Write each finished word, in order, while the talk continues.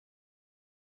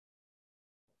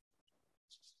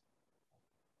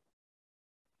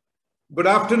Good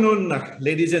afternoon,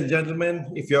 ladies and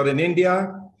gentlemen, if you're in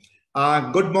India.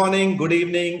 Good morning, good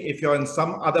evening, if you're in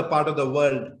some other part of the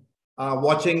world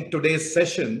watching today's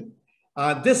session.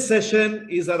 This session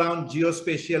is around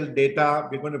geospatial data.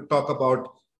 We're going to talk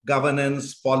about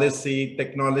governance, policy,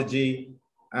 technology,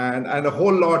 and a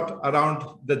whole lot around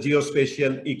the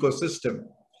geospatial ecosystem.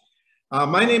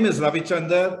 My name is Ravi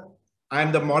Chandar.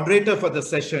 I'm the moderator for the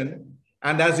session.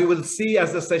 And as you will see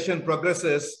as the session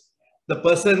progresses, the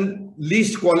person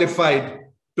least qualified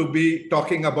to be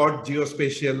talking about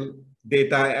geospatial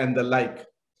data and the like.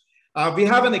 We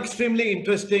have an extremely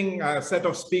interesting set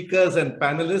of speakers and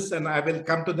panelists, and I will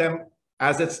come to them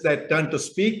as it's their turn to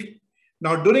speak.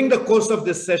 Now, during the course of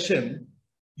this session,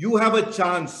 you have a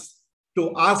chance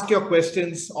to ask your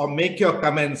questions or make your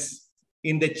comments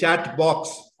in the chat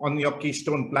box on your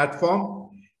Keystone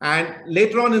platform. And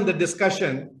later on in the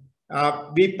discussion,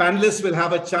 we panelists will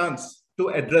have a chance to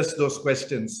address those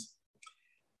questions.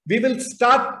 We will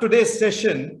start today's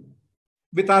session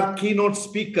with our keynote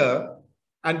speaker.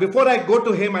 And before I go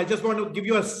to him, I just want to give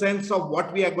you a sense of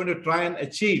what we are going to try and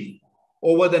achieve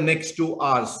over the next 2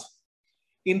 hours.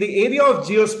 In the area of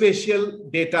geospatial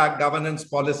data, governance,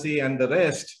 policy, and the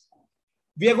rest,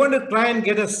 we are going to try and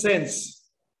get a sense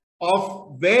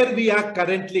of where we are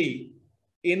currently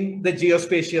in the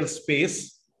geospatial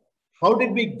space. How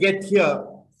did we get here?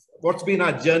 What's been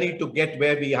our journey to get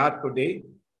where we are today?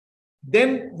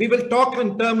 Then we will talk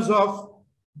in terms of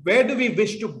where do we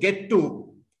wish to get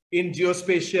to in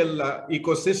geospatial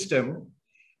ecosystem,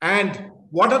 and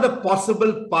what are the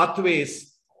possible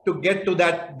pathways to get to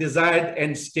that desired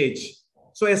end stage.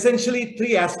 So essentially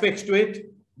 3 aspects to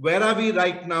it. Where are we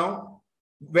right now?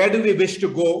 Where do we wish to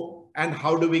go? And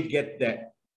how do we get there?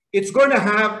 It's going to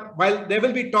have, while there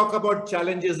will be talk about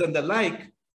challenges and the like,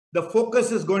 the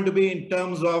focus is going to be in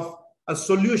terms of a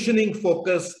solutioning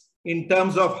focus, in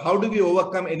terms of how do we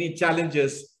overcome any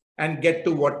challenges and get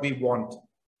to what we want.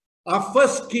 Our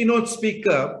first keynote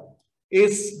speaker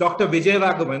is Dr. Vijay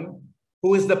Raghavan,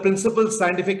 who is the Principal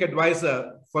Scientific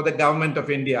Advisor for the Government of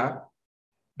India.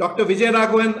 Dr. Vijay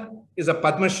Raghavan is a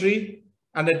Padma Shri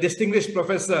and a distinguished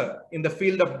professor in the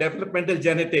field of developmental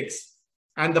genetics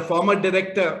and the former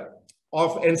director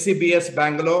of NCBS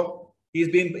Bangalore.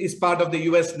 He's part of the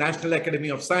US National Academy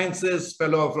of Sciences,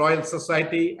 Fellow of Royal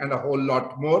Society, and a whole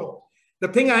lot more. The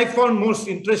thing I found most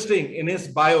interesting in his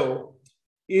bio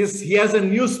is he has a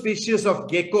new species of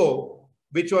gecko,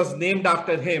 which was named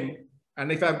after him.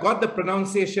 And if I've got the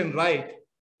pronunciation right,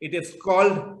 it is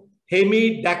called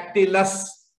Hemidactylus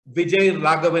Vijay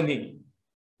Raghavani.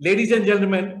 Ladies and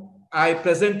gentlemen, I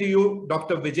present to you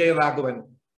Dr. Vijay Raghavan.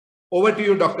 Over to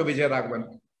you, Dr. Vijay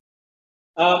Raghavan.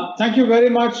 Thank you very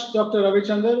much, Dr. Ravi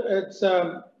Chandar. It's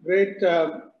a great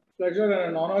pleasure and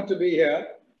an honor to be here.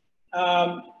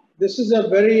 This is a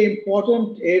very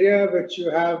important area which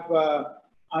you have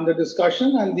under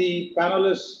discussion, and the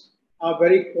panelists are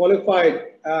very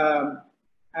qualified.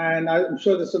 And I'm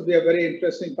sure this will be a very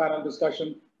interesting panel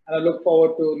discussion, and I look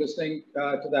forward to listening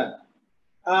to that.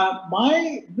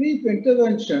 My brief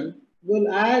intervention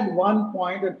will add one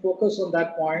point and focus on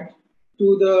that point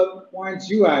to the points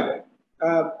you added.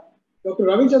 Dr.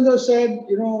 Ravi Chandar said,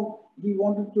 he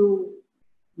wanted to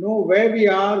know where we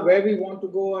are, where we want to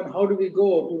go, and how do we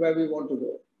go to where we want to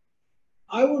go.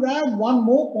 I would add one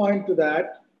more point to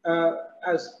that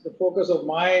as the focus of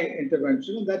my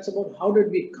intervention, and that's about how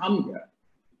did we come here.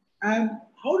 And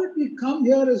how did we come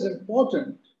here is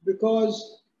important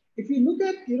because if you look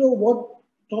at, what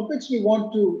topics we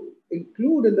want to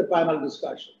include in the panel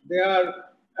discussion, they are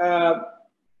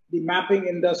the mapping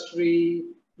industry,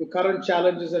 the current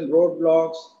challenges and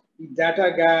roadblocks, the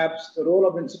data gaps, the role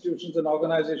of institutions and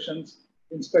organizations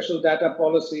in special data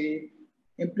policy,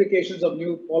 implications of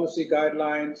new policy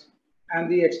guidelines,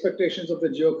 and the expectations of the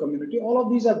geo community. All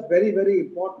of these are very, very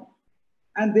important,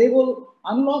 and they will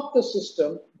unlock the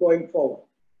system going forward.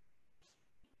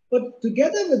 But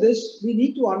together with this, we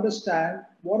need to understand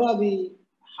what are the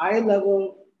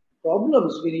high-level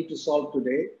problems we need to solve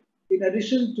today, in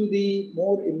addition to the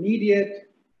more immediate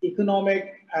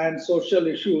economic and social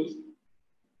issues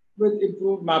with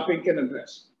improved mapping can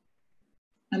address.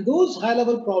 And those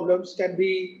high-level problems can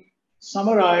be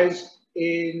summarized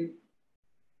in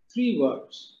 3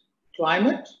 words: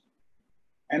 climate,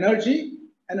 energy,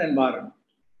 and environment.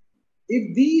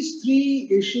 If these 3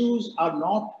 issues are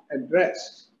not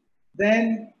addressed,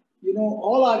 then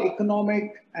all our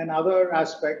economic and other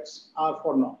aspects are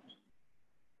for naught.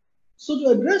 So to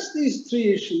address these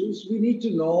 3 issues, we need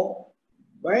to know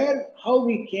how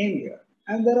we came here.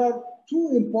 And there are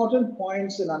 2 important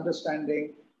points in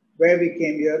understanding where we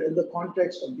came here in the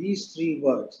context of these 3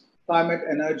 words: climate,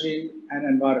 energy, and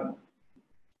environment.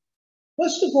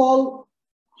 First of all,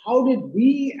 how did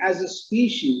we as a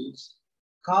species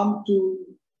come to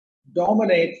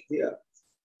dominate the Earth,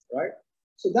 right?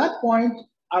 So that point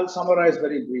I'll summarize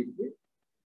very briefly.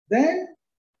 Then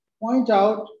point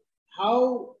out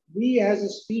how we as a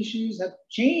species have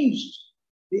changed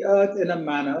the Earth in a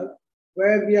manner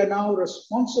where we are now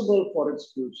responsible for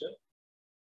its future.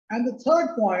 And the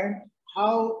third point,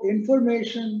 how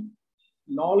information,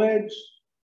 knowledge,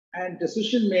 and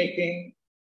decision-making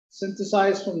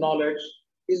synthesized from knowledge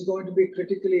is going to be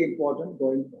critically important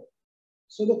going forward.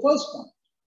 So the first point,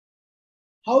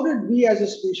 how did we as a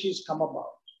species come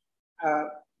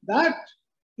about? That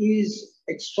is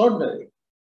extraordinary.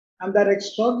 And that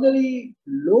extraordinary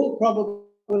low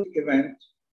probability event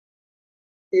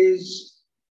is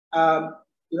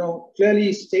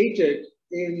clearly stated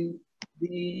in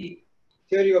the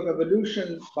theory of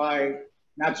evolution by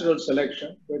natural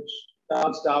selection, which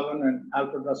Charles Darwin and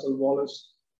Alfred Russel Wallace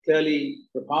clearly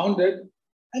propounded.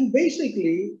 And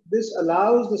basically, this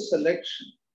allows the selection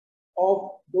of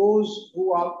those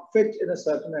who are fit in a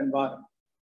certain environment.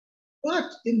 But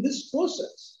in this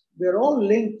process, we're all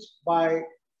linked by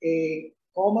a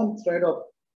common thread of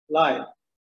life.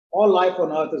 All life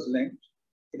on Earth is linked.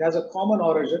 It has a common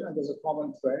origin and there's a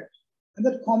common thread. And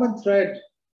that common thread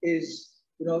is,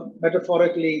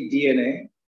 metaphorically DNA.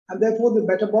 And therefore, the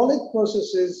metabolic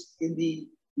processes in the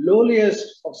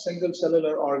lowliest of single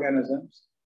cellular organisms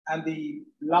and the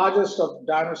largest of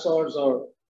dinosaurs or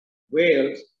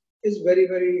whales is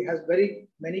has very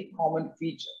many common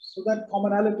features. So that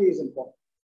commonality is important.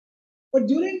 But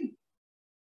during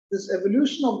this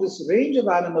evolution of this range of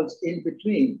animals in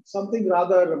between, something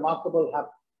rather remarkable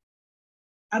happened.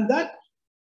 And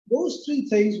those three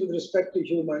things with respect to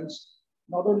humans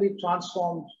not only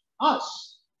transformed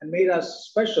us and made us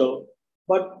special,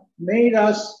 but made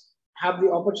us have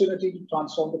the opportunity to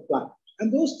transform the planet.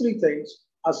 And those three things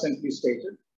are simply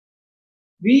stated.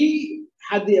 We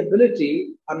had the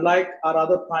ability, unlike our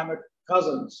other primate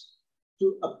cousins,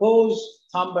 to oppose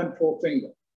thumb and forefinger.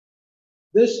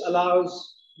 This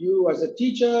allows you as a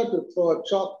teacher to throw a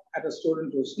chalk at a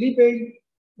student who's sleeping,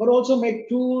 but also make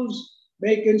tools,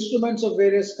 make instruments of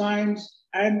various kinds,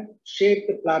 and shape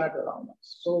the planet around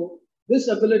us. So this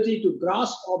ability to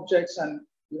grasp objects and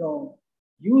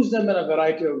use them in a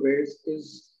variety of ways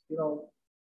is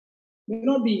may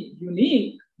not be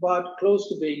unique, but close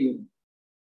to being unique.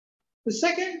 The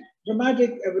second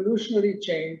dramatic evolutionary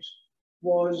change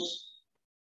was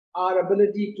our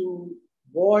ability to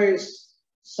voice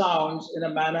sounds in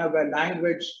a manner where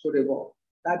language could evolve.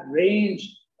 That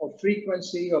range of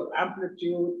frequency, of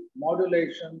amplitude,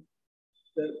 modulation,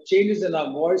 the changes in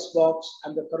our voice box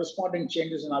and the corresponding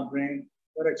changes in our brain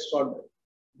were extraordinary.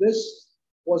 This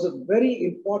was a very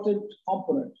important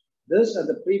component, this and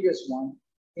the previous one,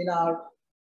 in our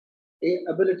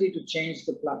ability to change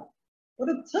the planet. But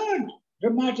a third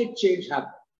dramatic change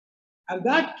happened. And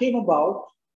that came about,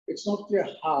 it's not clear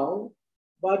how,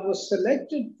 but was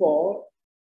selected for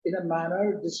in a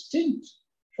manner distinct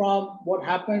from what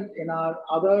happened in our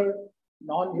other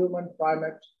non-human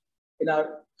primate, in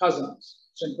our cousins,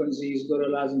 chimpanzees,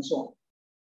 gorillas, and so on.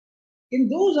 In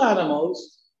those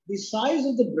animals, the size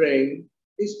of the brain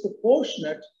is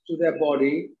proportionate to their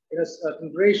body in a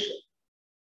certain ratio.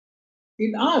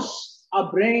 In us,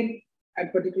 our brain,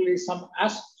 and particularly some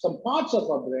parts of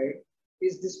our brain,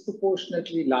 is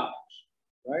disproportionately large,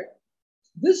 right?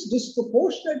 This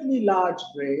disproportionately large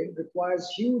brain requires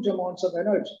huge amounts of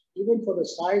energy. Even for the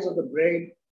size of the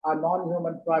brain our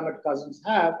non-human primate cousins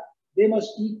have, they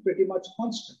must eat pretty much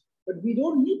constant. But we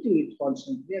don't need to eat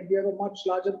constantly, and we have a much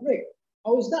larger brain.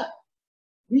 How is that?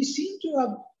 We seem to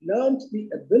have learned the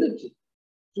ability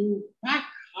to pack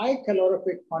high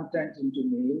calorific content into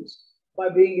meals by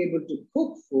being able to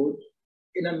cook food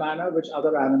in a manner which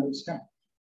other animals can.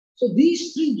 So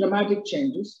these three dramatic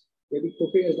changes, maybe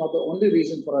cooking is not the only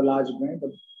reason for a large brain,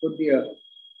 but could be a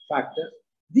factor.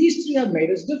 These three have made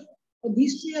us different. But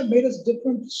these three have made us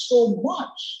different so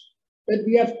much that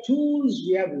we have tools,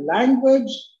 we have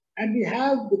language, and we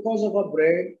have, because of our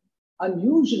brain,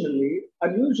 unusually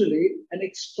an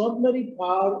extraordinary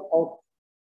power of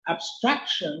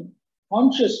abstraction,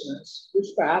 consciousness, which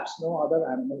perhaps no other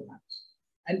animal has.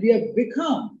 And we have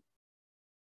become,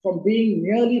 from being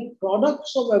merely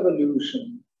products of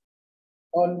evolution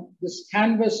on this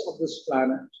canvas of this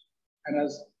planet, and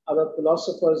as other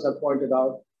philosophers have pointed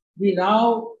out, we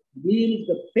now wield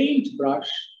the paintbrush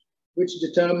which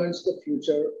determines the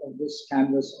future of this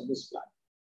canvas of this planet.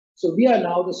 So we are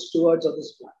now the stewards of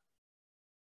this planet.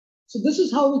 So this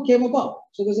is how we came about.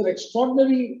 So there's an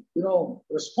extraordinary,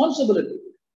 responsibility.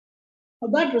 Now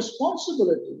that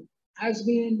responsibility has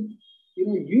been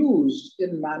used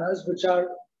in manners which are,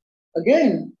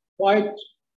 again, quite,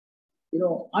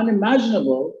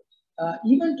 unimaginable,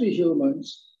 even to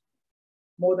humans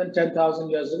more than 10,000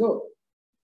 years ago.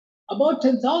 About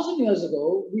 10,000 years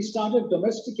ago, we started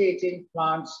domesticating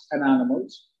plants and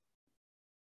animals.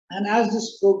 And as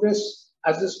this progressed,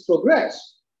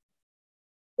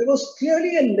 there was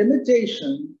clearly a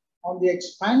limitation on the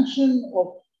expansion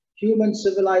of human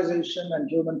civilization and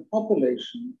human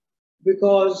population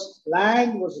because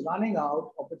land was running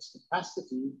out of its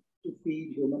capacity to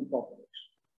feed human population.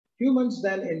 Humans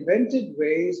then invented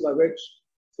ways by which,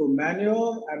 through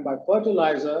manure and by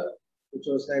fertilizer, which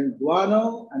was then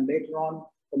guano and later on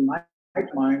from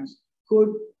night mines,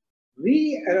 could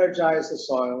re-energize the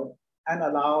soil and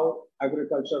allow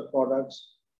agricultural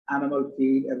products, animal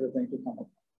feed, everything to come up.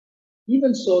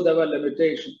 Even so, there were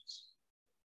limitations.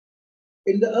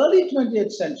 In the early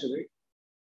 20th century,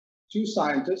 two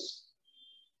scientists,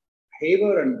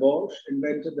 Haber and Bosch,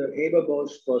 invented the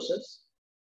Haber-Bosch process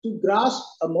to grasp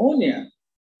ammonia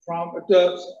from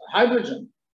the hydrogen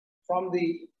from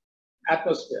the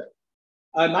atmosphere,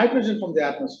 nitrogen from the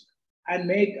atmosphere, and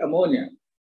make ammonia.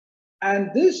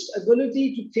 And this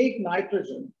ability to take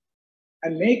nitrogen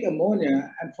and make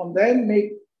ammonia, and from then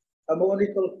make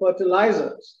ammonical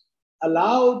fertilizers,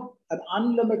 allowed an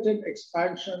unlimited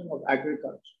expansion of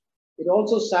agriculture. It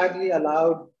also sadly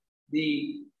allowed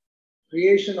the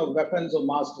creation of weapons of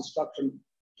mass destruction,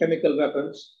 chemical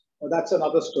weapons. Well, that's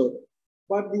another story.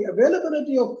 But the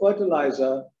availability of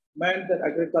fertilizer meant that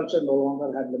agriculture no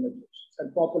longer had limitations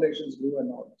and populations grew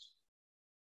enormously.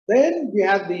 Then we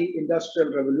had the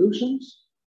industrial revolutions,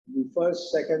 the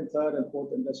first, second, third, and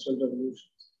fourth industrial revolutions.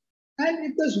 And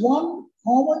if there's one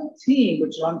common theme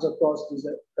which runs across these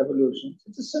revolutions,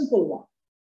 it's a simple one.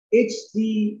 It's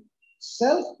the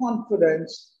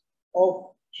self-confidence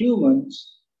of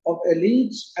humans, of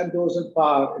elites and those in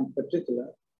power in particular,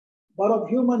 but of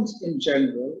humans in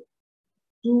general,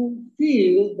 to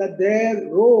feel that their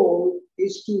role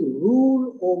is to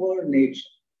rule over nature,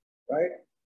 right?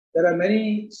 There are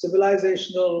many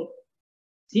civilizational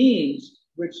themes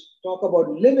which talk about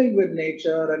living with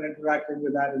nature and interacting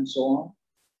with that and so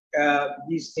on.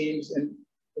 These themes in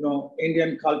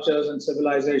Indian cultures and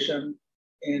civilization,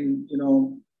 in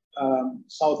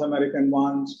South American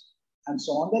ones, and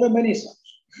so on. There are many such.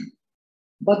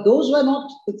 But those were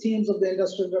not the themes of the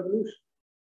Industrial Revolution.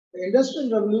 The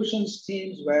Industrial Revolution's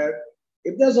themes were,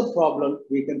 if there's a problem,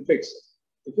 we can fix it.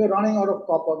 If we're running out of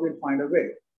copper, we'll find a way.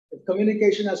 If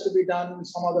communication has to be done in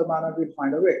some other manner, we'll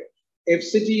find a way. If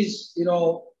cities,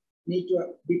 need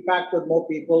to be packed with more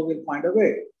people, we'll find a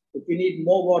way. If we need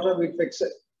more water, we'll fix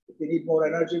it. If we need more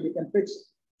energy, we can fix it.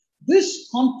 This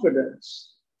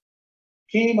confidence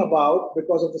came about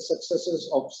because of the successes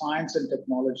of science and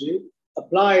technology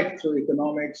applied through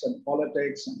economics and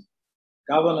politics and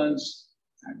governance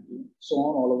and so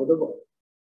on all over the world.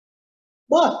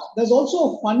 But there's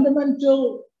also a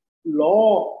fundamental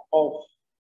law of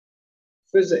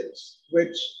physics,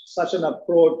 which such an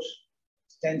approach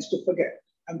tends to forget.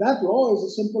 And that law is a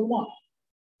simple one.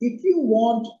 If you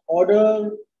want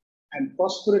order and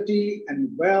prosperity and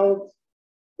wealth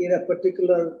in a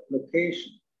particular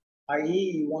location,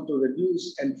 i.e., you want to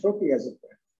reduce entropy as it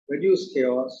were, reduce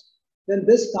chaos, then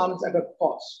this comes at a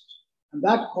cost. And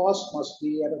that cost must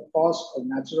be at a cost of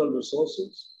natural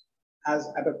resources, as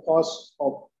at a cost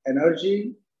of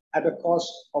energy, at a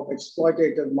cost of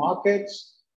exploitative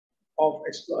markets, of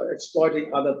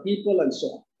exploiting other people, and so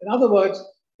on. In other words,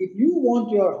 if you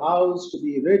want your house to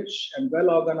be rich and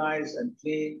well organized and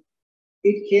clean,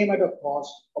 it came at a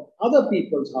cost of other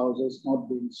people's houses not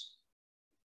being so.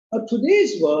 Now,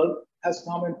 today's world has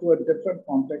come into a different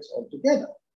context altogether.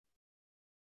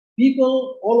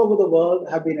 People all over the world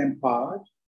have been empowered,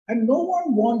 and no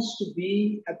one wants to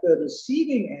be at the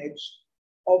receiving edge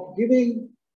of giving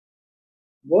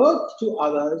work to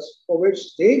others for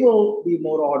which they will be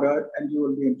more ordered and you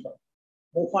will be in trouble.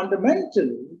 More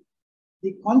fundamentally,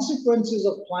 the consequences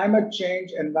of climate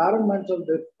change, environmental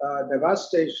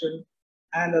devastation,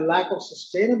 and a lack of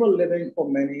sustainable living for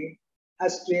many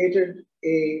has created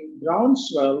a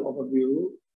groundswell of a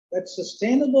view that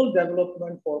sustainable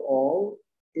development for all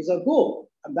is a goal.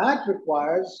 And that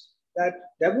requires that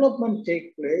development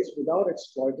take place without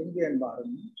exploiting the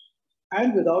environment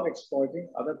and without exploiting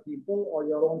other people or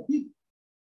your own people.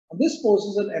 And this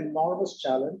poses an enormous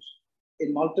challenge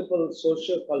in multiple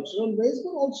socio-cultural ways,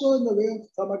 but also in the way of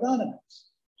thermodynamics.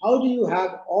 How do you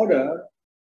have order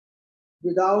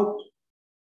without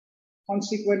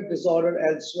consequent disorder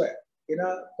elsewhere,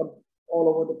 all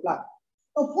over the planet?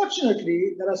 Now,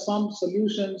 fortunately, there are some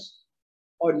solutions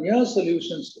or near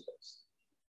solutions to this.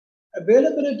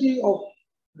 availability of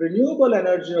renewable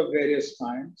energy of various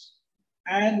kinds,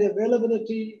 and the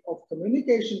availability of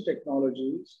communication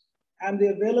technologies, and the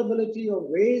availability of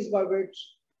ways by which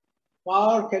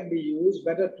power can be used,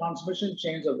 better transmission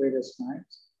chains of various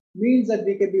kinds, means that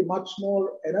we can be much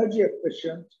more energy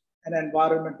efficient and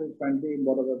environmental friendly in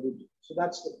whatever we do. So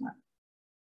that's the plan.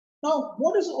 Now,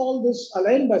 what is all this, I'll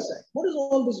end by saying, what is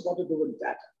all this got to do with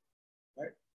data,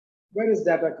 right? Where does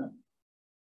data come?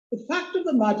 The fact of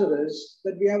the matter is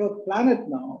that we have a planet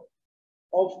now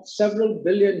of several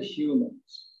billion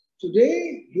humans.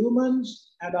 Today,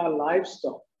 humans and our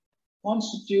livestock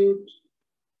constitute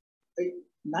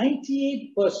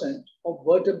 98% of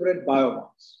vertebrate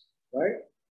biomass, right?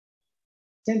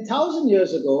 10,000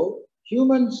 years ago,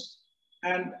 humans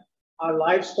and our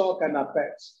livestock and our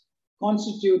pets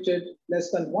constituted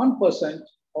less than 1%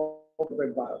 of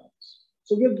vertebrate biomass.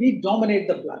 So we dominate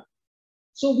the planet.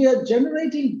 So we are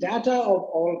generating data of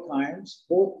all kinds,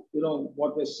 both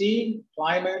what we're seeing,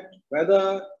 climate,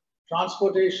 weather,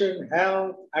 transportation,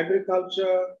 health,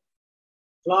 agriculture,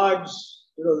 floods,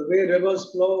 the way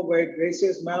rivers flow, where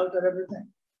glaciers melt and everything.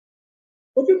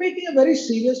 But we're making a very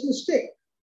serious mistake.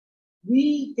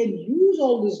 We can use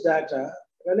all this data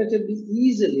relatively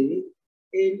easily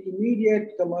in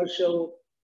immediate commercial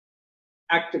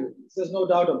activities. There's no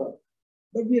doubt about it.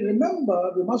 But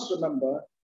we must remember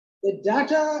that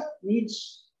data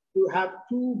needs to have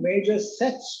two major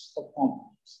sets of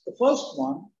components. The first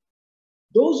one,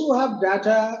 those who have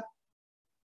data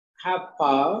have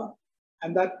power,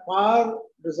 and that power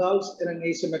results in an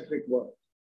asymmetric world.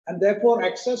 And therefore,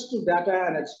 access to data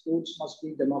and its fruits must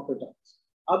be democratized.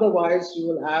 Otherwise, you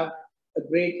will have a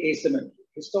great asymmetry.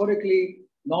 Historically,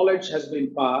 knowledge has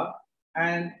been power,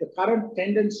 and the current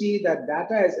tendency that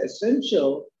data is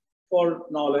essential for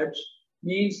knowledge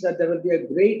means that there will be a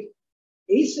great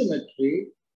asymmetry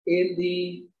in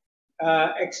the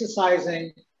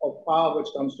exercising of power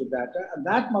which comes to data. And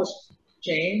that must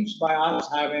change by us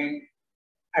having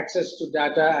access to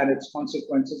data and its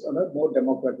consequences on a more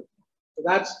democratic way. So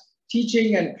that's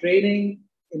teaching and training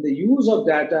in the use of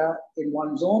data in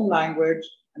one's own language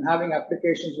and having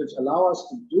applications which allow us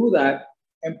to do that,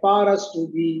 empower us to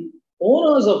be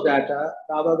owners of data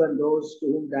rather than those to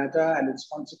whom data and its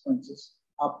consequences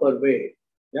are pervaded.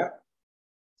 Yeah.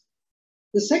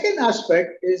 The second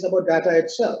aspect is about data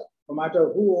itself. No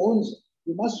matter who owns it,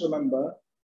 you must remember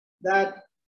that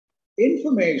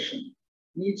information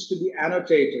needs to be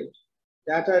annotated.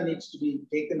 Data needs to be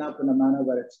taken up in a manner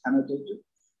where it's annotated.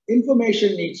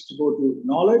 Information needs to go to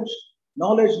knowledge.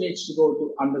 Knowledge needs to go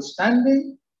to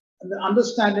understanding. And the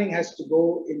understanding has to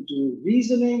go into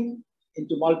reasoning,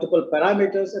 into multiple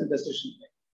parameters and decision making.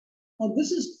 Now,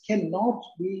 this cannot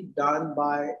be done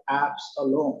by apps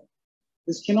alone.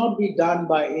 This cannot be done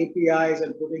by APIs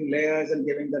and putting layers and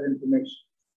giving that information.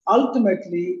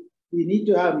 Ultimately, we need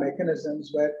to have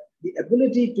mechanisms where the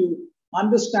ability to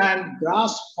understand,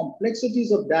 grasp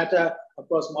complexities of data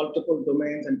across multiple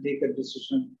domains and take a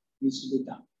decision needs to be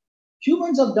done.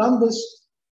 Humans have done this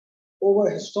over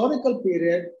a historical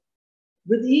period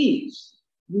with ease.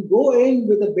 You go in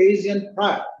with a Bayesian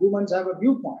prior. Humans have a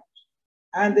viewpoint,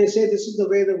 and they say this is the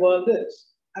way the world is.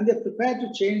 And they're prepared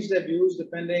to change their views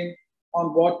depending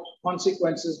on what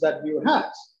consequences that view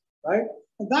has, right?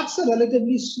 And that's a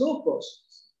relatively slow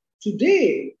process.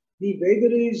 Today, the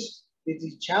vagaries,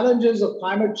 the challenges of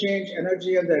climate change,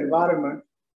 energy, and the environment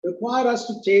require us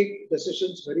to take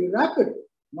decisions very rapidly,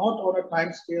 not on a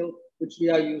time scale which we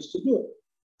are used to doing.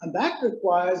 And that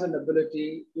requires an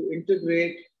ability to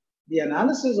integrate the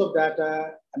analysis of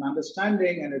data and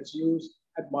understanding and its use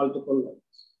at multiple levels.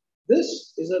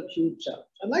 This is a huge challenge.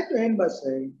 I'd like to end by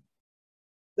saying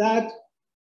that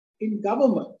in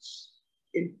governments,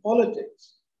 in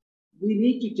politics, we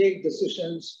need to take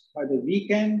decisions by the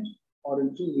weekend or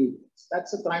in 2 weeks.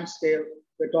 That's the time scale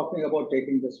we're talking about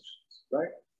taking decisions, right?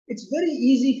 It's very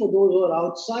easy for those who are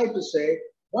outside to say,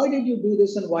 why did you do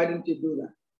this and why didn't you do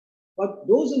that? But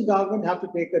those in government have to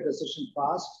take a decision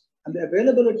fast, and the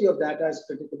availability of data is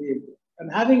critically important.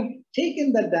 And having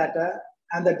taken that data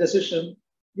and that decision,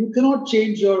 you cannot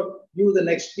change your view the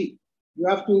next week. You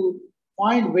have to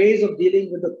find ways of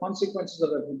dealing with the consequences of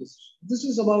every decision. This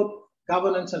is about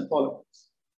governance and politics.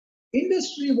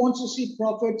 Industry wants to see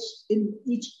profits in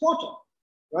each quarter,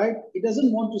 right? It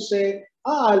doesn't want to say,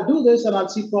 I'll do this and I'll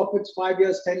see profits 5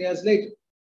 years, 10 years later,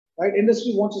 right?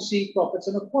 Industry wants to see profits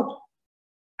in a quarter.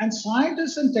 And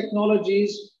scientists and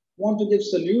technologies want to give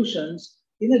solutions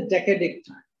in a decadic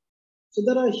time. So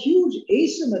there are huge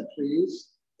asymmetries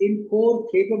in core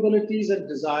capabilities and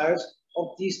desires of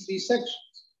these three sections.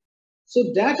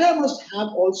 So data must have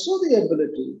also the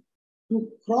ability to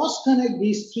cross-connect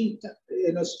these three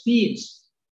speeds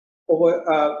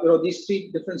over these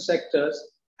three different sectors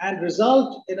and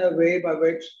result in a way by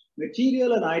which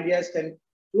material and ideas can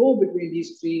flow between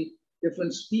these three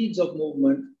different speeds of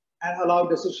movement and allow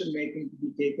decision making to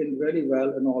be taken really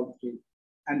well in all three.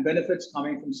 And benefits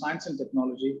coming from science and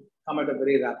technology come at a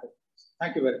very rapid pace.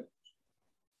 Thank you very much.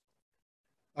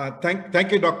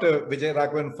 Thank you, Dr. Vijay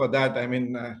Raghavan, for that. I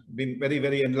mean, been very,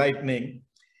 very enlightening.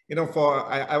 You know,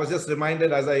 I was just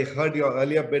reminded as I heard your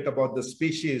earlier bit about the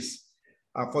species.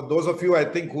 For those of you, I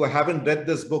think, who haven't read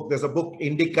this book, there's a book,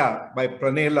 Indica, by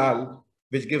Pranay Lal,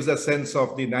 which gives a sense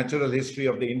of the natural history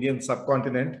of the Indian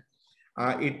subcontinent.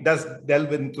 It does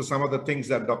delve into some of the things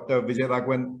that Dr. Vijay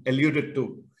Raghavan alluded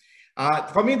to.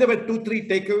 For me, there were 2-3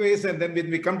 takeaways, and then when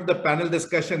we come to the panel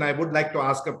discussion, I would like to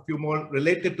ask a few more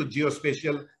related to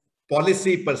geospatial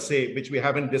policy per se, which we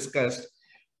haven't discussed.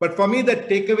 But for me, the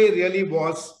takeaway really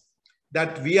was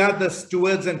that we are the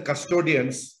stewards and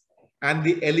custodians, and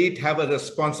the elite have a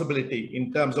responsibility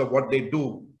in terms of what they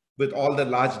do with all the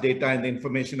large data and the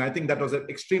information. I think that was an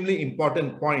extremely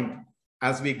important point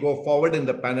as we go forward in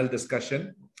the panel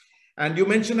discussion. And you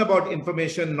mentioned about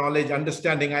information, knowledge,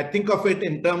 understanding. I think of it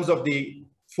in terms of the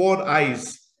 4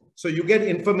 I's. So you get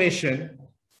information,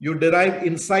 you derive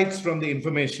insights from the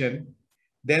information,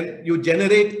 then you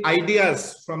generate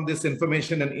ideas from this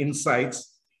information and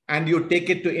insights, and you take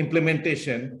it to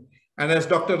implementation. And as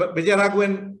Dr. Vijay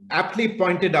Raghavan aptly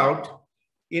pointed out,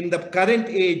 in the current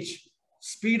age,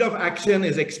 speed of action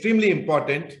is extremely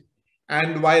important.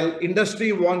 And while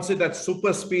industry wants it at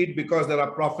super speed because there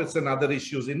are profits and other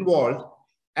issues involved,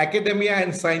 academia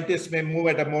and scientists may move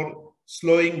at a more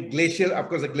slowing glacial. Of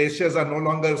course, the glaciers are no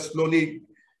longer slowly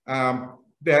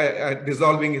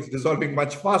dissolving, it's dissolving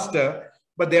much faster,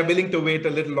 but they're willing to wait a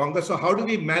little longer. So how do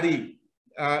we marry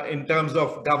in terms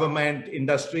of government,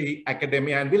 industry,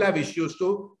 academia? And we'll have issues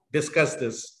to discuss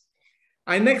this.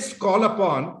 I next call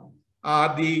upon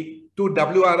the 2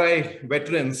 WRI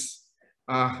veterans,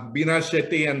 Beena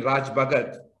Shetty and Raj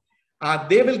Bhagat.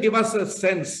 They will give us a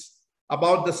sense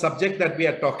about the subject that we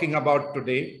are talking about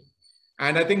today.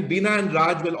 And I think Beena and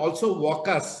Raj will also walk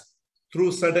us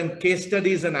through certain case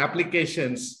studies and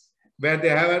applications where they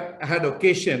have had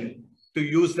occasion to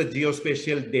use the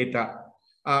geospatial data.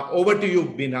 Over to you,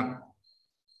 Beena.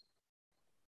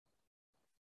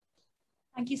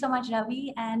 Thank you so much,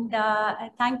 Ravi. And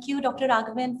thank you, Dr.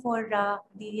 Raghavan, for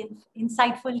the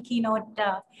insightful keynote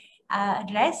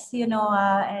address.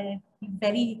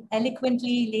 Very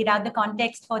eloquently laid out the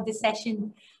context for this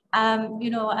session.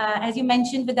 As you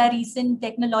mentioned, with our recent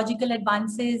technological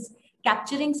advances,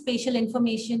 capturing spatial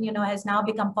information, has now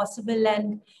become possible,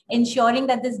 and ensuring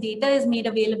that this data is made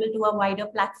available to a wider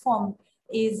platform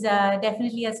is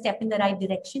definitely a step in the right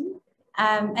direction.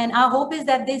 And our hope is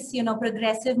that this,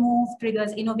 progressive move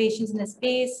triggers innovations in the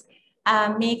space,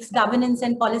 makes governance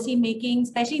and policy making,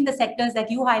 especially in the sectors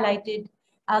that you highlighted,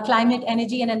 climate,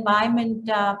 energy, and environment,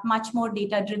 much more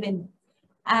data driven.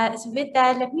 So with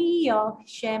that, let me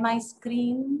share my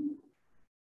screen.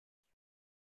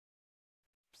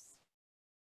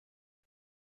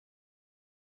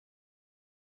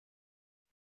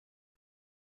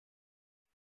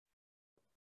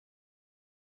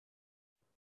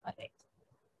 All right.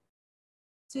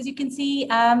 So as you can see,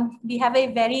 we have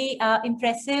a very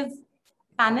impressive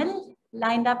panel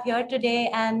lined up here today,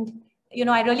 and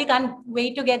I really can't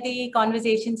wait to get the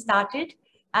conversation started.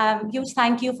 Huge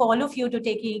thank you for all of you for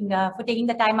taking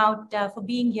the time out for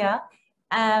being here.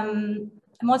 I'm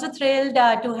also thrilled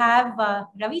to have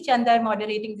Ravi Chandar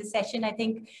moderating this session. I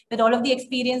think with all of the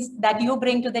experience that you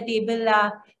bring to the table,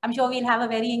 I'm sure we'll have a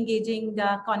very engaging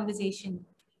conversation.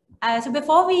 So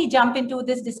before we jump into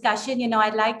this discussion,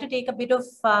 I'd like to take a bit of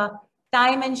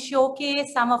time and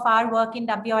showcase some of our work in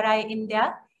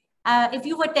WRI-India. If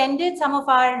you've attended some of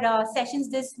our sessions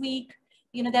this week,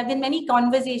 there have been many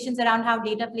conversations around how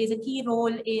data plays a key role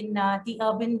in the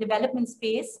urban development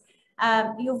space.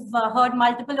 You've heard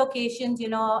multiple occasions,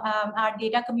 our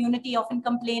data community often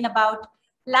complain about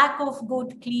lack of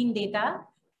good, clean data.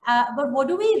 But what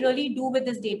do we really do with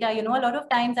this data? A lot of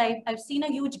times I've seen a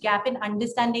huge gap in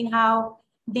understanding how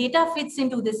data fits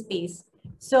into this space.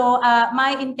 So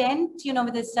my intent,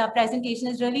 with this presentation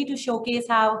is really to showcase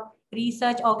how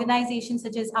research organizations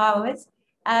such as ours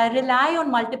rely on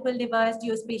multiple diverse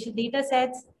geospatial data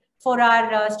sets for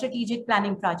our strategic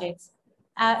planning projects.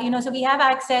 So we have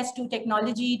access to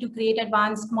technology to create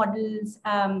advanced models.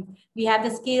 We have the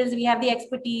skills, we have the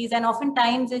expertise, and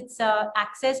oftentimes it's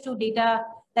access to data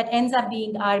that ends up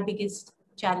being our biggest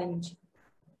challenge.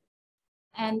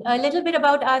 And a little bit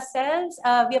about ourselves.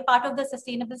 We are part of the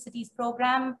Sustainable Cities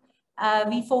program.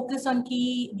 We focus on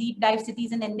key deep dive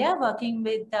cities in India, working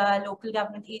with local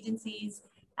government agencies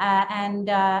and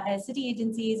city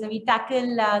agencies. And we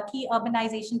tackle key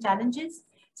urbanization challenges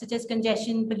such as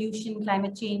congestion, pollution,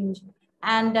 climate change.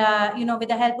 And with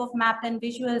the help of map and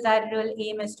visuals, our real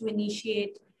aim is to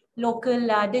initiate local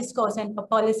discourse and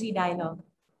policy dialogue.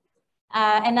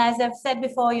 And as I've said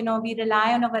before, we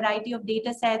rely on a variety of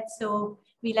data sets. So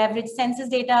we leverage census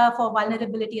data for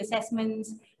vulnerability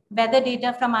assessments, weather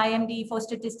data from IMD for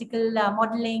statistical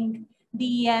modeling,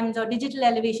 DEMs or digital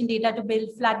elevation data to build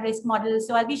flood risk models.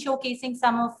 So I'll be showcasing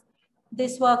some of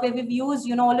this work where we've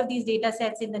used, all of these data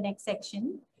sets in the next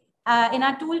section. In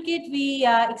our toolkit, we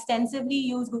extensively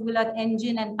use Google Earth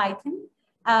Engine and Python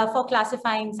for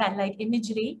classifying satellite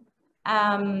imagery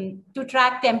to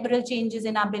track temporal changes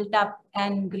in our built up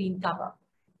and green cover.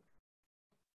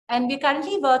 And we're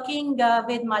currently working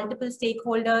with multiple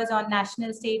stakeholders on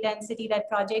national, state, and city-led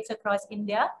projects across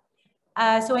India.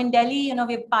 So in Delhi,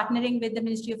 we're partnering with the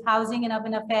Ministry of Housing and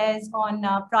Urban Affairs on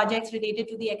projects related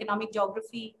to the economic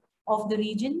geography of the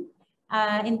region.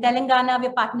 In Telangana,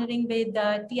 we're partnering with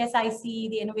TSIC,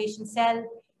 the Innovation Cell,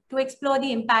 to explore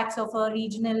the impacts of a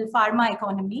regional pharma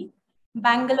economy.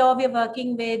 Bangalore, we're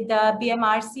working with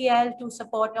BMRCL to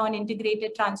support on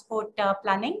integrated transport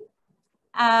planning.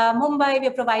 Mumbai,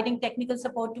 we're providing technical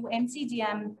support to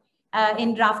MCGM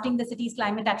in drafting the city's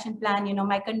climate action plan,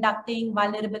 by conducting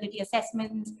vulnerability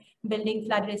assessments, building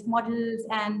flood risk models,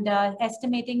 and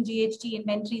estimating GHG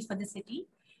inventories for the city.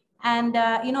 And,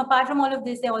 apart from all of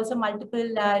this, there are also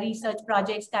multiple research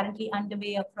projects currently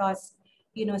underway across,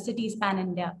 cities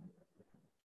pan-India.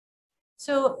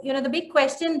 So, the big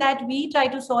question that we try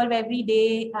to solve every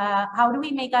day, how do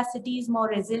we make our cities more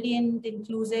resilient,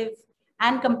 inclusive,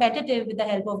 and competitive with the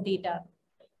help of data?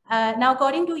 Now,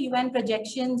 according to UN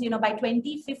projections, by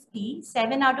 2050,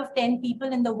 7 out of 10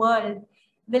 people in the world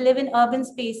will live in urban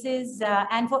spaces.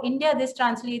 And for India, this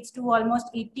translates to almost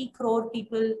 80 crore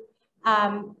people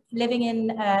living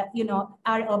in,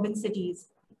 our urban cities.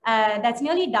 That's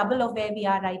nearly double of where we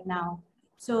are right now.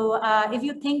 So if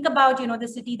you think about, the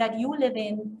city that you live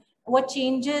in, what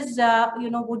changes,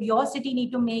 would your city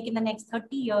need to make in the next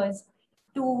 30 years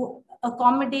to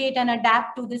accommodate and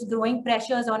adapt to this growing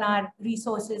pressures on our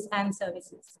resources and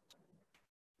services?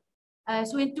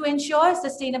 So to ensure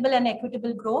sustainable and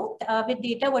equitable growth with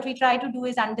data, what we try to do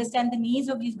is understand the needs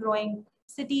of these growing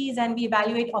cities, and we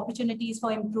evaluate opportunities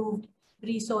for improved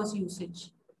resource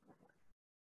usage.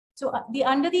 So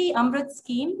under the Amrut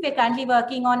scheme, we're currently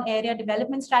working on area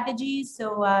development strategies.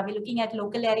 So we're looking at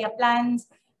local area plans.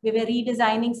 We were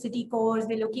redesigning city cores.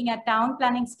 We're looking at town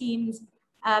planning schemes.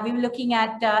 We were looking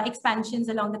at expansions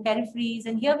along the peripheries.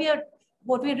 And here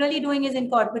what we're really doing is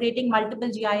incorporating multiple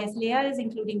GIS layers,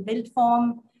 including built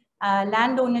form,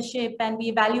 land ownership, and we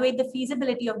evaluate the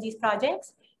feasibility of these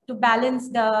projects to balance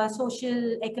the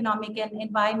social, economic, and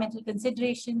environmental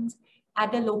considerations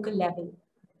at a local level.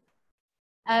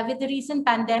 With the recent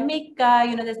pandemic,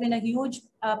 there's been a huge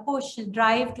push and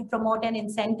drive to promote and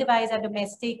incentivize our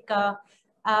domestic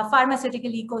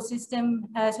pharmaceutical ecosystem.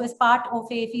 So as part of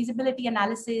a feasibility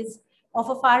analysis of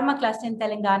a pharma cluster in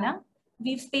Telangana,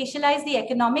 we've spatialized the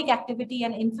economic activity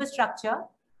and infrastructure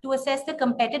to assess the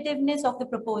competitiveness of the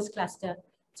proposed cluster.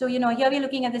 So, here we're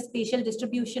looking at the spatial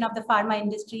distribution of the pharma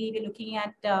industry. We're looking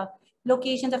at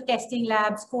locations of testing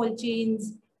labs, cold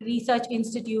chains, research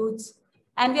institutes,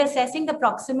 and we're assessing the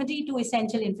proximity to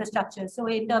essential infrastructure. So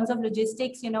in terms of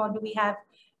logistics, do we have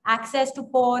access to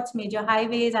ports, major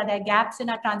highways? Are there gaps in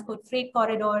our transport freight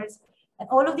corridors? And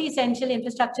all of the essential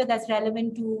infrastructure that's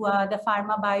relevant to the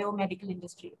pharma biomedical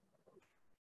industry.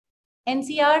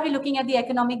 NCR, we're looking at the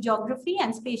economic geography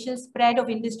and spatial spread of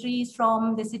industries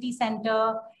from the city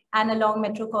center and along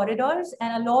metro corridors.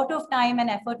 And a lot of time and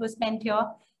effort was spent here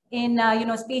in,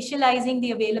 spatializing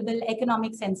the available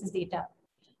economic census data.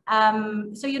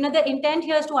 So, the intent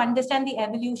here is to understand the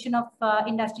evolution of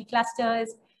industry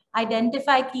clusters,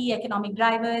 identify key economic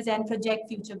drivers, and project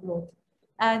future growth.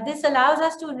 This allows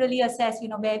us to really assess,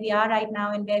 where we are right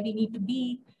now and where we need to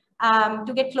be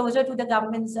to get closer to the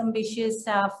government's ambitious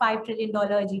 $5 trillion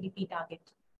GDP target.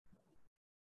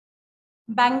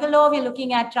 Bangalore, we're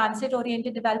looking at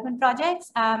transit-oriented development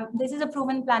projects. This is a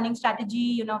proven planning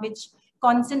strategy, which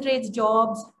concentrates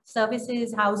jobs,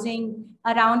 services, housing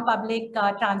around public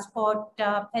transport.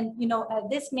 And,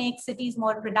 this makes cities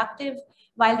more productive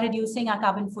while reducing our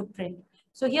carbon footprint.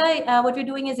 So here, what we're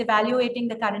doing is evaluating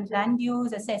the current land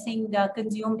use, assessing the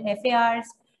consumed FARs,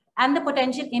 and the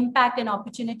potential impact and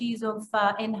opportunities of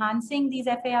enhancing these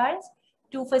FARs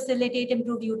to facilitate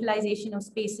improved utilization of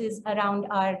spaces around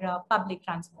our public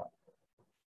transport.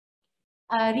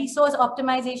 Resource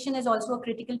optimization is also a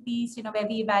critical piece, where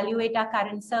we evaluate our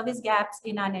current service gaps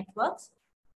in our networks.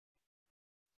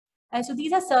 So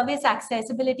these are service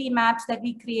accessibility maps that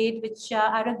we create, which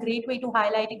are a great way to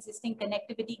highlight existing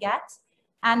connectivity gaps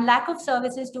and lack of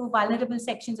services to vulnerable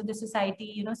sections of the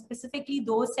society, specifically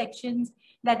those sections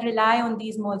that rely on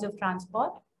these modes of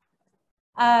transport.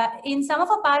 In some of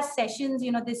our past sessions,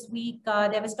 this week,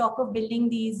 there was talk of building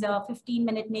these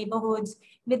 15-minute neighborhoods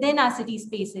within our city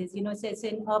spaces. So it's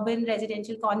an urban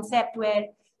residential concept where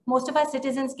most of our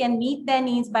citizens can meet their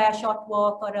needs by a short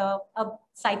walk or a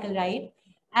cycle ride.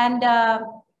 And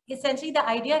essentially, the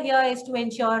idea here is to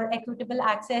ensure equitable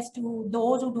access to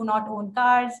those who do not own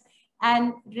cars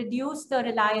and reduce the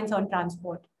reliance on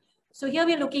transport. So here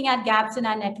we're looking at gaps in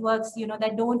our networks,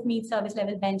 that don't meet service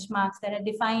level benchmarks that are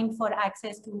defined for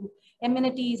access to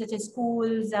amenities such as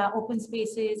schools, open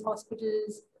spaces,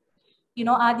 hospitals.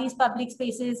 Are these public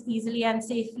spaces easily and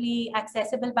safely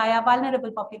accessible by our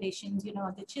vulnerable populations,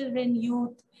 the children,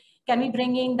 youth? Can we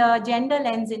bring in the gender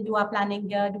lens into our planning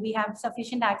here? Do we have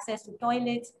sufficient access to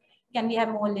toilets? Can we have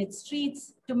more lit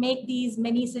streets to make these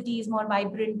mini cities more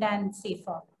vibrant and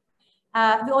safer?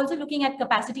 We're also looking at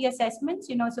capacity assessments,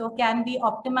 so can we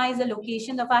optimize the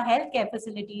location of our healthcare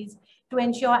facilities to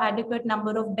ensure adequate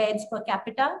number of beds per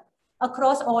capita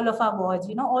across all of our wards?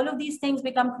 All of these things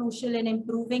become crucial in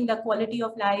improving the quality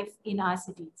of life in our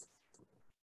cities.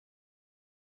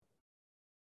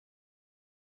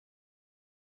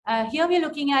 Here we're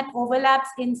looking at overlaps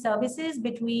in services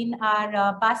between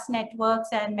our bus networks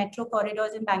and metro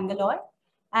corridors in Bangalore.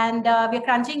 And we're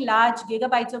crunching large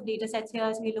gigabytes of data sets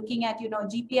here. So we're looking at,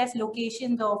 GPS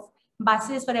locations of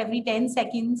buses for every 10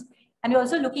 seconds. And we're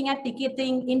also looking at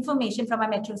ticketing information from our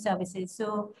metro services.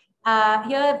 So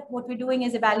here, what we're doing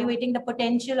is evaluating the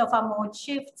potential of our mode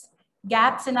shifts,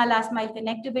 gaps in our last mile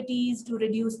connectivities to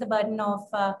reduce the burden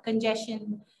of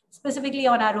congestion, specifically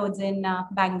on our roads in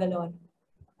Bangalore.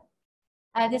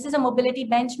 This is a mobility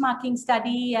benchmarking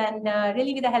study. And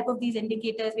really, with the help of these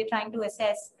indicators, we're trying to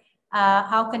assess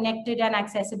how connected and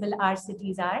accessible our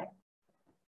cities are.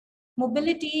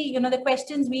 Mobility, the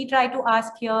questions we try to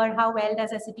ask here: how well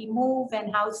does a city move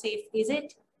and how safe is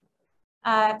it?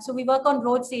 So we work on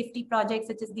road safety projects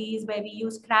such as these, where we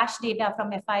use crash data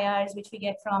from FIRs, which we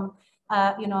get from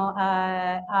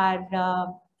our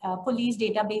police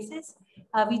databases.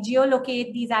 We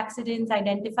geolocate these accidents,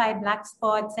 identify black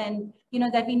spots, and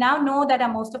that we now know that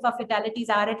most of our fatalities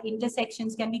are at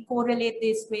intersections. Can we correlate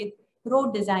this with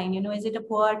road design? Is it a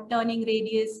poor turning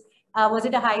radius? Was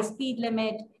it a high speed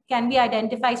limit? Can we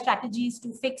identify strategies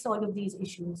to fix all of these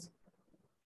issues?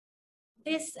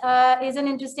 This is an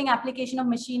interesting application of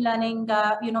machine learning,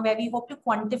 where we hope to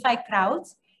quantify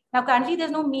crowds. Now, currently,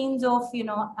 there's no means of,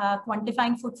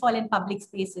 quantifying footfall in public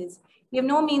spaces. We have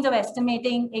no means of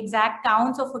estimating exact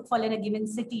counts of footfall in a given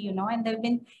city, and there have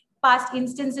been past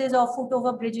instances of foot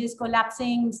over bridges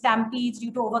collapsing, stampedes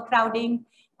due to overcrowding.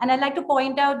 And I'd like to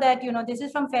point out that, this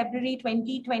is from February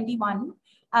 2021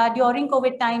 during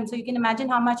COVID time. So you can imagine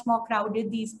how much more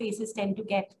crowded these spaces tend to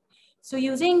get. So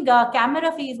using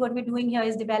camera feeds, what we're doing here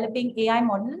is developing AI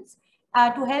models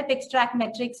to help extract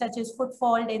metrics such as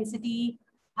footfall density,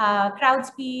 crowd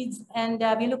speeds, and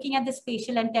we're looking at the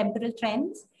spatial and temporal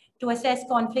trends to assess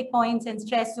conflict points and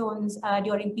stress zones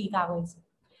during peak hours.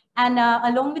 And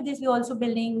along with this, we're also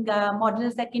building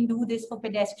models that can do this for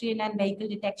pedestrian and vehicle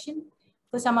detection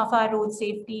for some of our road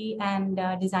safety and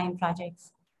design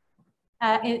projects.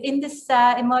 In this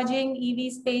emerging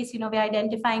EV space, we're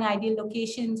identifying ideal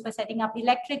locations for setting up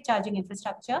electric charging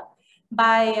infrastructure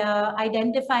by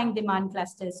identifying demand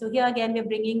clusters. So here again, we're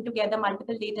bringing together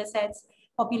multiple data sets,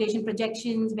 population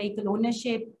projections, vehicle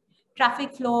ownership,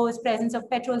 traffic flows, presence of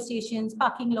petrol stations,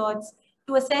 parking lots,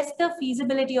 to assess the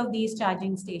feasibility of these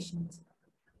charging stations.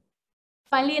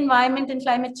 Finally, environment and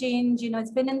climate change,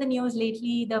 it's been in the news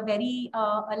lately. The very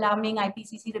alarming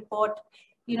IPCC report,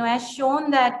 has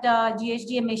shown that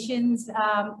GHG emissions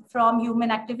from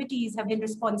human activities have been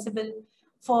responsible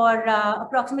for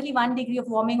approximately 1 degree of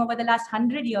warming over the last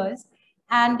 100 years.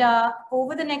 And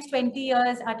over the next 20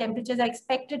 years, our temperatures are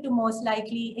expected to most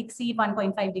likely exceed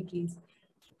 1.5 degrees.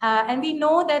 And we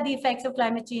know that the effects of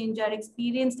climate change are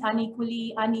experienced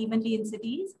unevenly in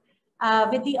cities,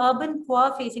 with the urban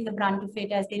poor facing the brunt of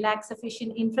it as they lack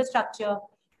sufficient infrastructure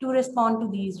to respond to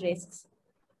these risks.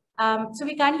 So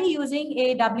we're currently using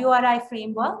a WRI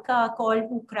framework called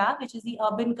UCRA, which is the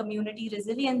Urban Community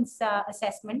Resilience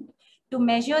Assessment, to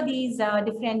measure these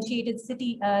differentiated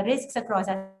city risks across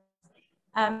our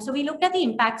so we looked at the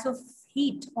impacts of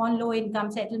heat on low-income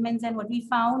settlements, and what we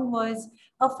found was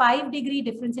a 5-degree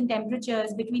difference in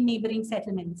temperatures between neighboring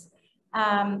settlements.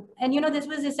 And this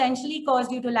was essentially caused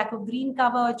due to lack of green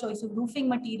cover, choice of roofing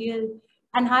material,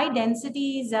 and high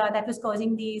densities that was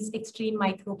causing these extreme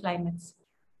microclimates.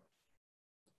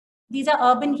 These are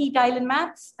urban heat island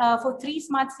maps for 3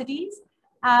 smart cities.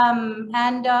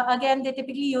 Again, they're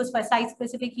typically used for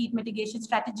site-specific heat mitigation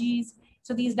strategies.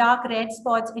 So these dark red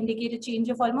spots indicate a change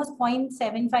of almost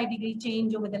 0.75 degree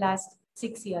change over the last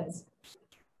 6 years.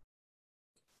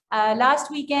 Last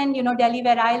weekend, Delhi,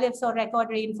 where I live, saw record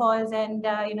rainfalls, and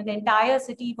the entire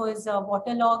city was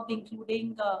waterlogged,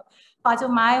 including parts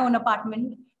of my own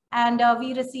apartment. And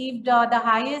we received the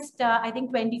highest, I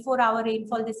think, 24-hour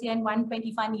rainfall this year in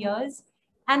 121 years.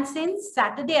 And since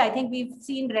Saturday, I think we've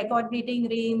seen record-breaking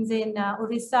rains in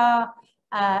Orissa,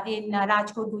 in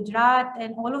Rajkot, Gujarat,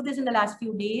 and all of this in the last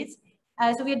few days.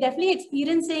 So we are definitely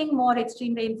experiencing more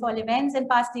extreme rainfall events, and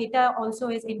past data also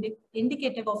is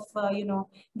indicative of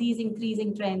these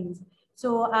increasing trends.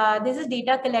 So this is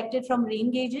data collected from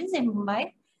rain gauges in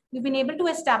Mumbai. We've been able to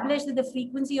establish that the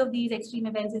frequency of these extreme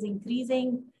events is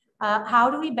increasing. How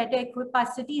do we better equip our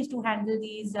cities to handle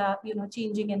these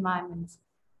changing environments?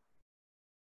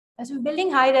 So we're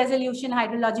building high-resolution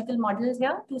hydrological models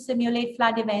here to simulate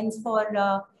flood events for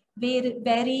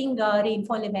varying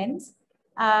rainfall events.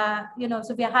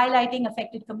 So we are highlighting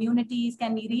affected communities.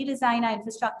 Can we redesign our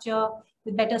infrastructure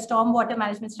with better stormwater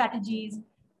management strategies?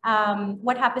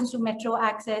 What happens to metro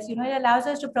access? It allows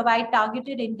us to provide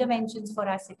targeted interventions for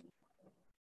our city.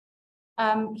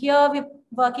 Here we're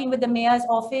working with the mayor's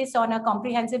office on a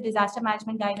comprehensive disaster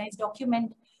management guidelines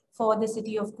document for the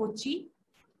city of Kochi.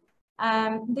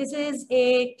 This is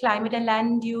a climate and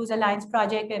land use alliance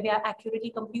project where we are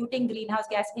accurately computing greenhouse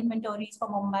gas inventories for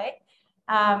Mumbai.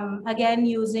 Again,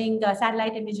 using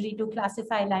satellite imagery to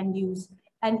classify land use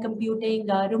and computing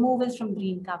removals from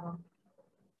green cover.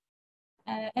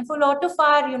 And for a lot of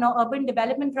our, urban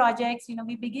development projects,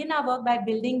 we begin our work by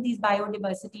building these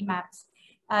biodiversity maps.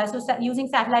 So using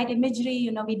satellite imagery,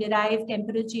 we derive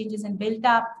temporal changes in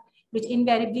built-up, which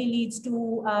invariably leads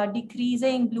to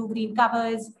decreasing blue-green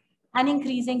covers and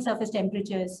increasing surface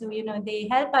temperatures. So, they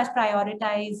help us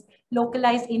prioritize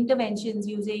localized interventions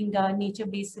using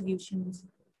nature-based solutions.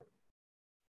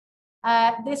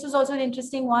 This was also an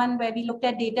interesting one where we looked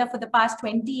at data for the past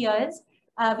 20 years.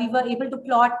 We were able to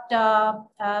plot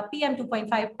PM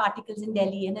 2.5 particles in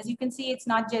Delhi. And as you can see, it's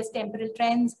not just temporal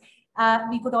trends.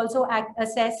 We could also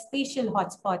assess spatial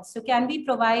hotspots. So can we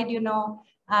provide,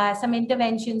 some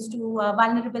interventions to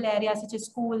vulnerable areas such as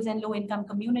schools and low-income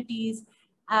communities?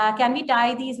 Can we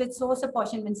tie these with source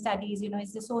apportionment studies?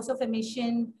 Is the source of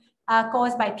emission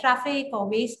caused by traffic or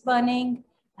waste burning?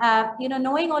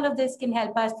 Knowing all of this can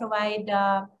help us provide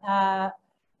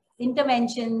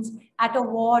interventions at a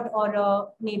ward or a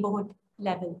neighborhood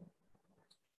level.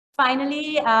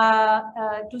 Finally,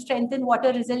 to strengthen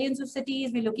water resilience of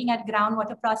cities, we're looking at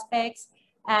groundwater prospects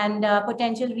and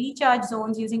potential recharge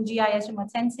zones using GIS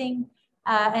remote sensing.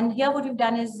 And here what we've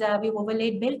done is we've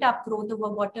overlaid built-up growth over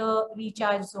water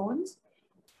recharge zones.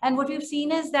 And what we've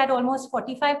seen is that almost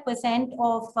 45%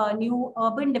 of new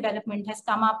urban development has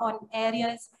come up on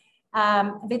areas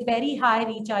with very high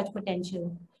recharge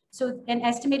potential. So an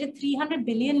estimated 300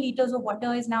 billion liters of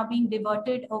water is now being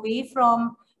diverted away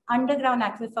from underground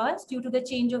aquifers due to the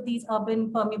change of these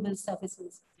urban permeable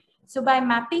surfaces. So by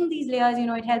mapping these layers,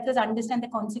 it helps us understand the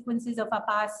consequences of our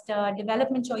past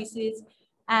development choices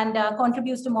and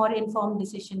contributes to more informed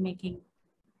decision making.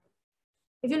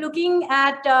 If you're looking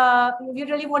at, if you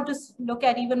really want to look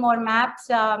at even more maps,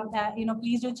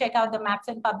 please do check out the Maps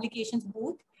and Publications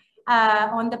booth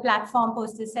on the platform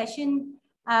post this session.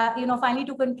 Finally,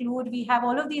 to conclude, we have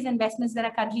all of these investments that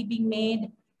are currently being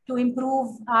made to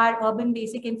improve our urban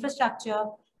basic infrastructure.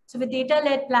 So with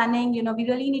data-led planning, we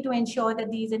really need to ensure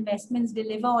that these investments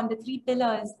deliver on the 3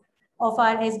 pillars of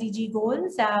our SDG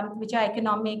goals, which are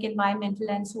economic, environmental,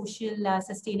 and social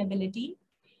sustainability.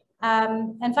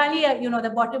 And finally,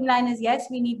 the bottom line is, yes,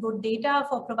 we need good data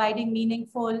for providing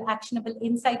meaningful, actionable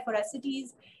insight for our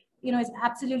cities. It's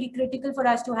absolutely critical for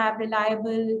us to have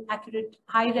reliable, accurate,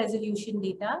 high-resolution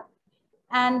data.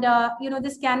 And,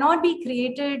 this cannot be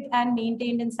created and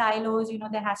maintained in silos.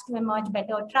 There has to emerge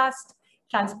better trust,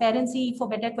 transparency for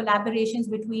better collaborations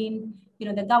between,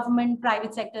 the government,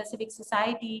 private sector, civic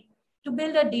society, to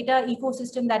build a data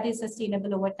ecosystem that is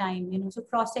sustainable over time. So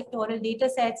cross-sectoral data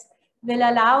sets will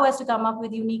allow us to come up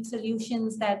with unique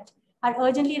solutions that are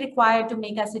urgently required to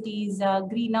make our cities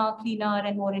greener, cleaner,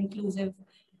 and more inclusive.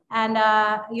 And,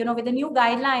 with the new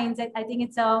guidelines, I think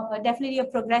it's definitely a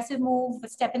progressive move, a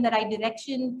step in the right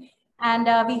direction. And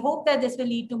we hope that this will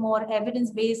lead to more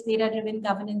evidence-based, data-driven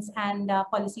governance and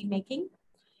policy making.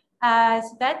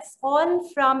 So that's all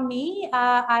from me.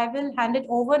 I will hand it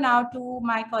over now to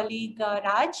my colleague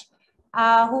Raj,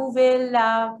 who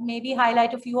will maybe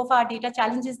highlight a few of our data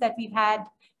challenges that we've had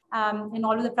in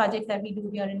all of the projects that we do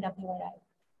here in WRI.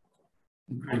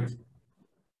 Great.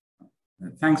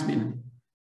 Thanks, Beena.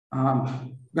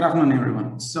 Good afternoon,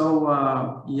 everyone.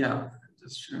 So, yeah,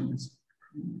 just share this.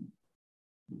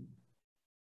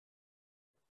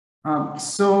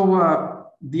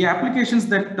 The applications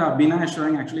that Beena is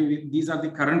showing, actually, these are the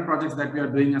current projects that we are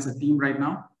doing as a team right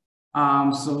now.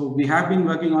 So we have been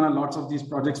working on lots of these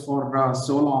projects for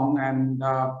so long, and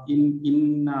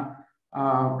in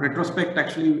retrospect,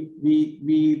 actually,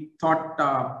 we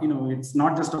thought, you know, it's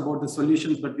not just about the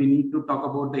solutions, but we need to talk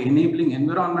about the enabling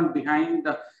environment behind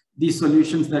these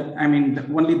solutions. That, I mean,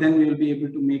 only then we will be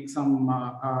able to make some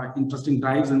interesting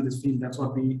drives in this field. That's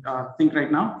what we think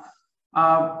right now.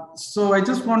 So I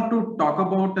just want to talk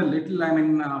about a little, I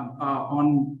mean,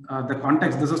 on the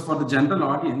context. This is for the general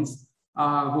audience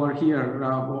who are here,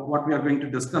 what we are going to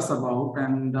discuss about,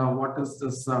 and what is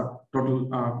this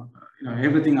total, you know,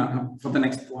 everything for the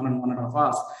next 1.5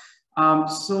 hours.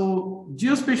 So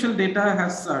geospatial data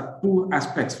has two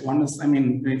aspects. One is, I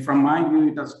mean, from my view,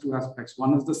 it has two aspects.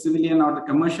 One is the civilian or the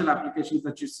commercial applications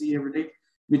that you see every day,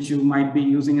 which you might be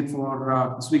using it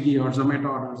for Swiggy or Zomato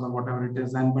orders or whatever it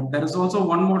is. And but there is also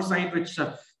one more side which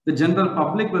the general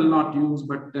public will not use,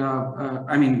 but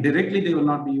I mean, directly they will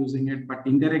not be using it, but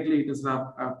indirectly it is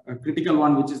a critical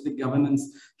one, which is the governance,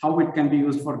 how it can be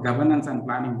used for governance and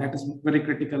planning. That is very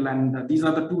critical, and these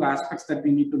are the two aspects that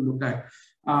we need to look at.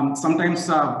 Sometimes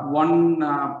one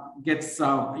gets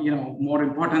you know, more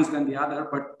importance than the other,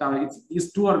 but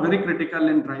these two are very critical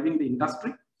in driving the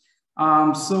industry.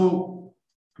 So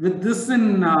with this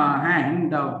in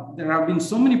hand, there have been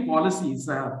so many policies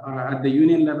at the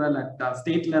union level, at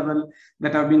state level,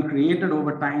 that have been created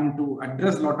over time to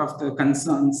address a lot of the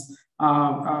concerns.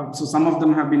 So some of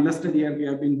them have been listed here. We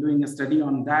have been doing a study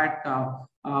on that,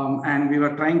 and we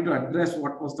were trying to address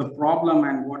what was the problem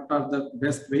and what are the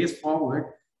best ways forward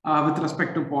with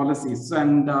respect to policies.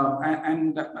 And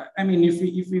I mean, if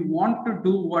we want to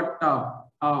do what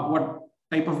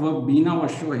type of work Beena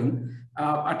was showing,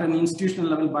 at an institutional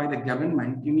level by the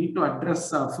government, you need to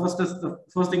address the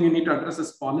first thing you need to address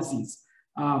is policies.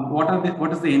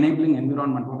 What is the enabling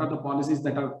environment? What are the policies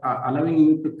that are allowing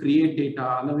you to create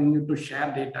data, allowing you to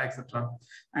share data, etc.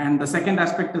 And the second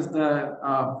aspect is the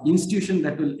institution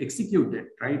that will execute it,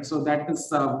 right? So that is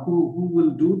who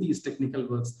will do these technical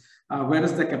works. Where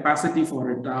is the capacity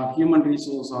for it, human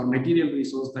resource or material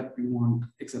resource that we want,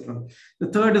 etc. The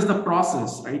third is the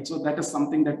process, right? So that is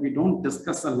something that we don't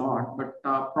discuss a lot, but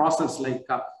process, like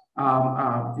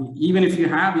even if you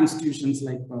have institutions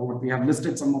like what we have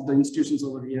listed, some of the institutions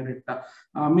over here,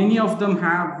 many of them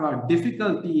have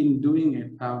difficulty in doing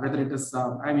it, whether it is,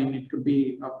 I mean, it could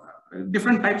be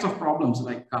different types of problems,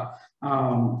 like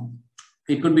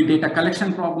it could be data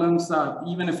collection problems,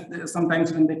 even if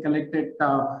sometimes when they collect it,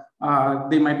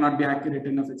 they might not be accurate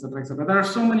enough, etc., etc. There are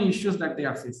so many issues that they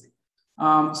are facing.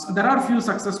 So there are a few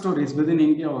success stories within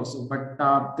India also, but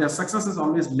their success is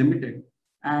always limited.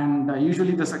 And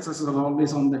usually the success is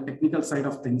always on the technical side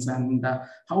of things. And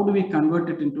how do we convert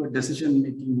it into a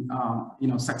decision-making, you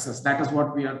know, success? That is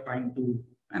what we are trying to.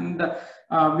 And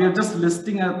we are just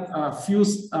listing a few,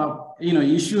 you know,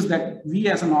 issues that we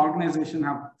as an organization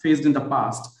have faced in the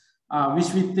past,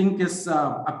 which we think is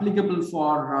applicable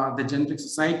for the generic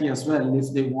society as well,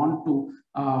 if they want to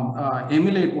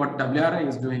emulate what WRI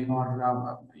is doing,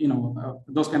 or you know,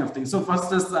 those kind of things. So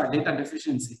first is data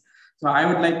deficiency. So I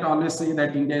would like to always say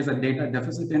that India is a data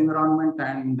deficit environment,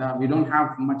 and we don't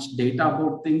have much data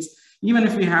about things. Even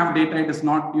if we have data, it is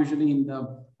not usually in the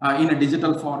in a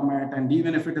digital format, and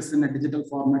even if it is in a digital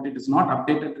format, it is not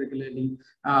updated regularly.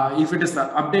 If it is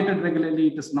updated regularly,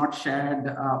 it is not shared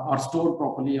or stored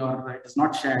properly, or it is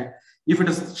not shared. If it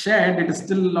is shared, it is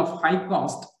still of high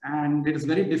cost, and it is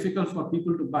very difficult for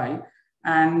people to buy.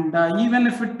 And even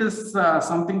if it is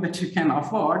something that you can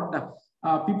afford,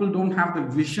 people don't have the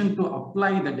vision to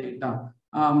apply the data.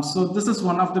 So this is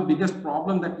one of the biggest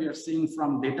problems that we are seeing,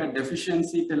 from data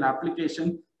deficiency till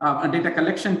application, data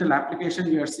collection till application.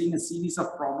 We are seeing a series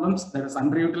of problems. There is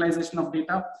underutilization of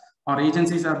data. Our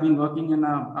agencies have been working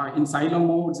in silo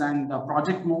modes and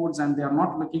project modes, and they are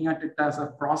not looking at it as a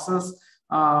process.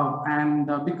 And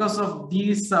because of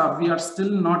these, we are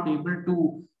still not able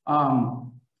to,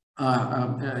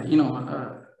 you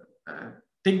know,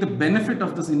 take the benefit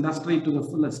of this industry to the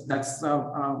fullest. That's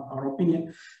our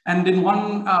opinion. And in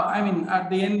one, I mean, at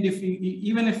the end, if we,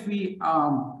 even if we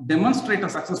demonstrate a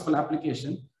successful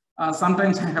application,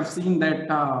 sometimes I have seen that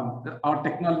our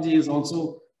technology is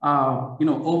also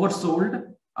oversold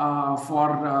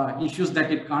for issues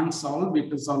that it can't solve.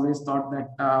 It is always thought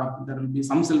that there will be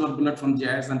some silver bullet from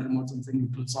GIS and remote sensing,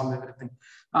 it will solve everything.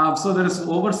 So there is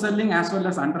overselling as well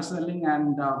as underselling,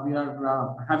 and we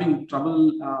are having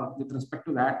trouble with respect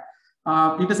to that.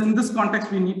 It is in this context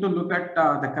we need to look at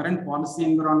the current policy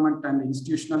environment and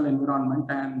institutional environment,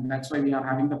 and that's why we are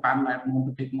having the panel. I don't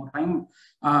want to take more time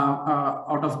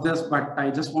out of this, but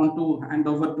I just want to hand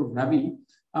over to Ravi.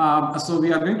 So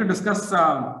we are going to discuss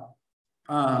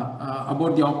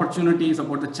about the opportunities,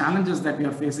 about the challenges that we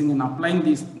are facing in applying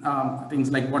these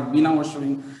things like what Beena was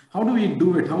showing. How do we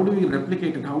do it? How do we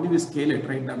replicate it? How do we scale it,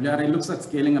 right? WRI looks at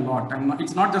scaling a lot, and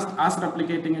it's not just us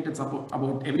replicating it, it's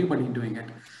about everybody doing it.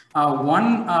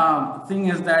 One thing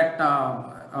is that,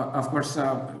 of course,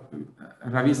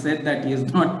 Ravi said that he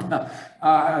is not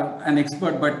an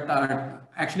expert, but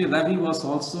actually Ravi was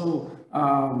also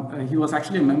he was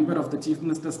actually a member of the Chief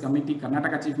Minister's Committee,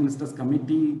 Karnataka Chief Minister's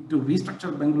Committee to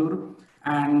restructure Bengaluru,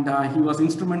 and he was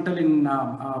instrumental in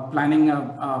planning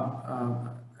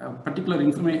a particular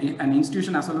an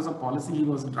institution as well as a policy. He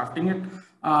was drafting it.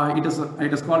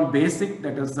 It is called BASIC,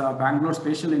 that is Bangalore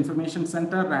Spatial Information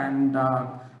Center, and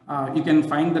you can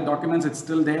find the documents. It's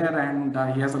still there, and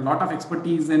he has a lot of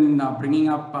expertise in bringing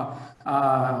up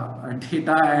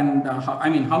data and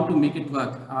how to make it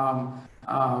work.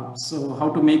 So how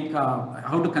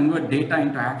to convert data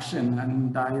into action,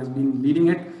 and he has been leading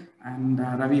it. And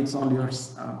Ravi, it's all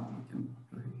yours.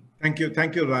 Thank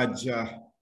you, Raj.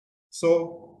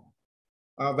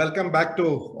 Welcome back to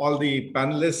all the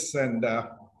panelists. And the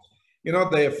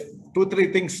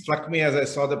 2-3 things struck me as I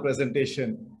saw the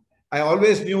presentation. I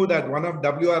always knew that one of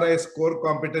WRI's core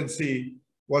competency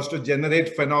was to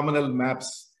generate phenomenal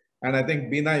maps, and I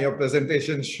think Beena, your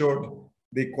presentation showed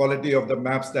the quality of the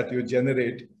maps that you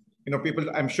generate.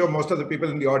 I'm sure most of the people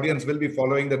in the audience will be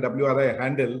following the WRI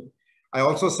handle. I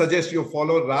also suggest you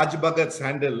follow Raj Bhagat's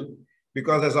handle,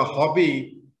 because as a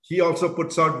hobby, he also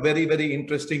puts out very, very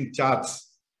interesting charts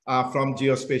from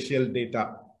geospatial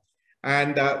data.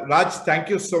 And Raj, thank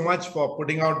you so much for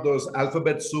putting out those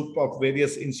alphabet soup of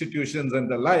various institutions and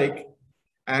the like.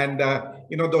 And,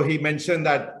 though he mentioned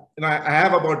that, I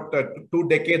have about 2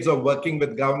 decades of working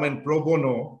with government pro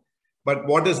bono, but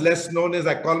what is less known is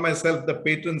I call myself the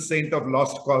patron saint of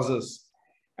lost causes.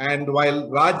 And while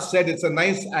Raj said it's a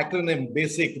nice acronym,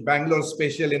 BASIC, Bangalore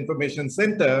Spatial Information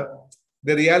Center,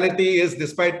 the reality is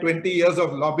despite 20 years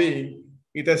of lobbying,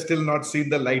 it has still not seen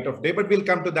the light of day, but we'll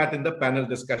come to that in the panel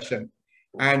discussion.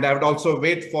 And I would also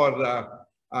wait for,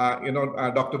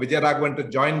 Dr. Vijay Raghavan to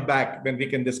join back when we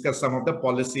can discuss some of the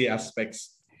policy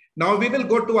aspects. Now we will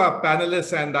go to our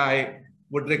panelists, and I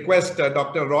would request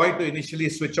Dr. Roy to initially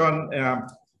switch on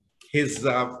his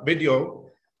video.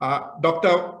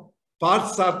 Dr.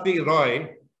 Parsarthi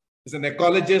Roy is an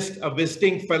ecologist, a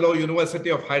visiting fellow, University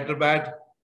of Hyderabad.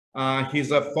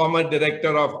 He's a former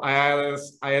director of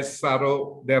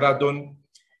ISRO, Dehradun.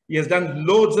 He has done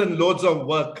loads and loads of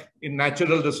work in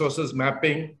natural resources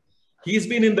mapping. He's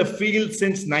been in the field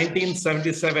since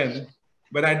 1977,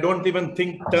 but I don't even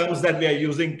think terms that we are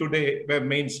using today were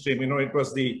mainstream. It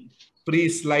was the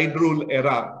pre-slide rule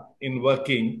era in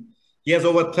working. He has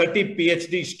over 30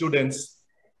 PhD students,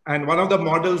 and one of the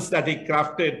models that he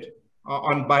crafted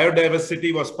on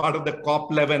biodiversity was part of the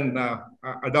COP11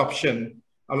 adoption,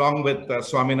 along with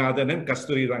Swaminathan and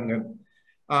Kasturi Rangan.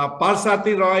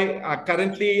 Parsarthi Roy,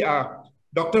 currently,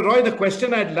 Dr. Roy, the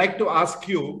question I'd like to ask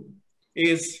you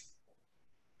is,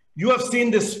 you have seen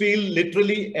this field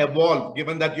literally evolve,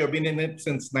 given that you've been in it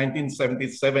since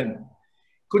 1977.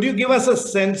 Could you give us a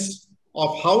sense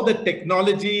of how the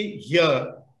technology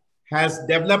here has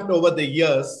developed over the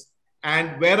years,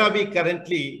 and where are we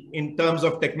currently in terms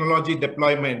of technology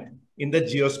deployment in the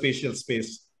geospatial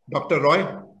space? Dr. Roy?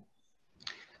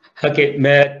 Okay,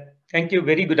 thank you.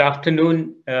 Very good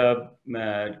afternoon,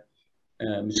 Mr.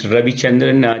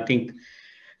 Ravichandran. I think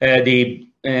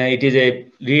it is a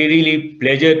really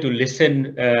pleasure to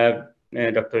listen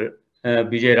Dr.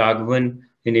 Vijay Raghavan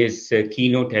in his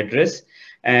keynote address.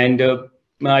 And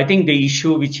I think the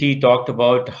issue which he talked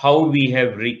about, how we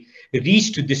have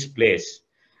reached this place,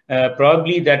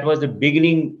 probably that was the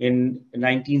beginning in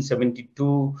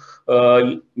 1972.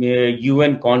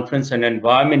 UN Conference on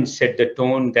Environment set the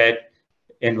tone that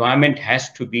environment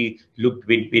has to be looked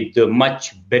with the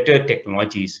much better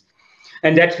technologies.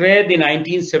 And that's where the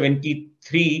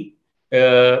 1973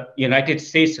 United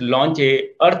States launched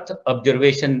a Earth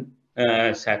observation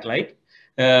satellite,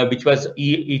 which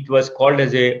was called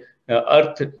as a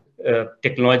Earth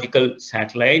technological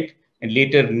satellite, and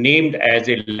later named as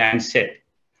a Landsat.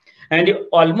 And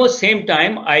almost same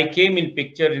time, I came in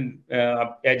picture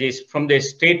from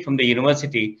the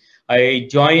university. I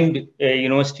joined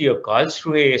University of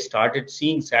Karlsruhe, started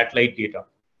seeing satellite data.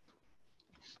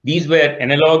 These were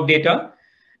analog data,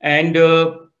 and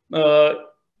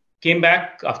came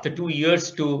back after 2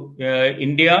 years to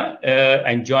India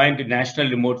and joined the National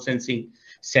Remote Sensing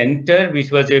Center,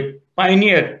 which was a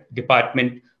pioneer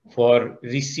department for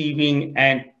receiving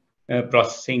and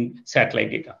processing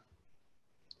satellite data.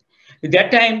 At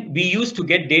that time, we used to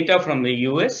get data from the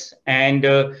US, and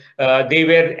they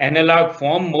were analog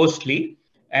form mostly,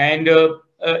 and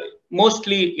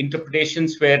mostly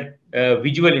interpretations were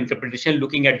visual interpretation,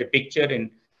 looking at the picture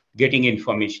and getting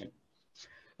information.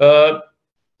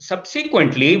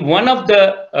 Subsequently, one of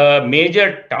the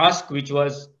major tasks which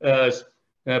was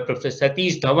Professor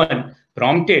Satish Dhawan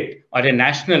prompted at a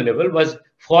national level was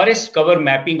forest cover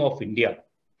mapping of India.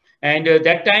 And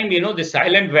that time, the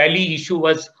Silent Valley issue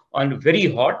was on very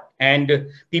hot, and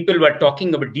people were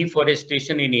talking about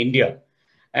deforestation in India.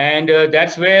 And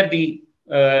that's where the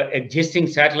existing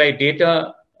satellite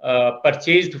data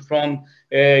purchased from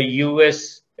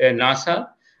US NASA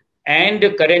and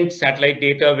the current satellite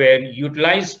data were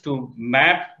utilized to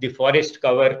map the forest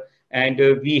cover. And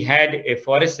we had a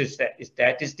forest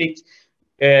statistics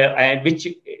and which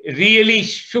really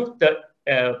shook the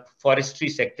forestry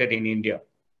sector in India.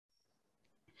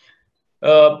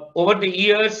 Over the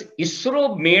years,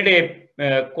 ISRO made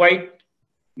a quite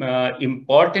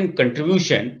important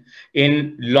contribution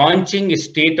in launching a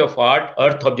state-of-art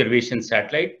Earth observation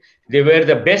satellite. They were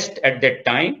the best at that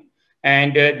time,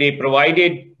 and they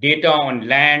provided data on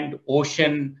land,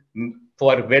 ocean,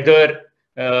 for weather,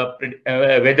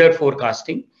 weather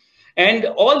forecasting. And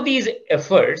all these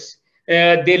efforts,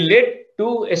 they led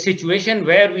to a situation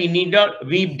where we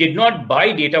did not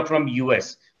buy data from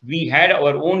US. We had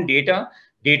our own data.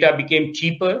 Data became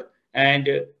cheaper, and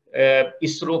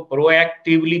ISRO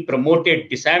proactively promoted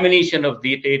dissemination of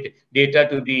data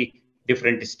to the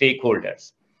different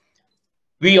stakeholders.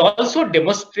 We also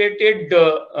demonstrated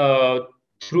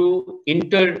through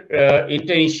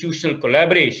interinstitutional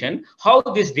collaboration how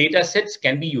these data sets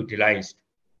can be utilized.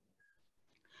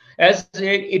 As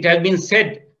it has been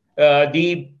said,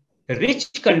 the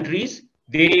rich countries,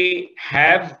 they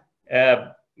have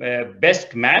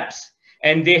best maps,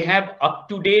 and they have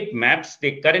up-to-date maps,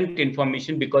 the current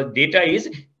information, because data is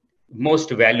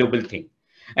most valuable thing.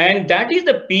 And that is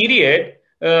the period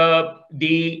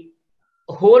the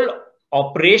whole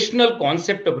operational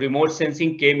concept of remote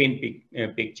sensing came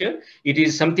in picture. It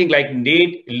is something like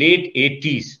late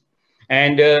 80s.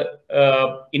 And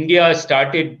India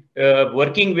started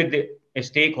working with the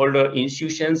stakeholder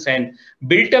institutions and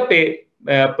built up a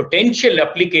potential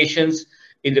applications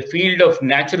in the field of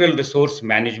natural resource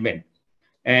management.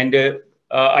 And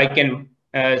I can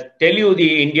tell you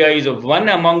India is one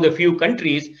among the few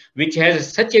countries which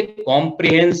has such a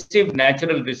comprehensive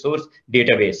natural resource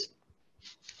database.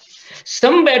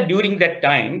 Somewhere during that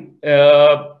time,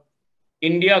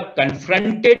 India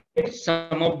confronted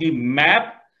some of the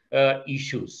map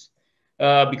issues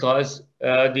because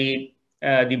the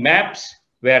maps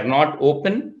were not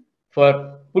open.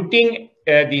 For putting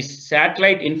the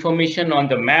satellite information on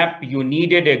the map, you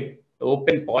needed an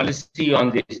open policy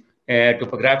on this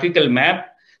topographical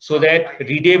map so that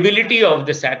readability of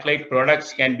the satellite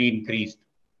products can be increased.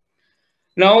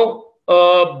 Now,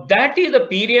 that is the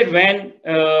period when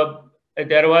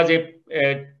there was a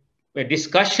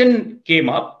discussion came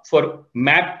up for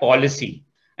map policy,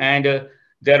 and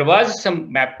there was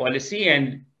some map policy,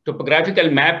 and topographical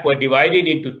map were divided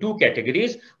into two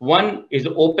categories. One is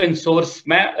open source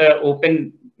map,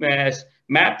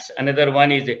 maps. Another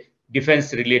one is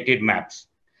defense related maps.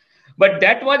 But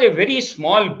that was a very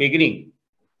small beginning.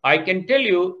 I can tell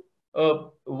you,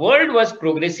 world was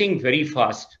progressing very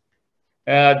fast.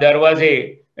 There was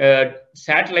a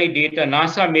satellite data.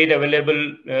 NASA made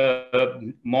available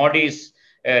MODIS,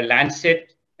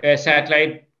 Landsat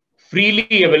satellite,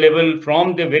 freely available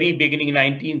from the very beginning,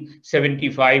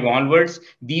 1975 onwards.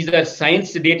 These are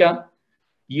science data.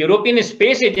 European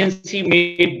Space Agency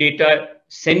made data,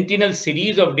 Sentinel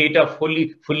series of data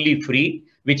fully free,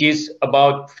 which is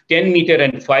about 10 meter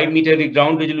and 5 meter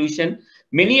ground resolution.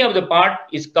 Many of the part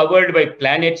is covered by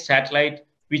Planet satellite,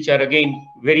 which are again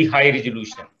very high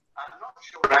resolution. I'm not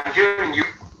sure I'm hearing you.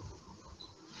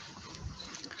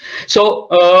 So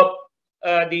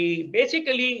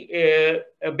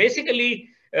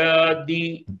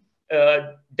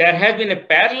there has been a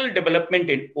parallel development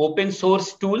in open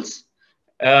source tools,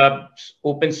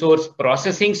 open source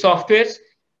processing softwares.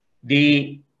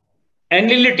 The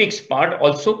analytics part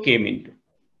also came into,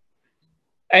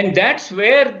 and that's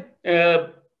where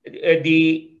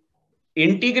the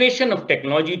integration of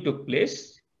technology took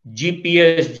place.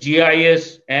 GPS,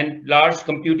 GIS, and large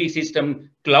computing system,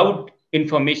 cloud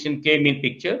information came in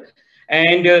picture,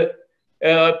 and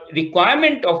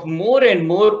requirement of more and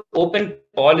more open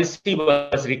policy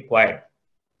was required.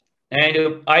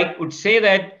 And I would say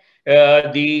that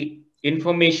the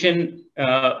information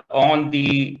on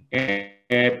the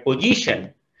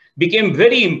position became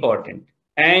very important,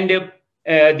 and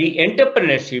the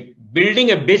entrepreneurship, building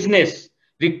a business,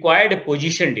 required a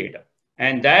position data,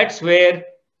 and that's where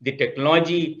the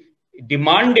technology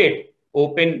demanded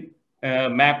open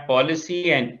map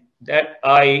policy, and that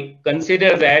I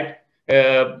consider that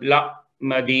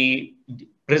the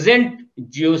present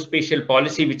geospatial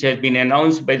policy, which has been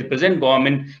announced by the present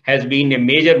government, has been a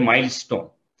major milestone.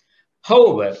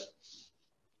 However,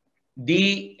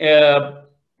 the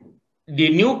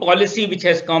new policy which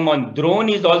has come on drone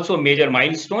is also a major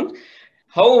milestone.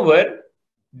 However,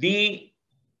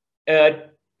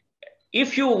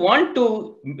 if you want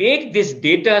to make this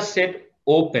data set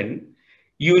open,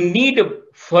 you need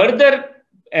further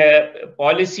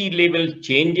policy level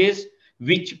changes,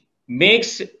 which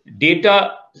makes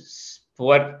data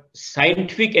for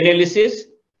scientific analysis.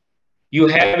 You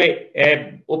have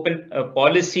a open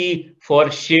policy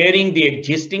for sharing the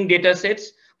existing data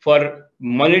sets for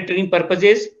monitoring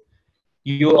purposes.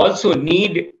 You also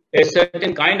need a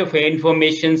certain kind of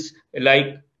informations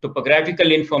like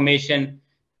topographical information,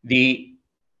 the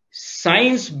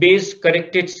science-based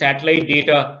corrected satellite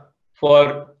data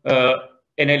for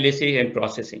analysis and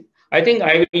processing. I think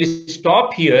I will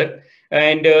stop here,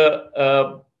 and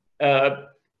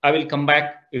I will come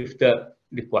back if the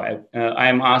required. I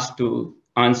am asked to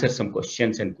answer some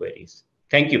questions and queries.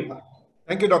 Thank you.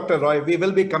 Thank you, Dr. Roy. We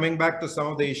will be coming back to some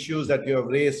of the issues that you have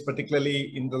raised,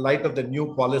 particularly in the light of the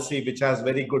new policy, which has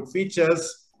very good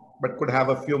features, but could have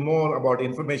a few more about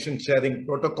information sharing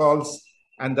protocols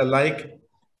and the like.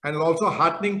 And also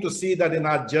heartening to see that in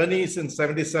our journey since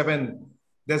 77,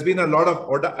 there's been a lot of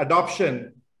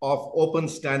adoption of open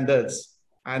standards,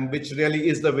 and which really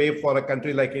is the way for a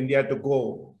country like India to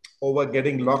go over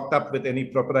getting locked up with any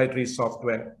proprietary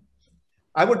software.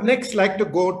 I would next like to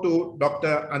go to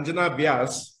Dr. Anjana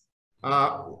Vyas.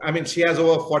 I mean, she has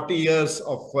over 40 years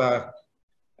of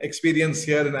experience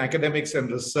here in academics and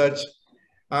research.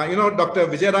 You know, Dr.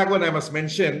 Vijayaraghavan, I must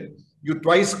mention, you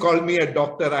twice called me a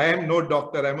doctor. I am no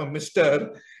doctor, I'm a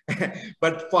Mr.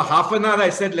 But for half an hour, I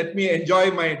said, let me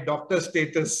enjoy my doctor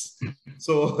status.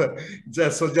 So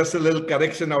just a little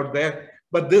correction out there.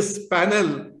 But this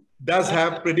panel does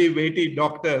have pretty weighty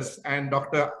doctors, and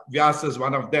Dr. Vyas is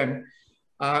one of them.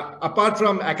 Apart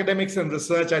from academics and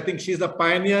research, I think she's a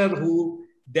pioneer who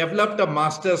developed a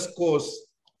master's course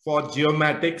for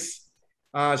geomatics.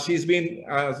 She's been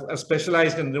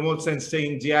specialized in remote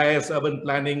sensing, GIS, urban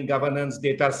planning, governance,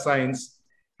 data science,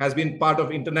 has been part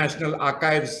of international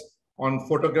archives on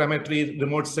photogrammetry,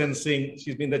 remote sensing.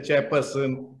 She's been the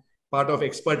chairperson, part of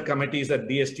expert committees at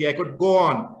DST. I could go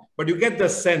on, but you get the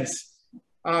sense.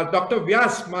 Dr.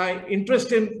 Vyas, my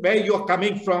interest in where you're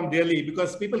coming from really,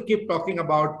 because people keep talking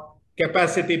about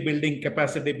capacity building,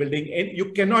 and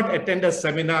you cannot attend a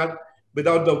seminar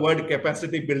without the word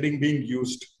capacity building being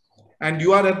used. And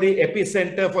you are at the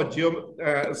epicenter for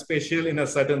geospatial in a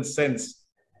certain sense.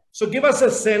 So give us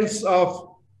a sense of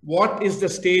what is the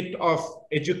state of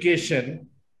education.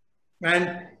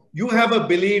 And you have a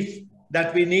belief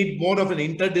that we need more of an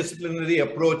interdisciplinary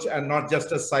approach and not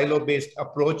just a silo-based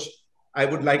approach. I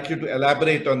would like you to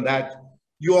elaborate on that.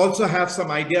 You also have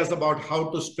some ideas about how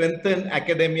to strengthen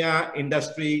academia,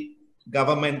 industry,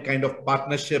 government kind of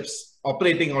partnerships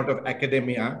operating out of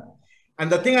academia.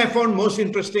 And the thing I found most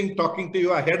interesting talking to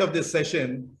you ahead of this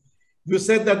session, you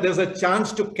said that there's a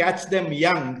chance to catch them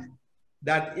young,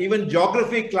 that even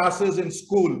geography classes in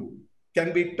school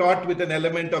can be taught with an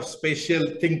element of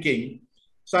spatial thinking.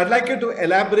 So I'd like you to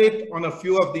elaborate on a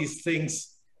few of these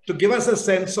things to give us a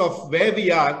sense of where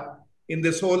we are in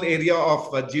this whole area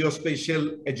of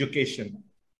geospatial education.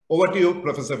 Over to you,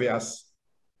 Professor Vyas.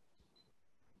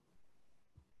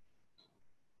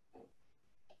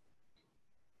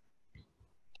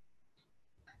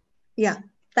 Yeah,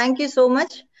 thank you so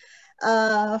much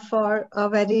for a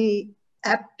very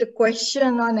apt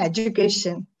question on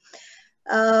education.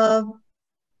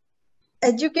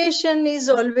 Education is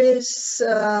always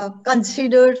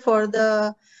considered for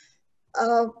the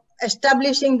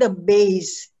establishing the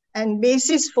base and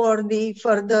basis for the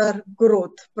further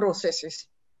growth processes.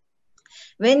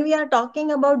 When we are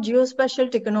talking about geospatial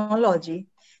technology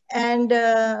and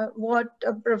what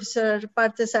Professor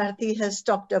Parthasarathy has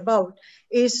talked about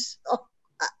is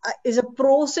a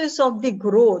process of the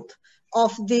growth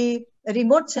of the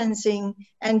remote sensing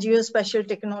and geospatial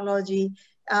technology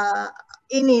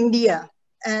in India,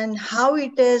 and how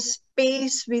it is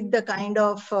paced with the kind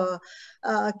of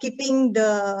keeping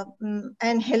the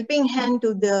and helping hand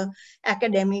to the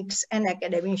academics and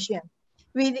academicians.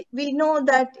 We know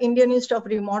that Indian Institute of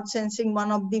Remote Sensing,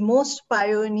 one of the most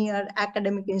pioneer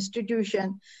academic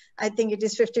institution, I think it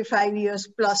is 55 years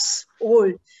plus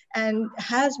old, and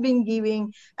has been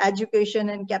giving education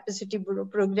and capacity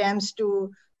programs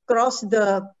to cross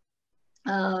the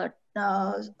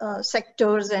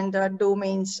sectors and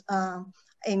domains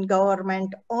in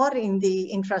government or in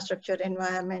the infrastructure,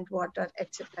 environment, water,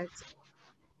 etc.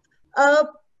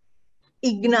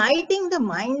 Igniting the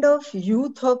mind of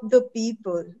youth of the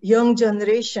people, young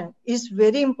generation, is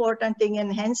very important thing,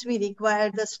 and hence we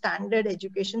require the standard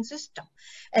education system.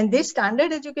 And this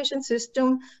standard education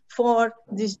system for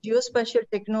this geospatial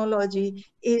technology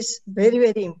is very,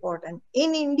 very important.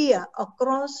 In India,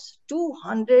 across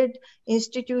 200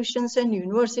 institutions and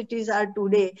universities are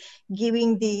today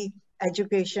giving the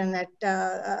education at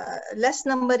less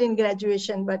number in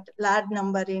graduation, but large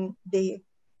number in the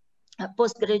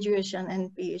post-graduation and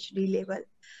PhD level.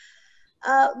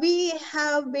 We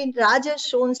have been, Raj has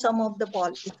shown some of the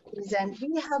policies, and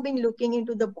we have been looking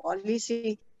into the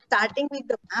policy, starting with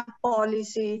the map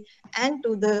policy and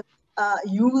to the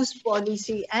use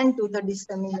policy and to the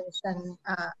dissemination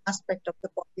aspect of the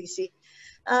policy.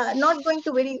 Not going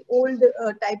to very old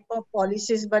type of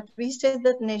policies, but we say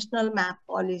that National Map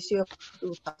Policy of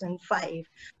 2005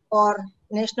 or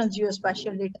National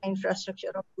Geospatial Data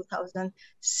Infrastructure of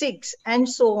 2006, and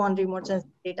so on, remote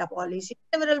sensing data policy.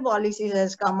 Several policies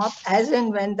has come up as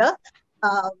and when the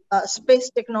space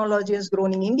technology has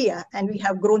grown in India, and we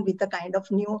have grown with the kind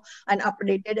of new and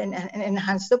updated and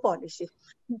enhanced the policy.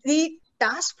 The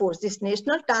task force, this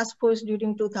national task force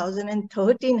during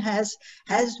 2013 has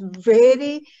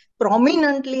very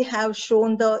prominently have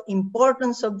shown the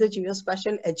importance of the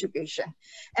geospatial education,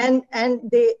 and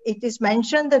it is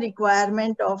mentioned the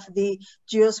requirement of the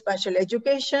geospatial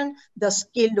education, the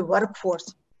skilled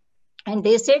workforce. And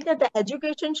they said that the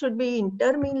education should be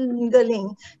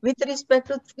intermingling with respect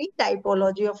to three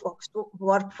typology of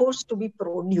workforce to be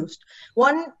produced.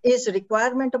 One is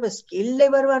requirement of a skilled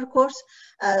labor workforce.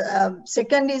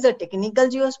 Second is the technical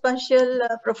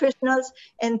geospatial professionals.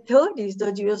 And third is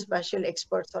the geospatial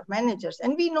experts or managers.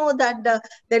 And we know that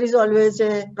there is always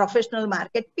a professional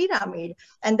market pyramid,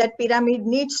 and that pyramid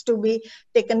needs to be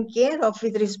taken care of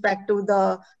with respect to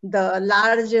the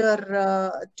larger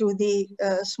to the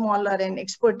smaller and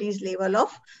expertise level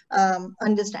of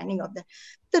understanding of that.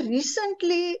 So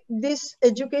recently, this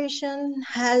education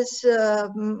has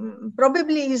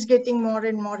probably is getting more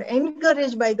and more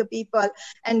encouraged by the people,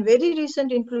 and very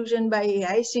recent inclusion by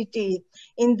AICTE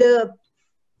in the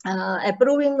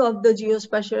approving of the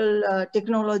geospatial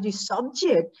technology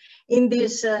subject in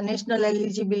this national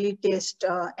eligibility test,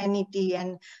 NET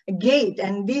and GATE,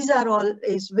 and these are all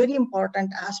is very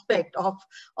important aspect of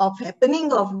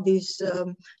happening of this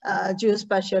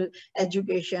geospatial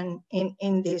education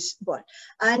in this world.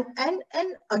 And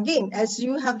again, as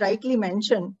you have rightly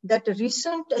mentioned, that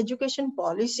recent education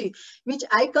policy, which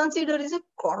I consider is a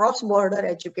cross-border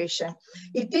education,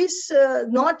 it is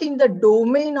not in the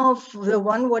domain of the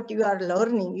one what you are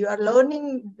learning. You are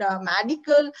learning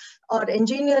medical or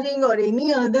engineering or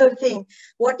any other thing.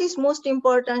 What is most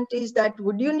important is that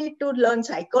would you need to learn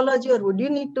psychology, or would you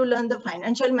need to learn the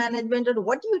financial management, or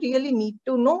what you really need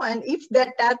to know, and if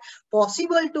that are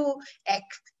possible to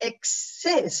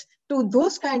access to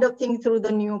those kind of things through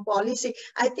the new policy.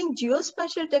 I think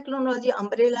geospatial technology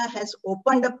umbrella has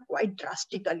opened up quite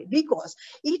drastically, because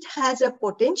it has a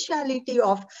potentiality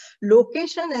of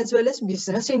location as well as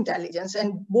business intelligence,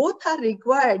 and both are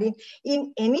required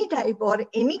in any type or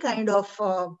any kind of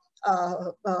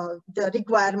the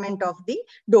requirement of the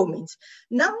domains.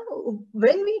 Now,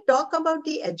 when we talk about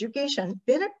the education,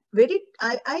 there are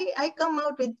I come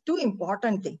out with two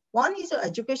important things. One is the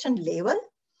education level,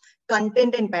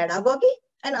 content and pedagogy,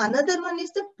 and another one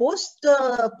is the post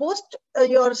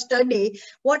your study,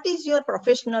 what is your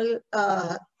professional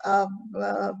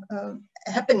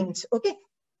happenings. Okay,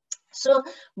 so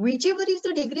whichever is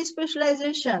the degree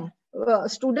specialization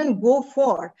student go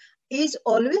for is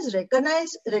always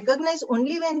recognized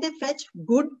only when they fetch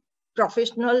good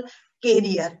professional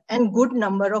career and good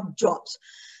number of jobs.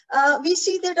 We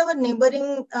see that our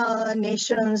neighboring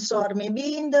nations, or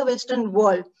maybe in the Western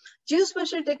world,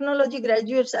 geospatial technology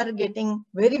graduates are getting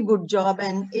very good job,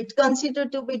 and it's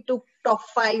considered to be top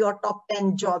 5 or top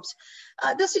 10 jobs.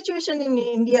 The situation in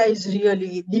India is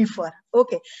really differ.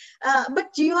 Okay,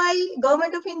 but GOI,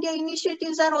 Government of India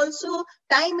initiatives are also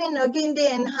time and again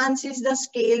they enhances the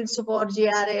scales for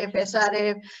JRF,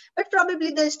 SRF, but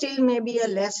probably they still may be a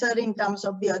lesser in terms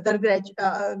of the other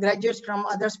graduates from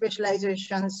other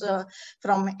specializations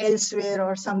from elsewhere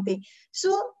or something.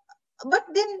 So, but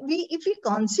then if we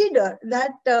consider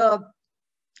that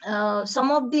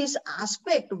some of these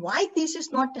aspects, why this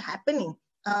is not happening,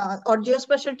 or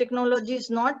geospatial technology is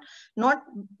not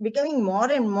becoming more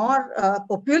and more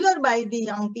popular by the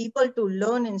young people to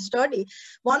learn and study.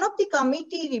 One of the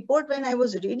committee report, when I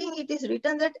was reading, it is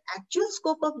written that actual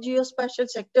scope of geospatial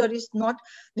sector is not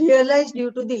realized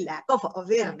due to the lack of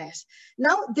awareness.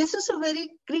 Now, this is a very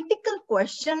critical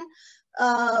question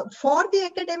for the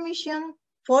academician,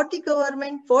 for the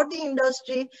government, for the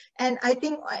industry, and I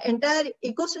think entire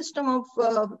ecosystem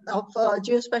of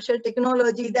geospatial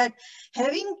technology, that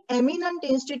having eminent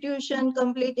institution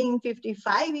completing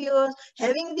 55 years,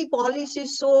 having the policy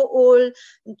so old,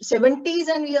 70s,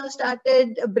 and we have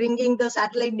started bringing the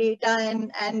satellite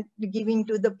data and giving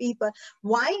to the people,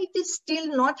 why it is still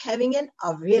not having an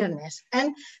awareness?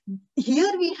 And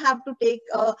here we have to take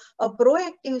a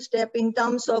proactive step in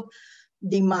terms of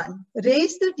demand,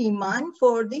 raise the demand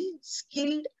for the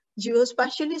skilled,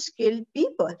 geospatially skilled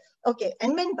people, okay,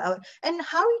 and manpower. And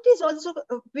how it is also,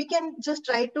 we can just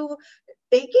try to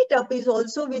take it up is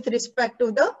also with respect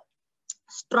to the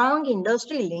strong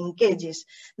industry linkages.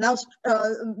 Now,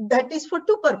 that is for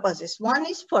two purposes. One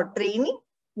is for training,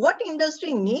 what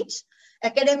industry needs,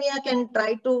 academia can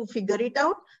try to figure it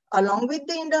out along with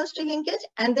the industry linkage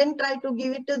and then try to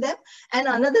give it to them. And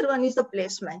another one is the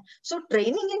placement. So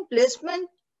training and placement,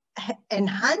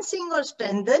 enhancing or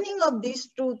strengthening of these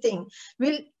two things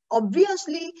will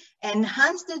obviously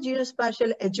enhance the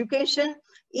geospatial education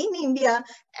in India,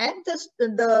 and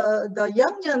the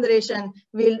young generation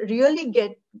will really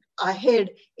get ahead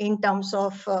in terms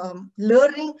of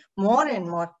learning more and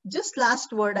more. Just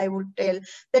last word I would tell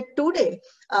that today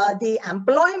the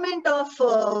employment of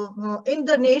in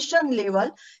the nation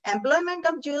level, employment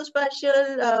of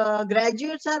geospatial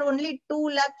graduates are only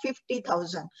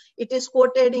 250,000. It is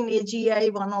quoted in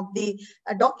AGI, one of the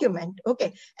document.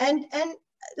 Okay, and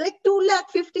like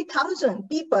 250,000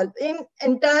 people in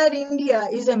entire India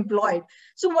is employed.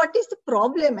 So what is the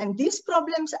problem? And these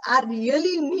problems are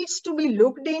really needs to be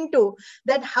looked into,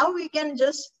 that how we can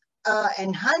just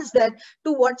enhance that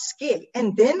to what scale,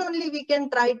 and then only we can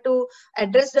try to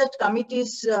address that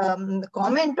committee's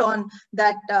comment on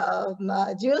that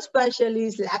geospatial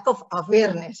is lack of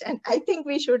awareness. And I think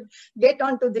we should get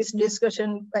onto this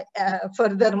discussion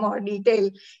further more detail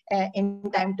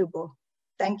in time to go.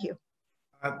 Thank you.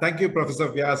 Thank you, Professor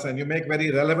Vyas, and you make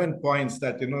very relevant points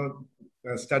that,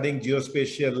 studying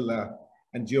geospatial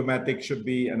and geomatics should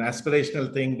be an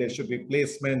aspirational thing. There should be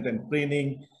placement and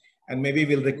training, and maybe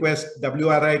we'll request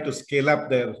WRI to scale up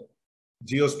their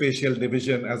geospatial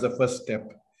division as a first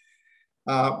step.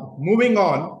 Moving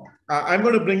on, I'm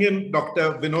going to bring in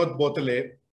Dr. Vinod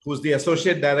Botale, who's the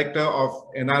Associate Director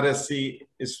of NRSC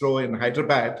ISRO in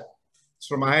Hyderabad. He's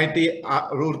from IIT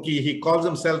Roorkee. He calls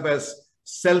himself as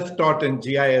self-taught in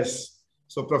GIS.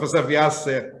 So Professor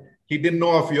Vyas, he didn't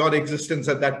know of your existence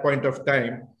at that point of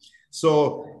time.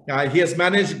 So he has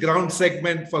managed ground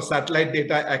segment for satellite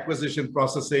data acquisition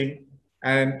processing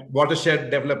and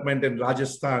watershed development in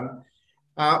Rajasthan.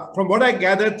 From what I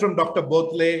gathered from Dr.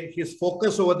 Botale, his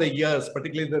focus over the years,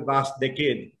 particularly the last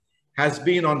decade, has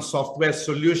been on software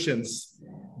solutions,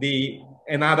 the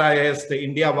NRIS, the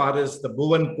India Virus, the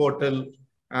Bhuvan portal,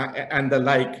 and the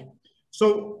like.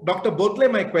 So, Dr.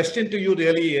 Botale, my question to you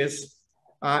really is,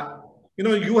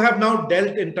 you have now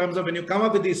dealt in terms of when you come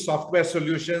up with these software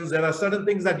solutions, there are certain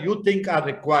things that you think are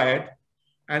required,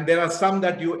 and there are some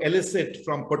that you elicit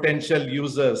from potential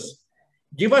users.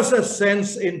 Give us a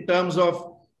sense in terms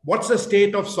of what's the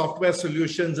state of software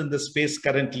solutions in this space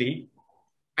currently.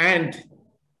 And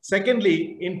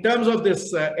secondly, in terms of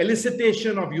this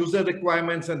elicitation of user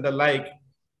requirements and the like,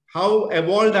 how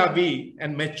evolved are we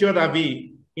and mature are we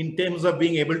in terms of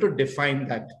being able to define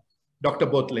that? Dr.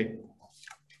 Botale.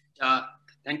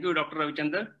 Thank you, Dr.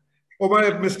 Ravichandran. Oh,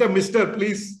 Mr.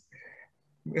 Please.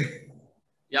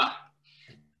 Yeah.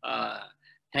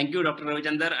 Thank you, Dr.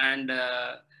 Ravichandran. And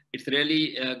it's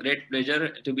really a great pleasure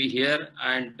to be here.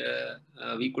 And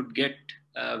we could get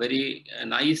a very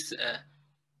nice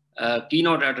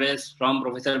keynote address from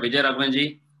Professor Vijay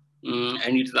Raghavanji.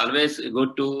 And it's always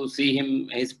good to see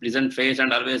his pleasant face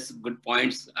and always good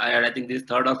points. I think this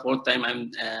third or fourth time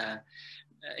I'm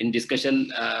in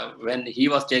discussion when he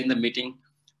was chairing the meeting.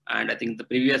 And I think the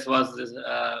previous was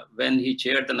when he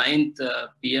chaired the 9th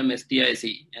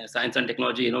PMSTIC, Science and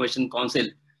Technology Innovation Council,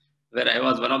 where I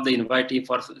was one of the invitees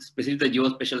for specifically the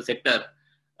geospatial sector,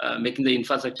 making the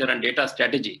infrastructure and data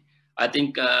strategy. I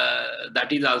think that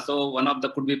is also one of the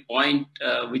could be point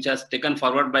which has taken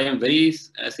forward by him very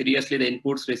seriously, the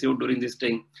inputs received during this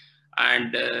thing.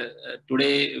 And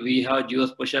today we have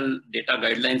geospatial data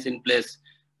guidelines in place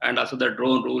and also the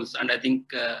drone rules. And I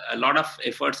think a lot of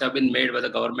efforts have been made by the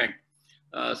government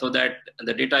so that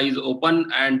the data is open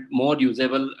and more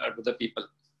usable to the people.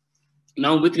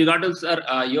 Now, with regard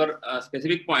to your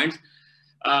specific points,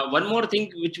 one more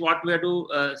thing which what we have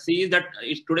to see is that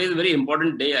today is a very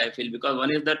important day, I feel, because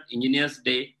one is that Engineers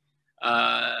Day,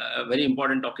 a very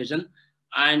important occasion.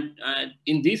 And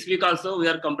in this week also, we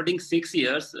are completing 6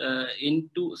 years.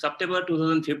 Into September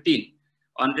 2015,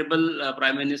 Honorable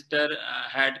Prime Minister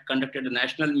had conducted a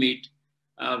national meet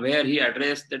where he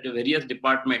addressed the various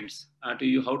departments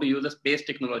to how to use the space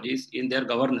technologies in their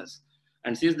governance.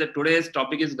 And since the today's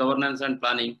topic is governance and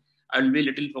planning, I will be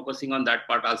little focusing on that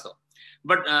part also.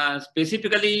 But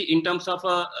specifically in terms of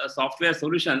software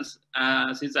solutions,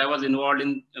 since I was involved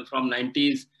in from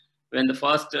 90s when the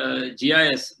first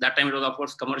GIS, that time it was of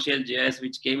course commercial GIS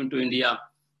which came into India,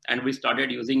 and we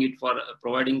started using it for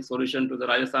providing solution to the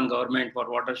Rajasthan government for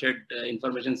watershed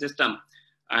information system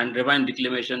and ravine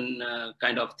reclamation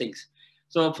kind of things.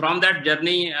 So from that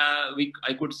journey,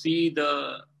 I could see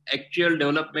the actual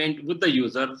development with the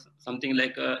users, something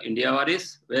like India WRI-India,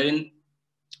 wherein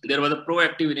there was a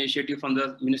proactive initiative from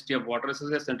the Ministry of Water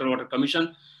Resources, Central Water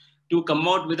Commission, to come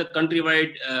out with a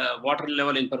countrywide water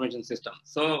level information system.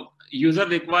 So user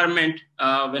requirement,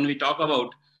 when we talk about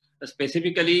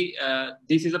specifically,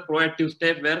 this is a proactive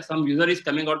step where some user is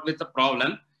coming out with a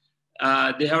problem.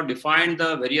 They have defined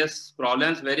the various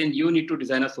problems wherein you need to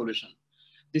design a solution.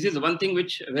 This is one thing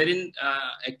which wherein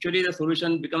actually the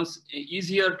solution becomes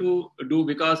easier to do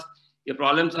because your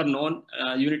problems are known.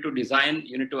 You need to design,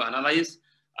 you need to analyze,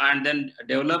 and then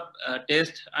develop,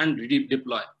 test, and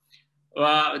deploy.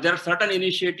 There are certain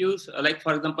initiatives, like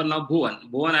for example now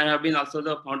Bhuvan. I have been also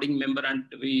the founding member, and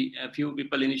a few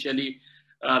people initially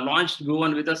launched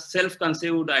Bhuvan with a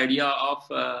self-conceived idea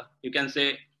of, you can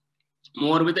say,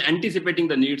 more with anticipating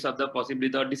the needs of the possibly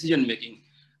the decision-making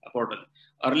portal.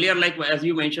 Earlier, like as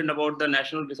you mentioned about the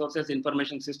National Resources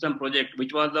Information System project,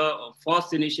 which was the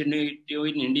first initiative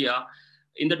in India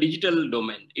in the digital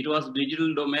domain. It was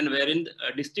digital domain wherein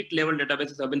district level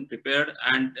databases have been prepared,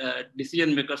 and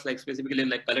decision makers, like specifically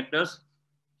like collectors,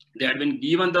 they had been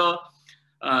given the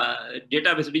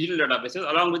database, digital databases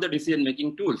along with the decision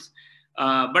making tools.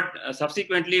 But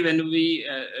subsequently, when we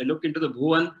look into the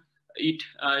Bhuvan, it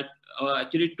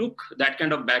actually took that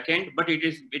kind of backend, but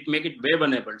it make it web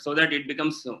enabled so that it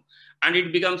becomes and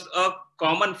it becomes a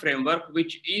common framework,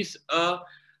 which is a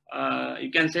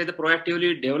you can say the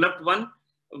proactively developed one,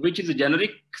 which is a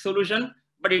generic solution,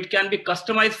 but it can be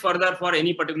customized further for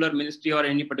any particular ministry or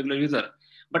any particular user.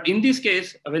 But in this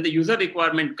case, when the user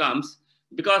requirement comes,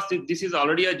 because this is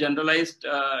already a generalized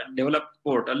developed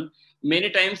portal, many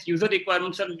times user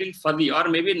requirements are a little fuzzy or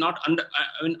maybe not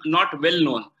well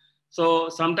known. So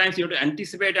sometimes you have to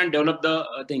anticipate and develop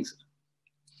the things.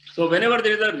 So whenever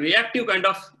there is a reactive kind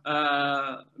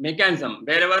of mechanism,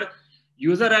 wherever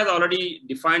user has already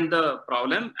defined the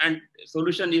problem and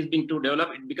solution is being to develop,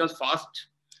 it becomes fast.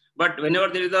 But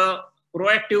whenever there is a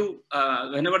proactive,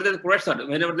 whenever there is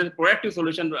a proactive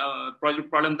solution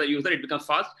problem the user, it becomes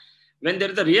fast. When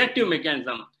there is a reactive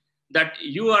mechanism that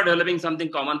you are developing something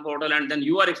common portal and then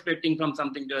you are expecting from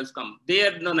something else come,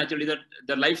 there naturally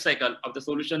the life cycle of the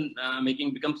solution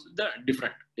making becomes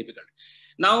difficult.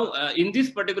 Now in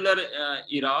this particular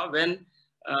era, when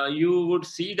you would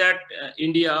see that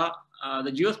India,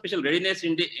 the Geospatial Readiness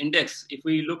Index, if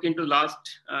we look into last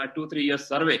 2-3 years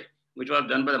survey, which was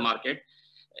done by the market,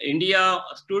 India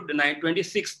stood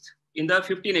 26th in the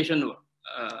 50 nation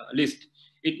list.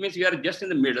 It means we are just in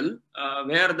the middle,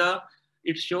 where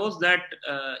it shows that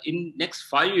in next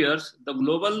 5 years, the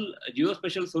global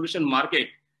geospatial solution market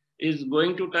is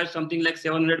going to touch something like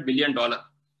 $700 billion.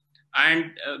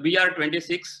 And we are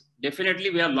 26.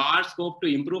 Definitely, we have large scope to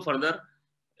improve further.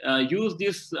 Use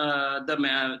this the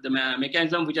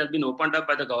mechanism which has been opened up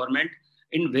by the government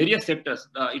in various sectors.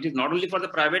 It is not only for the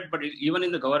private, but even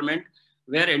in the government,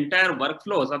 where entire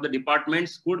workflows of the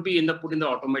departments could be put in the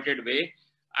automated way,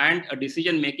 and a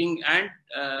decision making and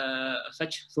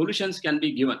such solutions can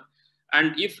be given.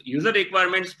 And if user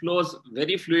requirements flows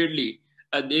very fluidly,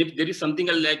 if there is something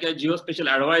like a geospatial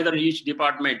advisor in each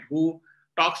department who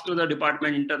talks to the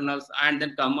department internals and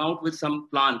then come out with some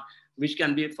plan, which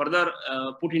can be further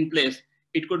put in place,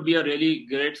 it could be a really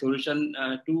great solution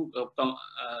to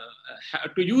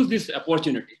use this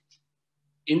opportunity.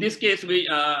 In this case, we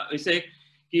say,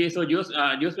 so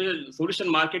geospatial solution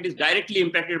market is directly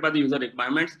impacted by the user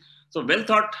requirements. So well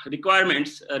thought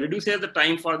requirements reduces the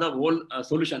time for the whole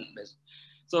solution base.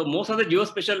 So most of the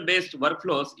geospatial based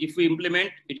workflows, if we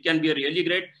implement, it can be a really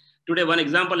great. Today, one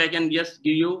example I can just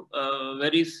give you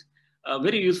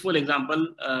very useful example.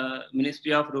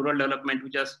 Ministry of Rural Development,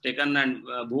 which has taken, and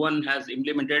Bhuvan has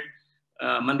implemented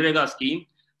Manrega scheme.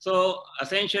 So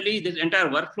essentially, this entire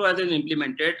workflow has been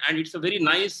implemented, and it's a very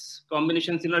nice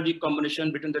combination, synergy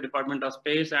combination between the Department of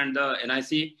Space and the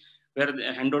NIC, where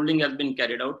the handholding has been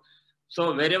carried out.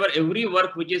 So wherever every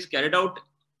work which is carried out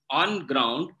on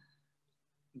ground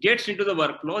gets into the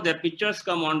workflow, their pictures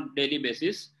come on daily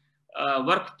basis,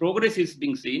 work progress is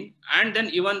being seen, and then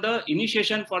even the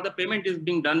initiation for the payment is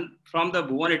being done from the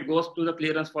Bhuvan. It goes to the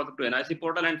clearance to NIC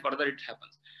portal, and further it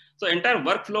happens. So entire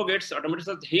workflow gets automated.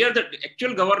 So here the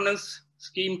actual governance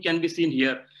scheme can be seen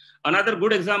here. Another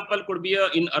good example could be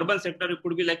in urban sector, it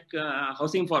could be like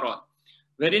housing for all,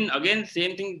 wherein again,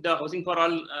 same thing, the housing for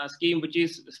all scheme, which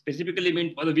is specifically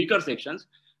meant for the weaker sections,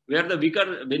 where the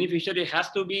weaker beneficiary has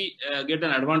to be get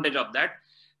an advantage of that.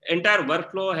 Entire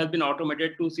workflow has been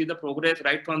automated to see the progress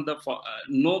right from the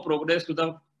no progress to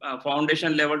the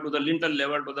foundation level, to the lintel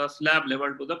level, to the slab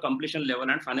level, to the completion level,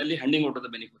 and finally handing over to the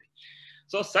beneficiary.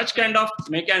 So such kind of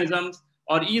mechanisms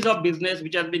or ease of business,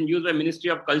 which has been used by Ministry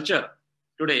of Culture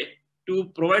today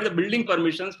to provide the building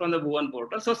permissions from the Bhuvan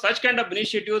portal. So such kind of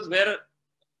initiatives where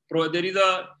there is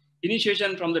a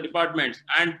initiation from the departments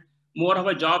and more of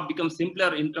a job becomes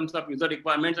simpler in terms of user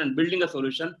requirements and building a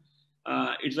solution.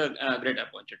 It's a great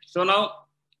opportunity. So now,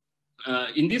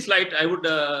 in this slide, I would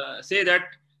say that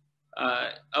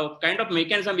a kind of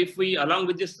mechanism, if we, along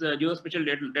with this geospatial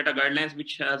data guidelines,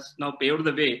 which has now paved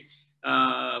the way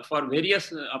for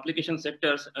various application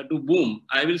sectors to boom,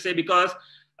 I will say, because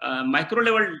micro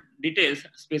level details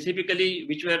specifically,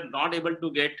 which were not able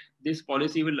to get, this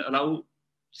policy will allow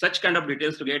such kind of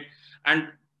details to get, and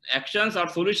actions or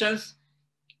solutions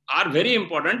are very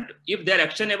important. If they're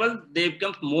actionable, they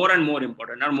become more and more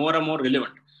important or more and more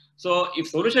relevant. So if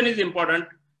solution is important,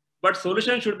 but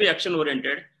solution should be action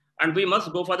oriented, and we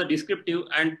must go for the descriptive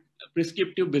and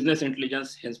prescriptive business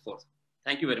intelligence henceforth.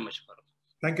 Thank you very much.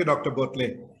 Thank you, Dr.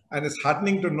 Botle. And it's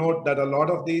heartening to note that a lot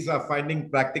of these are finding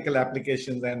practical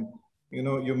applications, and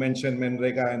you mentioned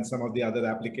Manrega and some of the other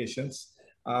applications.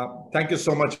 Thank you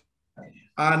so much.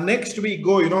 Next we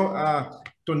go,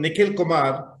 to Nikhil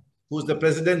Kumar, who's the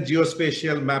President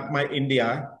Geospatial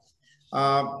WRI-India.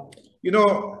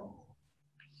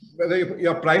 Whether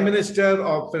you're Prime Minister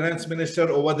or Finance Minister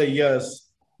over the years,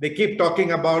 they keep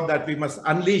talking about that we must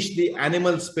unleash the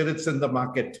animal spirits in the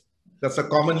market. That's a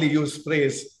commonly used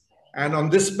phrase. And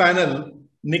on this panel,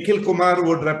 Nikhil Kumar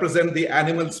would represent the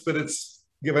animal spirits,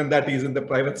 given that he's in the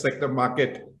private sector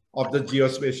market of the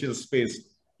geospatial space.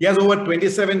 He has over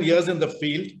 27 years in the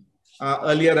field,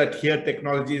 earlier at Here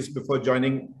Technologies before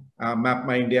joining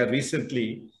WRI-India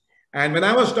recently. And when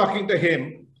I was talking to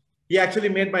him, he actually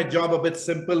made my job a bit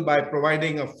simple by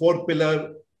providing a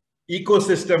 4-pillar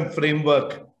ecosystem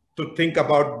framework to think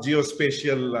about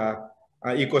geospatial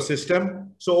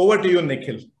ecosystem. So over to you,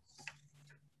 Nikhil.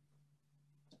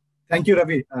 Thank you,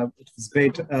 Ravi. It was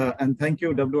great. And thank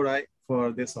you, WRI,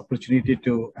 for this opportunity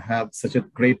to have such a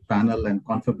great panel and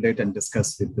confabulate and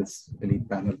discuss with this elite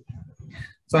panel.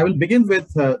 So I will begin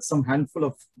with some handful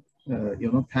of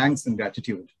thanks and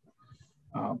gratitude.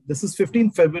 This is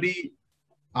 15 February,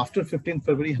 after 15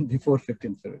 February and before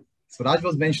 15 February. So Raj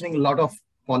was mentioning a lot of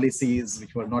policies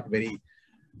which were not very,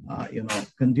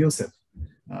 conducive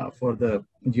for the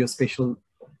geospatial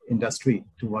industry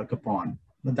to work upon.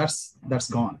 But that's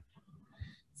gone.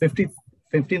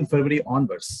 15 February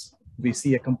onwards, we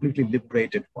see a completely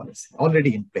liberated policy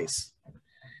already in place.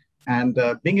 And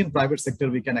being in private sector,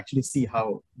 we can actually see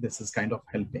how this is kind of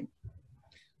helping.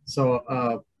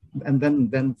 So, and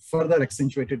then further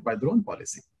accentuated by their own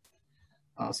policy.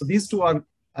 So these two are,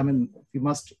 we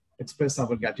must express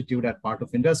our gratitude at part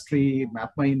of industry,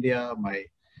 WRI-India, my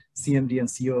CMD and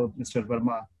CEO, Mr.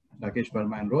 Verma, Rakesh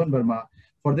Verma and Rohan Verma,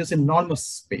 for this enormous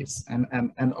space.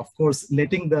 And of course,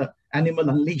 letting the animal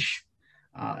unleash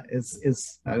is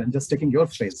just taking your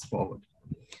phrase forward.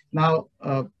 Now,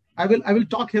 I will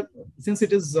talk here, since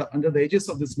it is under the aegis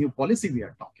of this new policy we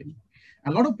are talking.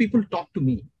 A lot of people talk to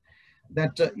me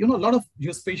that, a lot of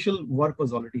geospatial work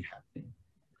was already happening.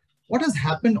 What has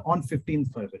happened on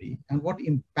 15th February and what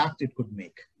impact it could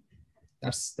make?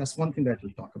 That's one thing that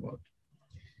we'll talk about.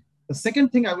 The second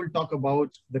thing I will talk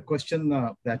about, the question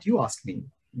that you asked me,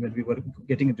 when we were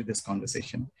getting into this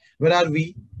conversation. Where are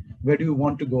we? Where do we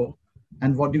want to go?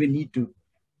 And what do we need to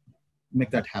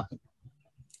make that happen?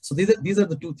 So these are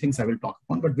the two things I will talk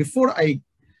upon. But before I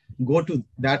go to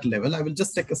that level, I will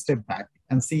just take a step back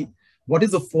and see what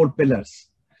is the 4 pillars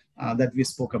that we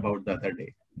spoke about the other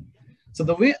day. So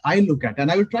the way I look at,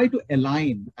 and I will try to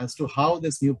align as to how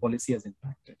this new policy has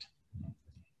impacted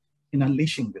in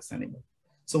unleashing this animal.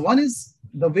 So one is,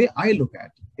 the way I look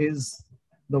at is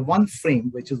the one frame,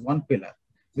 which is one pillar,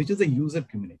 which is the user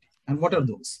community. And what are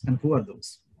those and who are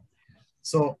those?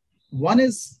 So one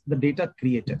is the data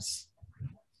creators,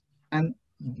 and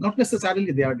not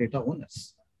necessarily they are data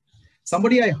owners.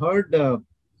 Somebody I heard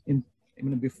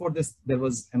before this, there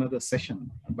was another session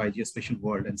by Geospatial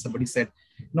World, and somebody said,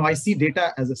 no, I see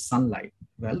data as a sunlight.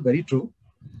 Well, very true.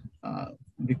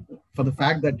 For the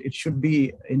fact that it should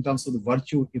be, in terms of the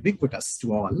virtue, ubiquitous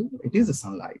to all, it is a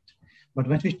sunlight. But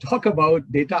when we talk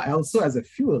about data also as a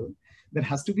fuel, there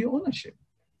has to be ownership.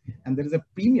 And there is a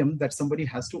premium that somebody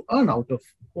has to earn out of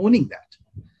owning that.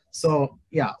 So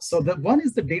yeah, so the one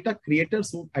is the data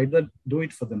creators who either do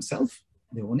it for themselves,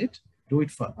 they own it, do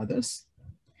it for others.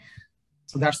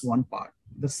 So that's one part.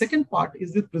 The second part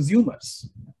is the prosumers.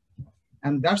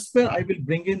 And that's where I will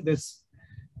bring in this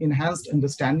enhanced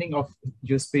understanding of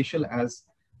geospatial as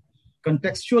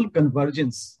contextual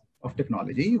convergence of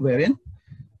technology, wherein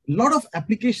a lot of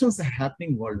applications are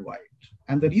happening worldwide.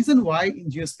 And the reason why in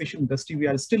geospatial industry, we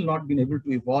are still not been able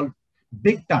to evolve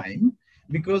big time,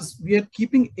 because we are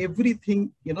keeping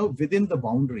everything, within the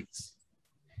boundaries.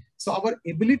 So our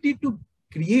ability to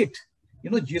create,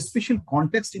 geospatial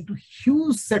context into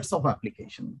huge sets of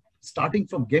application, starting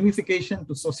from gamification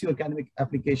to socioeconomic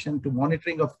application to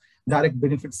monitoring of direct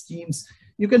benefit schemes,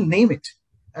 you can name it,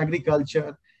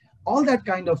 agriculture, all that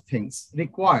kind of things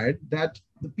required that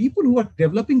the people who are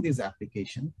developing these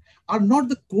applications are not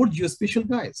the core geospatial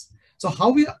guys. So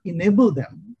how we enable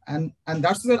them, and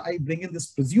that's where I bring in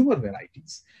this prosumer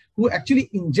varieties, who actually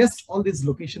ingest all this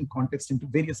location context into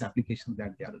various applications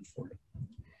that they are unfolding.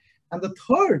 And the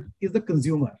third is the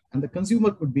consumer. And the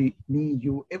consumer could be me,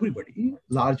 you, everybody,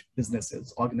 large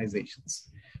businesses, organizations,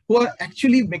 who are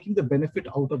actually making the benefit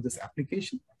out of this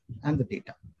application and the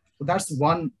data. So that's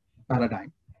one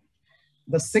paradigm.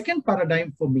 The second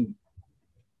paradigm for me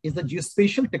is the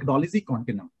geospatial technology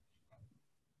continuum,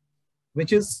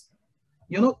 which is,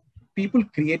 people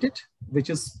create it, which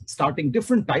is starting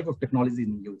different type of technology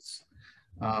in use.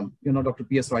 Dr.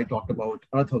 P.S. Roy talked about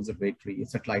Earth observatory,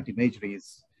 satellite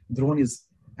imageries, drone is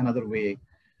another way.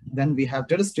 Then we have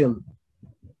terrestrial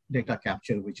data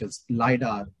capture, which is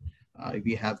LiDAR.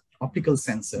 We have optical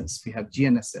sensors, we have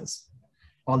GNSS,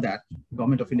 all that.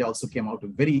 Government of India also came out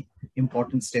with a very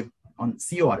important step on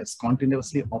CORS,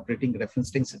 continuously operating reference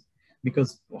station,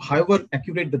 because however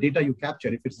accurate the data you capture,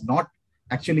 if it's not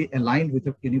actually aligned with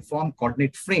a uniform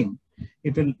coordinate frame,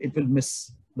 it will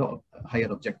miss the higher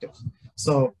objectives.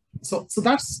 So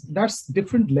that's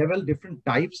different level, different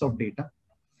types of data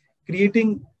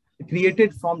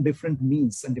created from different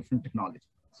means and different technology.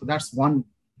 So that's one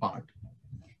part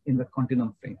in the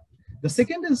continuum frame. The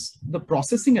second is the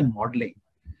processing and modeling.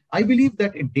 I believe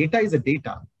that data is a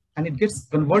data, and it gets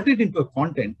converted into a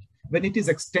content when it is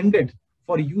extended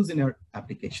for use in your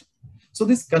application. So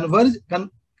this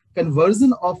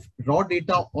conversion of raw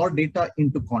data or data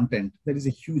into content, there is a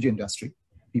huge industry.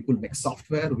 People make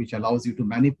software which allows you to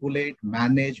manipulate,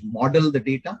 manage, model the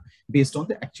data based on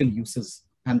the actual uses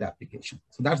and the application.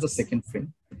 So that's the second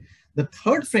frame. The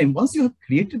third frame, once you have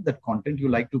created that content, you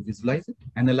like to visualize it,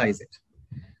 analyze it.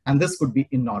 And this could be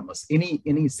enormous.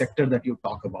 Any sector that you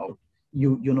talk about,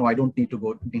 I don't need to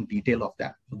go in detail of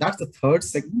that. So that's the third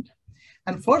segment.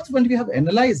 And fourth, when we have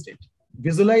analyzed it,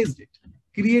 visualized it,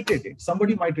 created it,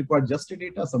 somebody might require just the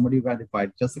data, somebody might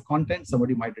require just the content,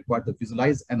 somebody might require the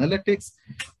visualized analytics.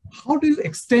 How do you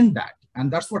extend that?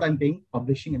 And that's what I'm saying,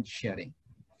 publishing and sharing,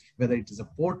 whether it is a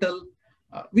portal,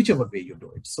 whichever way you do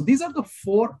it. So these are the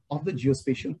four of the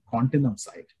geospatial continuum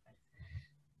side.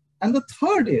 And the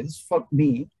third is for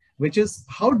me, which is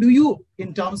how do you,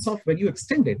 in terms of when you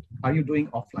extend it, are you doing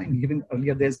offline? Even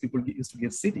earlier days, people used to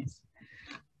give cities.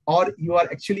 Or you are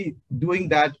actually doing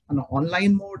that on an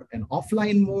online mode, an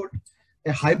offline mode,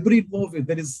 a hybrid mode, if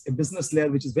there is a business layer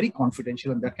which is very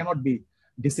confidential and that cannot be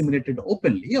disseminated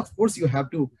openly. Of course, you have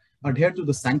to adhere to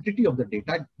the sanctity of the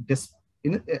data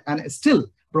and still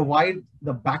provide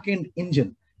the backend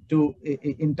engine to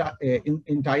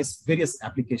entice various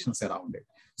applications around it.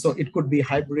 So it could be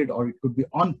hybrid, or it could be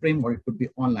on-prem, or it could be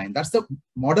online. That's the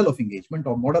model of engagement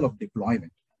or model of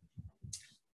deployment.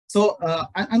 So,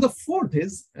 and the fourth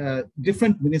is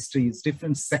different ministries,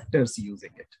 different sectors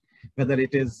using it. whether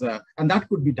it is, and that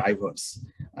could be diverse.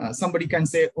 Somebody can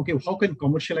say, okay, how can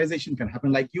commercialization can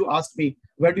happen? Like you asked me,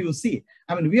 where do you see?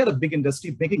 I mean, we are a big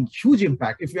industry making huge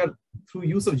impact. If we are through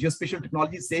use of geospatial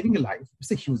technology saving a life,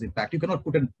 it's a huge impact. You cannot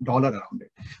put a dollar around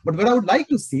it. But what I would like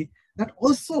to see that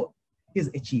also is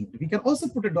achieved. We can also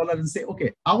put a dollar and say,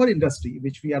 okay, our industry,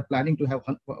 which we are planning to have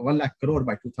 1 lakh crore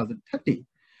by 2030,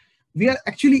 we are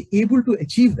actually able to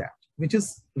achieve that, which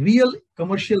is real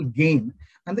commercial gain,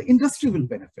 and the industry will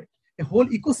benefit. A whole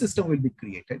ecosystem will be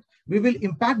created. We will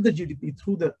impact the GDP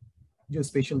through the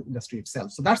geospatial industry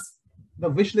itself. So that's the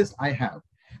wish list I have,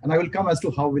 and I will come as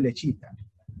to how we'll achieve that.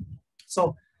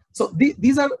 So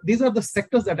these are the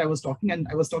sectors that I was talking, and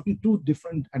I was talking two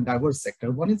different and diverse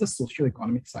sectors. One is the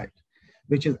socio-economic side,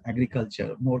 which is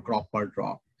agriculture, more crop per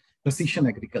drop, precision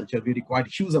agriculture. We require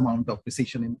huge amount of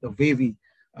precision in the way we,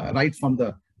 right from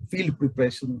the field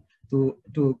preparation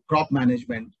to crop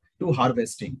management to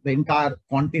harvesting, the entire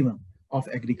continuum of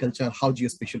agriculture, how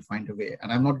geospatial find a way.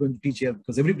 And I'm not going to teach here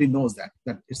because everybody knows that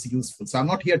it's useful. So I'm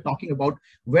not here talking about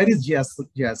where is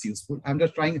GIS useful. I'm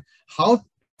just trying how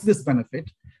this benefit,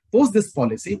 post this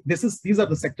policy, these are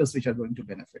the sectors which are going to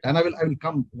benefit. And I will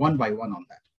come one by one on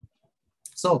that.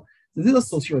 So this is a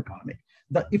socio-economic.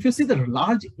 If you see the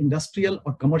large industrial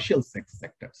or commercial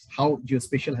sectors, how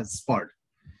geospatial has spurred,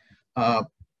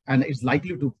 and it's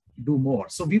likely to do more.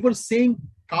 So we were saying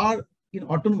in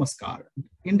autonomous car,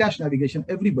 in-dash navigation,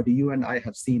 everybody, you and I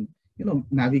have seen,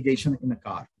 navigation in a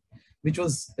car, which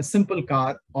was a simple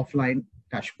car, offline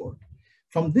dashboard.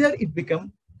 From there, it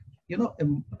became,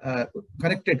 a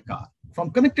connected car.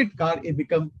 From connected car, it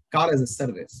became car as a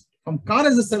service. From car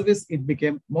as a service, it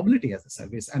became mobility as a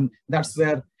service. And that's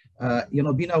where,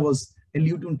 Bina was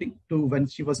alluding to when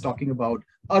she was talking about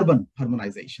urban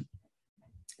harmonization.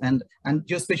 And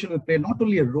geospatial will play not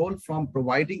only a role from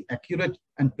providing accurate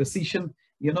and precision,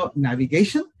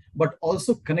 navigation, but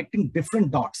also connecting different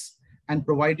dots and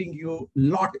providing you a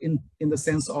lot in the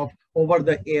sense of over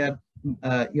the air,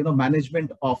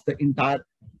 management of the entire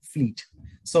fleet.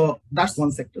 So that's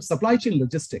one sector. Supply chain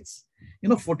logistics,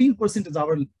 14% is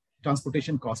our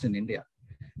transportation cost in India.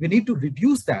 We need to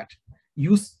reduce that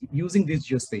using this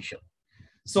geospatial.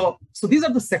 So these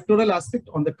are the sectoral aspect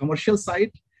on the commercial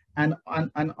side and on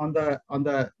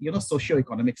the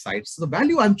socio-economic side. So the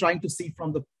value I'm trying to see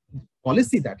from the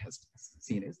policy that has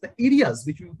seen is the areas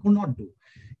which we could not do.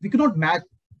 We could not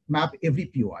map every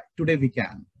POI. Today we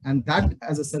can, and that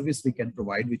as a service we can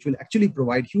provide, which will actually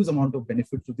provide huge amount of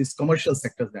benefit to these commercial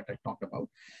sectors that I talked about.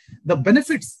 The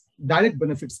benefits, direct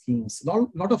benefit schemes,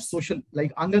 lot of social,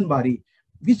 like Anganwadi,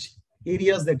 which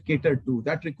areas that cater to,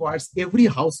 that requires every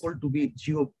household to be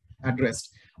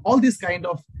geo-addressed. All these kind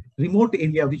of remote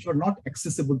area which were not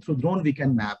accessible through drone, we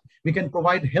can map. We can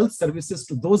provide health services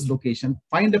to those locations,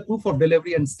 find a proof of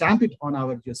delivery and stamp it on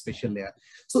our geospatial layer.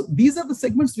 So these are the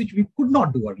segments which we could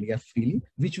not do earlier freely,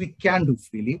 which we can do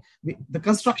freely. The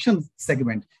construction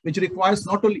segment, which requires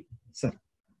not only, sir.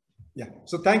 Yeah,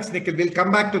 so thanks, Nikhil. We'll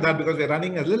come back to that because we're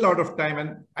running a little out of time.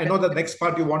 And I know the next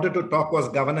part you wanted to talk was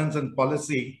governance and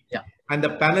policy. Yeah. And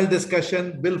the panel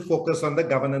discussion will focus on the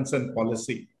governance and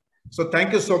policy. So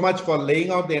thank you so much for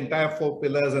laying out the entire 4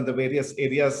 pillars and the various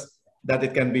areas that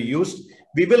it can be used.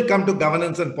 We will come to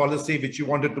governance and policy, which you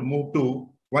wanted to move to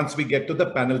once we get to the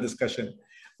panel discussion.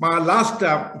 My last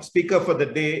speaker for the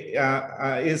day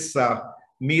is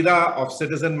Meera of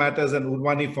Citizen Matters and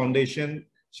Urvani Foundation.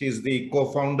 She's the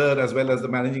co-founder as well as the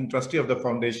managing trustee of the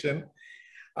foundation.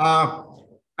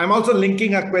 I'm also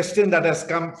linking a question that has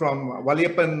come from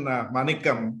Valiyappan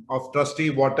Manikam of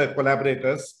Trustee Water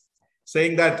Collaborators,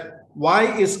 saying that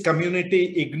why is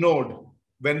community ignored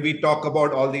when we talk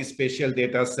about all these spatial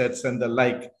data sets and the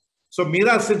like? So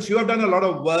Meera, since you have done a lot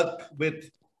of work with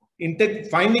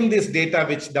finding this data,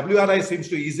 which WRI seems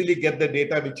to easily get the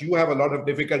data, which you have a lot of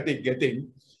difficulty getting,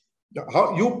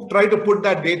 how you try to put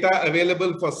that data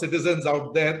available for citizens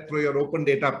out there through your open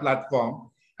data platform.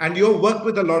 And you work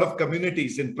with a lot of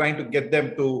communities in trying to get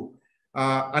them to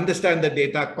understand the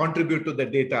data, contribute to the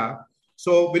data.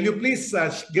 So will you please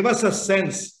give us a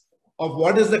sense of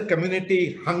what is the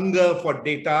community hunger for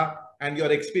data and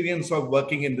your experience of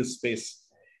working in this space?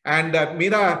 And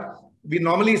Meera, we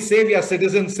normally say we are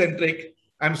citizen-centric.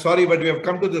 I'm sorry, but we have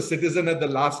come to the citizen at the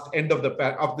last end of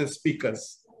the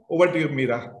speakers. Over to you,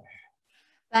 Meera.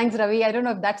 Thanks, Ravi. I don't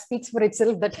know if that speaks for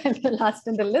itself, that I'm the last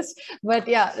in the list. But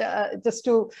yeah, just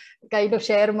to kind of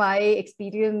share my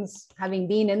experience, having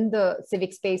been in the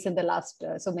civic space in the last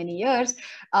so many years,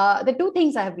 the 2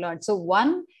 things I have learned. So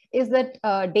one, is that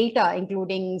data,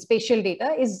 including spatial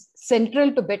data, is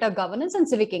central to better governance and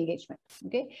civic engagement.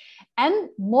 Okay, and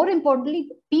more importantly,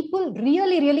 people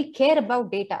really care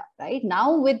about data. Right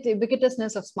now, with the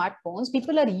ubiquitousness of smartphones,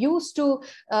 people are used to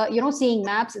seeing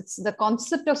maps. It's the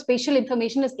concept of spatial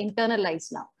information is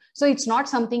internalized now. So it's not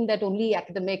something that only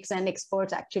academics and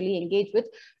experts actually engage with.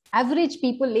 Average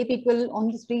people, lay people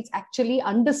on the streets actually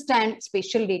understand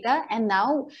spatial data. And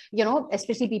now,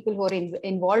 especially people who are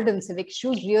involved in civic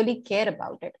issues really care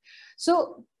about it.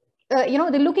 So,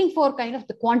 they're looking for kind of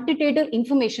the quantitative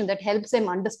information that helps them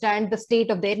understand the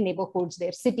state of their neighborhoods,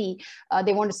 their city.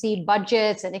 They want to see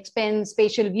budgets and expense,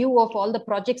 spatial view of all the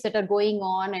projects that are going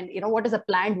on, and what is the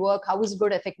planned work, how is it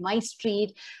going to affect my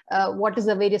street, what is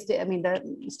the various,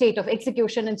 the state of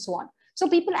execution, and so on. So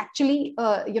people actually,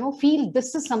 feel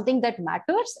this is something that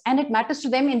matters, and it matters to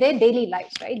them in their daily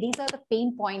lives, right? These are the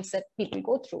pain points that people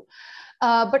go through.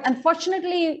 But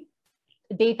unfortunately,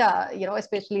 data,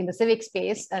 especially in the civic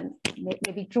space, and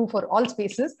maybe true for all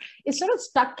spaces, is sort of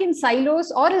stuck in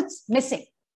silos, or it's missing.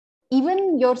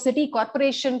 Even your city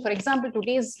corporation, for example,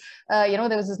 today's, there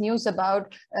was this news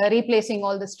about replacing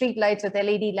all the street lights with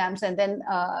LED lamps, and then,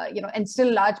 and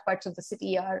still large parts of the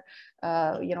city are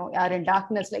in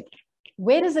darkness. Like,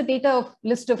 where is the data of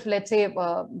list of, let's say,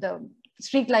 the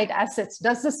streetlight assets?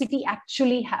 Does the city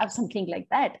actually have something like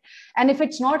that? And if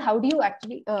it's not, how do you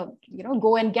actually,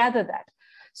 go and gather that?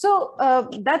 So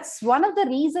that's one of the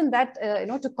reasons that,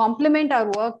 to complement our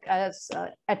work as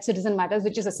at Citizen Matters,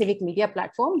 which is a civic media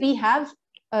platform, we have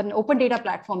an open data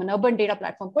platform, an urban data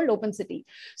platform called Open City.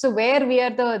 So where we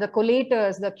are the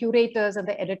collators, the curators, and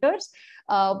the editors.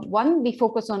 One, we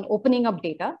focus on opening up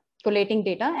data, collating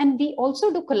data, and we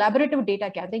also do collaborative data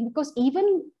gathering, because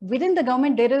even within the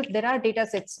government there are data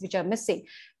sets which are missing,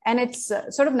 and it's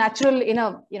sort of natural in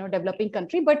a developing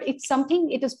country, but it's something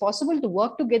it is possible to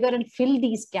work together and fill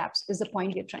these gaps, is the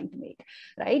point we're trying to make,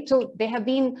 right? So there have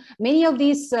been many of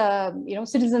these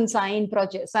citizen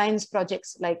science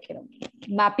projects, like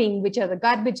mapping which are the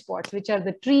garbage spots, which are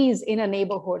the trees in a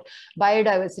neighborhood,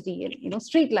 biodiversity, and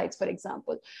street lights, for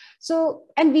example. So,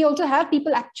 and we also have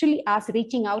people actually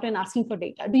reaching out and asking for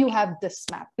data. Do you have this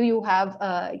map? Do you have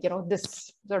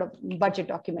this sort of budget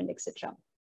document, etc.?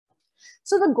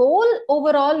 So the goal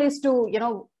overall is to,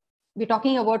 we're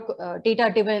talking about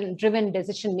data-driven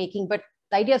decision making, but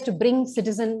the idea is to bring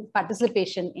citizen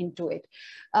participation into it.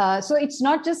 So it's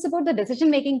not just about the decision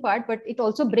making part, but it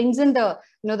also brings in the,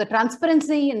 the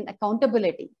transparency and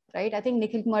accountability, right? I think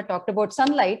Nikhil Kumar talked about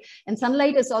sunlight, and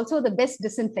sunlight is also the best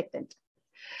disinfectant.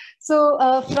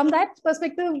 So from that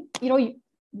perspective,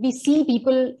 we see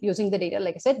people using the data.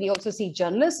 Like I said, we also see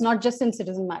journalists, not just in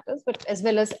Citizen Matters, but as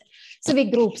well as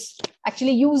civic groups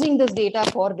actually using this data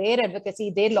for their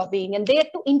advocacy, their lobbying, and there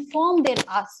to inform their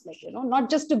asks, like, not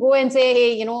just to go and say,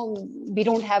 hey, we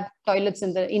don't have enough toilets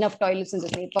in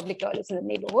the public toilets in the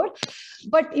neighborhood,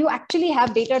 but you actually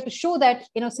have data to show that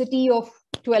in a city of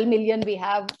 12 million, we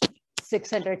have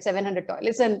 600, 700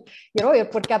 toilets, and your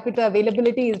per capita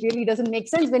availability really doesn't make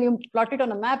sense when you plot it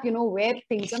on a map, where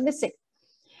things are missing.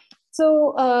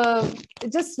 So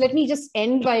let me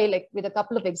end by with a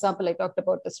couple of examples. I talked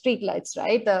about the street lights,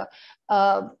 right? There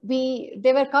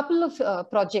were a couple of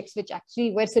projects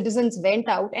where citizens went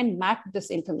out and mapped this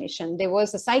information. There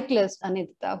was a cyclist,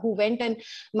 Anita, who went and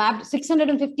mapped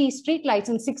 650 street lights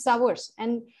in 6 hours.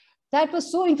 And that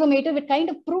was so informative. It kind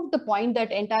of proved the point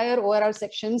that entire ORR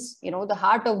sections, the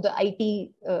heart of the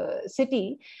IT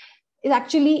city, is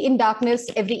actually in darkness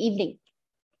every evening.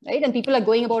 Right? And people are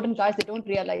going about in cars, they don't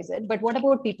realize it. But what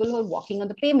about people who are walking on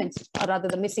the pavements, or rather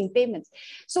the missing pavements?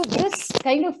 So this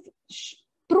kind of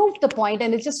proved the point,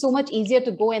 and it's just so much easier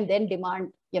to go and then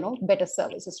demand, better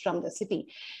services from the city.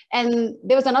 And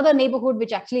there was another neighborhood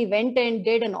which actually went and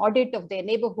did an audit of their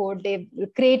neighborhood. They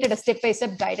created a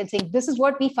step-by-step guide and saying, this is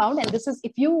what we found, and this is,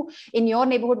 if you in your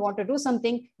neighborhood want to do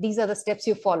something, these are the steps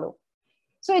you follow.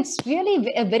 So it's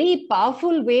really a very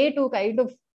powerful way to kind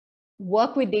of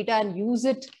work with data and use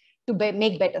it to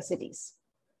make better cities.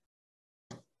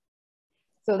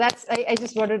 So that's, I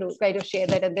just wanted to kind of share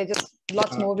that, and there's just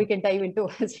lots more we can dive into.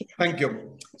 Thank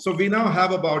you. So we now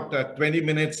have about 20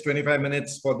 minutes, 25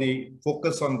 minutes for the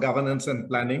focus on governance and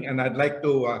planning. And I'd like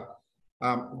to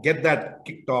get that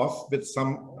kicked off with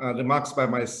some remarks by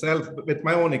myself, with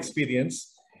my own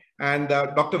experience. And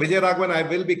Dr. Vijay Raghavan, I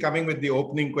will be coming with the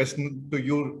opening question to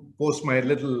you post my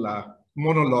little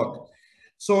monologue.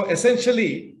 So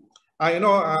essentially,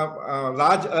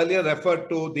 Raj earlier referred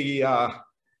to the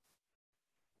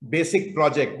basic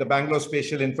project, the Bangalore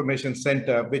Spatial Information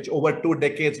Center, which over 2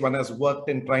 decades one has worked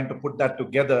in trying to put that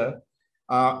together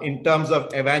in terms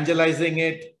of evangelizing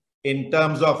it, in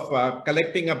terms of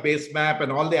collecting a base map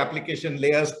and all the application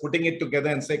layers, putting it together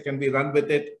and say, can we run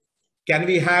with it? Can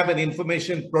we have an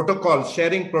information protocol,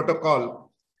 sharing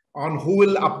protocol on who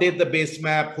will update the base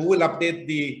map, who will update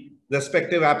the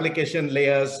respective application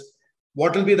layers?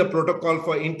 What will be the protocol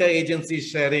for interagency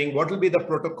sharing? What will be the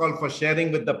protocol for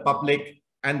sharing with the public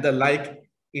and the like?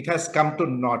 It has come to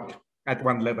naught at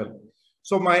one level.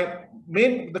 So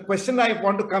the question I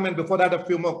want to come in before that, a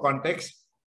few more context.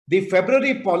 The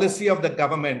February policy of the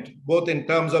government, both in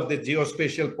terms of the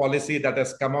geospatial policy that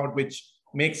has come out, which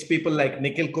makes people like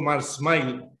Nikhil Kumar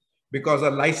smile because a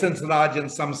license Raj in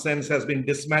some sense has been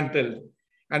dismantled.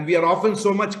 And we are often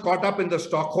so much caught up in the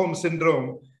Stockholm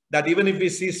syndrome that even if we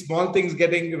see small things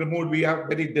getting removed, we are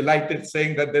very delighted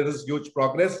saying that there is huge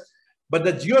progress. But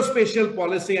the geospatial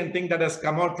policy and thing that has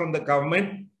come out from the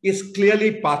government is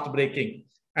clearly path-breaking.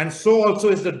 And so also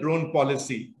is the drone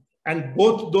policy. And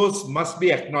both those must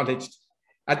be acknowledged.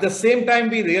 At the same time,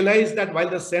 we realize that while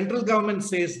the central government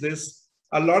says this,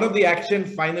 a lot of the action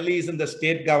finally is in the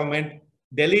state government.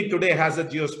 Delhi today has a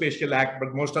geospatial act,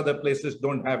 but most other places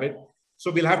don't have it.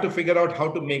 So we'll have to figure out how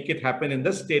to make it happen in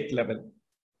the state level.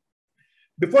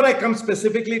 Before I come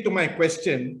specifically to my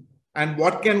question and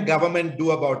what can government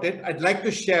do about it, I'd like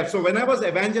to share. So when I was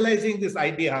evangelizing this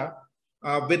idea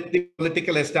with the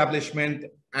political establishment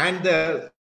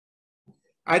and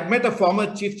I'd met a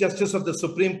former Chief Justice of the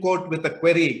Supreme Court with a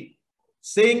query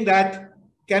saying that,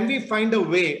 can we find a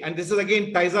way, and this is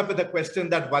again ties up with a question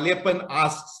that Valyapan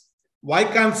asks, why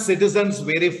can't citizens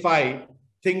verify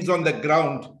things on the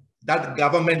ground that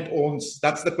government owns?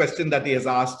 That's the question that he has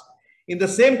asked. In the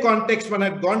same context, when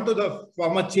I've gone to the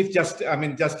former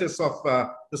Justice of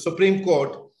the Supreme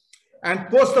Court and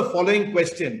posed the following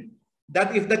question,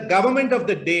 that if the government of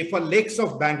the day for lakes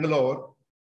of Bangalore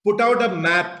put out a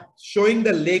map showing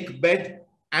the lake bed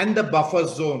and the buffer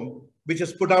zone, which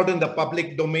is put out in the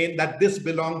public domain, that this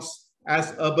belongs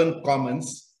as urban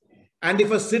commons. And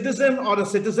if a citizen or a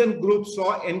citizen group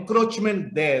saw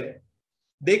encroachment there,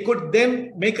 they could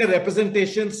then make a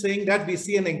representation saying that we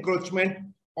see an encroachment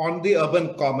on the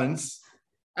urban commons.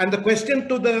 And the question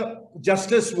to the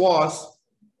justice was,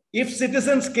 if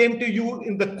citizens came to you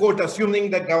in the court, assuming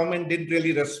the government didn't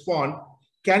really respond,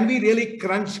 can we really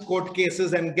crunch court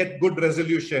cases and get good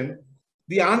resolution?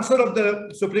 The answer of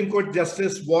the Supreme Court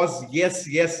Justice was yes,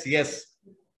 yes, yes.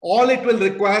 All it will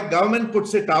require, government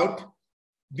puts it out.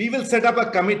 We will set up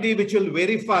a committee which will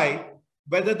verify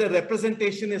whether the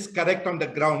representation is correct on the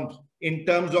ground in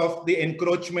terms of the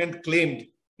encroachment claimed.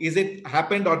 Is it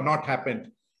happened or not happened?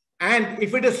 And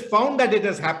if it is found that it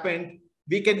has happened,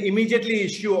 we can immediately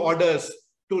issue orders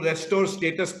to restore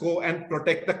status quo and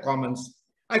protect the commons.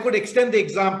 I could extend the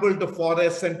example to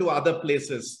forests and to other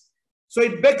places. So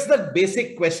it begs the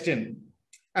basic question.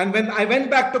 And when I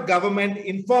went back to government,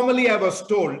 informally I was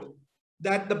told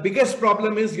that the biggest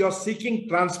problem is you're seeking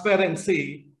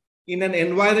transparency in an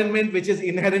environment which is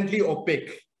inherently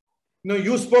opaque.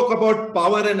 You spoke about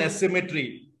power and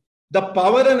asymmetry. The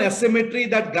power and asymmetry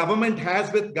that government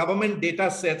has with government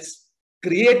data sets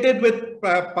created with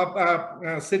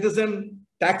citizen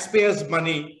taxpayers'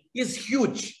 money is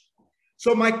huge.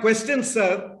 So my question,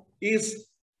 sir, is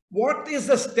what is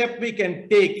the step we can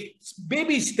take,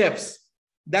 baby steps,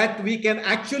 that we can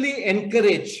actually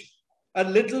encourage a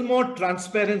little more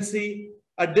transparency,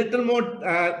 a little more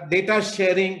data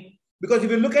sharing? Because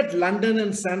if you look at London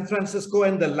and San Francisco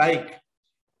and the like,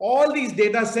 all these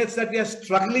data sets that we are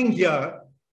struggling here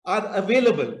are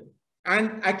available.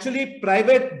 And actually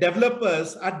private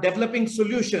developers are developing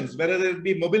solutions, whether it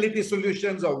be mobility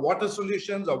solutions or water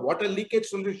leakage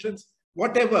solutions,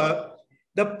 whatever.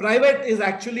 The private is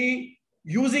actually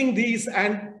using these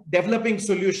and developing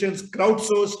solutions,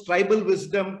 crowdsourced, tribal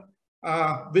wisdom,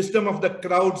 wisdom of the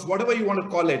crowds, whatever you want to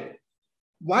call it.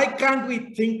 Why can't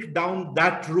we think down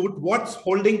that route? What's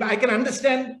holding back? I can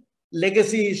understand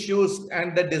legacy issues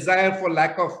and the desire for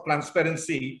lack of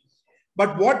transparency,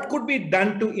 but what could be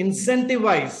done to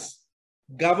incentivize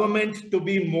government to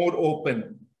be more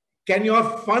open? Can your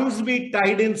funds be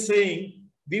tied in saying,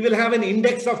 we will have an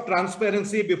index of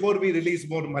transparency before we release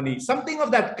more money? Something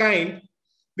of that kind,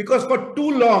 because for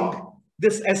too long,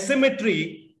 this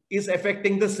asymmetry is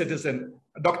affecting the citizen.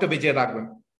 Dr. Vijay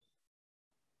Raghavan.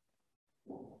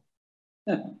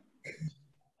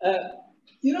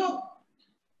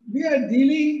 We are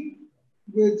dealing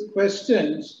with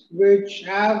questions which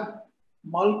have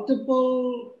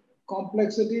multiple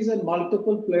complexities and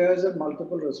multiple players and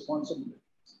multiple responsibilities.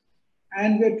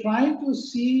 And we're trying to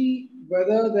see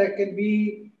whether there can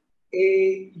be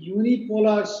a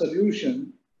unipolar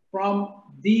solution from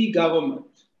the government,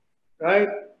 right?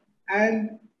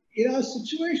 And in a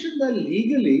situation where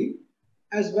legally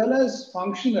as well as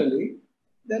functionally,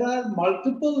 there are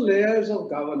multiple layers of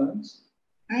governance,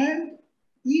 and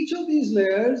each of these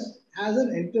layers has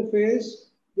an interface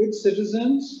with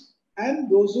citizens and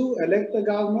those who elect the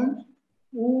government,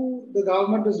 who the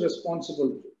government is responsible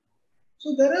to.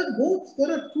 So there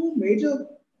are two major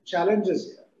challenges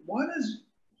here. One is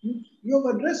you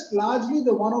have addressed largely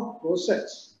the one of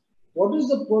process. What is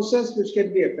the process which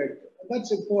can be effective?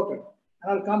 That's important,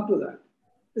 and I'll come to that.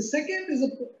 The second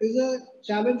is a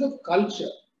challenge of culture,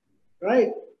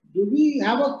 right? Do we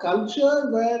have a culture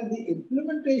where the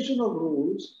implementation of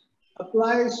rules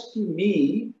applies to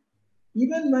me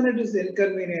even when it is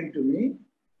inconvenient to me?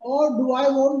 Or do I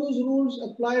want those rules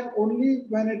applied only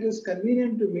when it is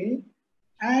convenient to me,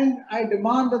 and I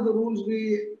demand that the rules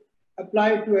be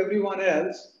applied to everyone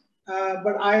else,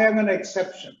 but I am an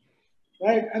exception,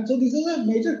 right? And so this is a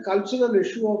major cultural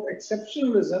issue of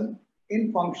exceptionalism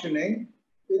in functioning.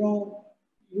 You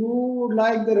would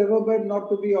like the riverbed not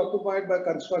to be occupied by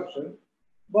construction,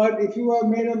 but if you are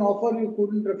made an offer you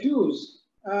couldn't refuse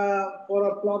for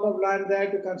a plot of land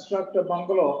there to construct a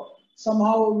bungalow,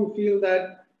 somehow you feel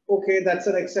that, okay, that's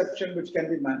an exception which can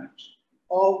be managed.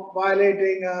 Or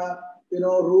violating a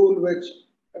rule which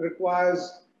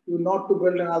requires you not to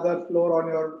build another floor on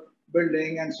your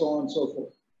building and so on and so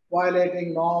forth.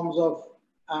 Violating norms of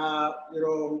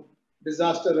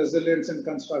disaster resilience in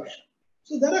construction.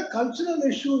 So there are cultural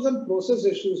issues and process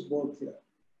issues both here.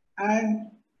 And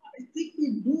I think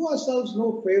we do ourselves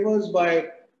no favors by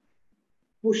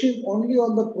pushing only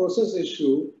on the process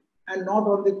issue and not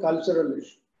on the cultural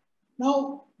issue.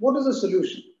 Now, what is the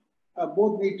solution?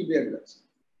 Both need to be addressed.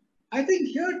 I think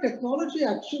here technology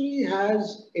actually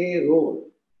has a role.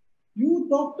 You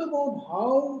talked about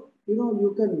how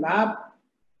you can map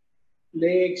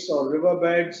lakes or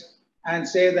riverbeds and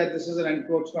say that this is an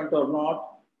encroachment or not,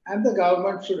 and the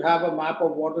government should have a map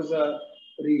of what is a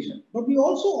region. But we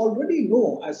also already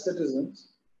know as citizens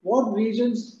what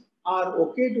regions are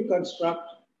okay to construct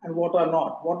and what are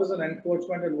not, what is an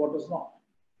encroachment and what is not.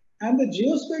 And the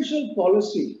geospatial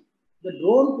policy, the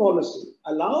drone policy,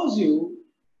 allows you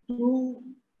to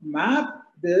map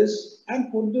this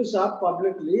and put this up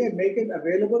publicly and make it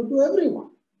available to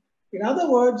everyone. In other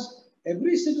words,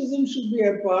 every citizen should be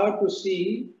empowered to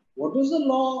see what is the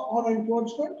law on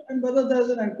encroachment and whether there's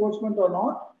an encroachment or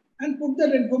not, and put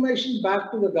that information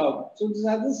back to the government. So this is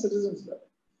at the citizens level.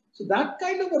 So that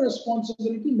kind of a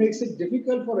responsibility makes it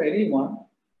difficult for anyone,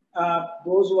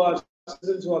 those who are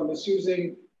citizens who are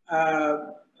misusing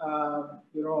the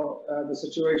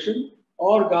situation,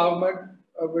 or government,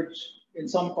 which in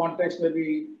some context may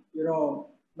be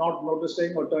not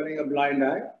noticing or turning a blind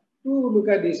eye, to look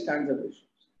at these kinds of issues.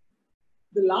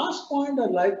 The last point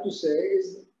I'd like to say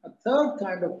is a third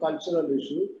kind of cultural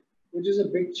issue, which is a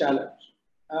big challenge.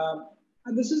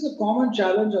 And this is a common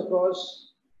challenge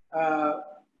across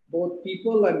both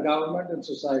people and government and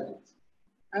societies.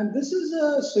 And this is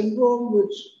a syndrome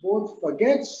which both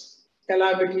forgets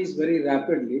calamities very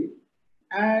rapidly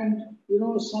and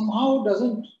somehow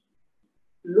doesn't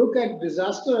look at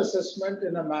disaster assessment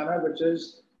in a manner which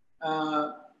is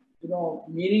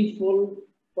meaningful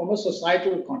from a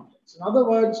societal context. In other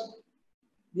words,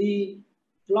 the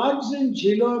floods in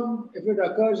Jhelum, if it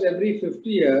occurs every 50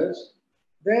 years,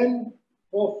 then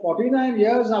for 49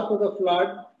 years after the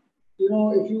flood,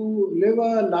 if you live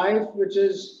a life which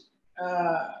is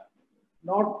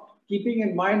not keeping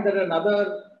in mind that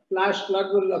another flash flood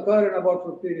will occur in about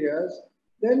 15 years,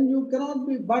 then you cannot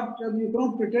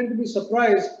pretend to be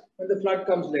surprised when the flood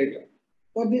comes later.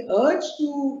 But the urge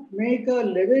to make a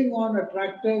living on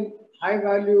attractive,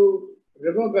 high-value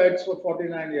riverbeds for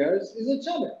 49 years is a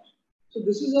challenge. So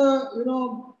this is a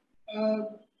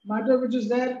matter which is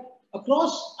there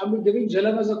across. I'm giving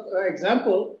Jhelum as an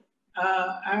example,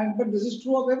 but this is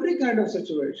true of every kind of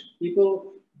situation.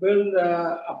 People build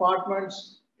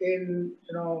apartments in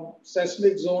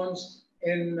seismic zones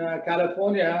in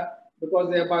California because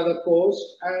they are by the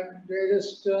coast, and they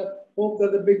just hope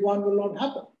that the big one will not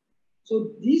happen.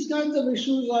 So these kinds of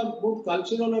issues are both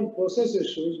cultural and process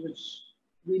issues which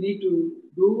we need to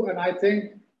do, and I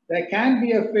think there can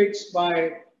be a fix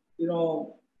by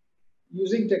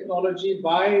using technology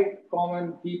by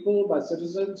common people, by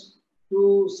citizens,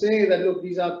 to say that, look,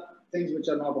 these are things which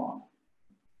are not on.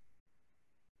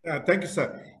 Thank you,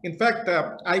 sir. In fact,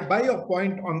 I buy your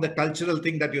point on the cultural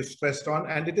thing that you stressed on,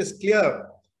 and it is clear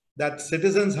that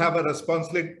citizens have a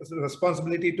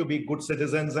responsibility to be good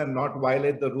citizens and not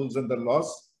violate the rules and the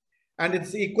laws. And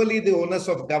it's equally the onus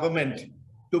of government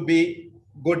to be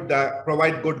good,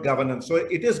 provide good governance. So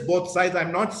it is both sides.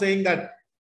 I'm not saying that,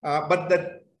 but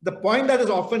that the point that is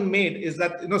often made is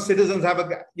that, citizens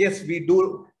have yes, we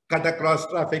do cut across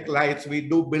traffic lights, we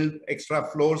do build extra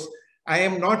floors. I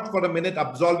am not for a minute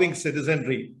absolving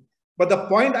citizenry. But the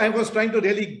point I was trying to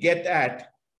really get at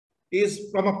is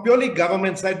from a purely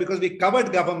government side, because we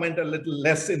covered government a little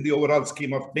less in the overall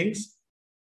scheme of things.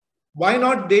 Why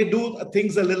not they do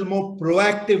things a little more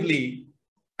proactively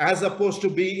as opposed to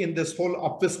be in this whole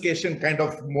obfuscation kind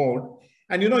of mode?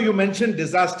 And you mentioned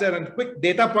disaster, and quick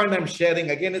data point I'm sharing.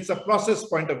 Again, it's a process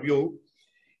point of view.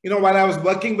 While I was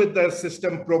working with the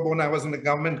system pro bono, I was in the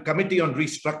government committee on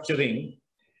restructuring.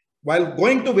 While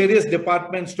going to various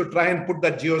departments to try and put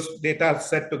the geodata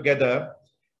set together,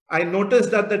 I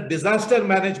noticed that the disaster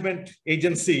management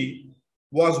agency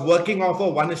was working off a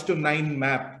 1:9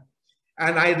 map.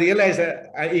 And I realized,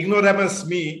 ignoramus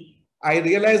me, I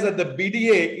realized that the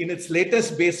BDA in its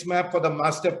latest base map for the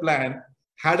master plan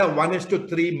had a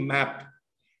 1:3 map.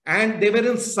 And they were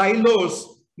in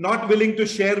silos, not willing to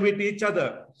share with each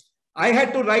other. I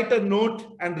had to write a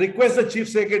note and request the chief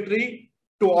secretary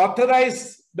to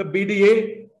authorize the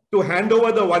BDA to hand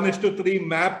over the 1:3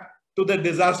 map to the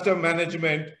disaster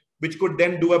management, which could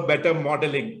then do a better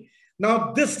modeling.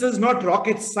 Now, this is not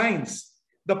rocket science.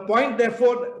 The point,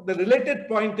 therefore, the related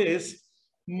point is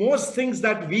most things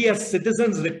that we as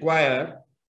citizens require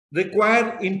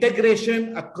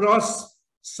integration across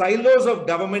silos of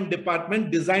government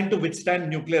department designed to withstand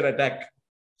nuclear attack.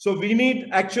 So we need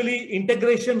actually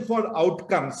integration for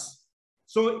outcomes.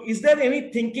 So is there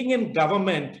any thinking in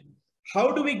government?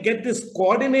 How do we get this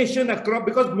coordination across?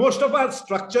 Because most of our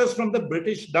structures from the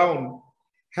British down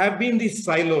have been these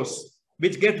silos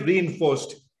which get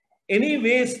reinforced. Any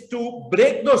ways to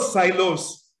break those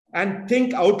silos and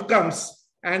think outcomes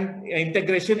and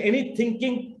integration? Any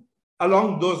thinking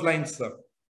along those lines, sir?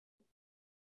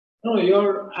 No,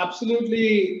 you're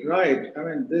absolutely right. I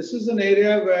mean, this is an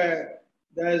area where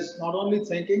there's not only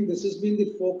thinking, this has been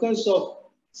the focus of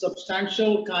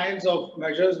substantial kinds of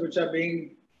measures which are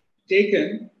being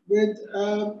taken with,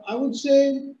 I would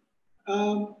say,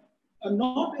 a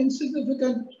not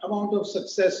insignificant amount of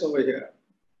success over here.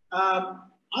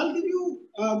 I'll give you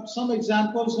some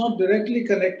examples, not directly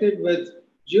connected with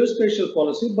geospatial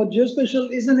policy, but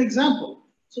geospatial is an example.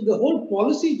 So the whole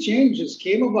policy changes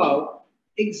came about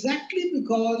exactly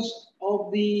because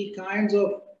of the kinds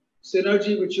of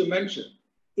synergy which you mentioned.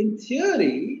 In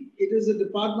theory, it is the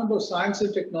Department of Science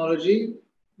and Technology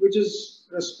which is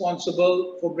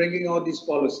responsible for bringing out these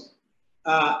policies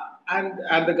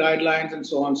and the guidelines and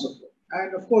so on and so forth.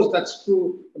 And of course, that's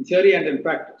true in theory and in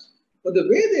practice. But the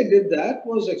way they did that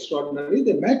was extraordinary.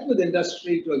 They met with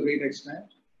industry to a great extent,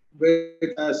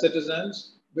 with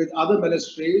citizens, with other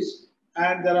ministries,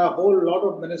 and there are a whole lot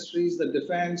of ministries, the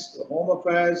defense, the home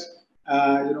affairs,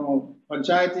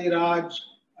 Panchayati Raj,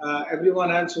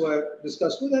 everyone else who I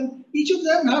discussed with, and each of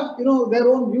them have, their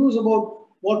own views about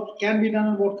what can be done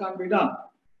and what can't be done.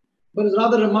 But it's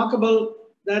rather remarkable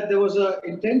that there was an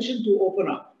intention to open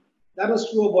up. That was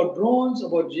true about drones,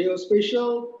 about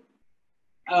geospatial,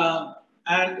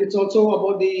 and it's also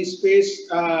about the space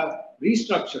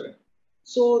restructuring.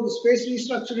 So the space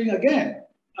restructuring again,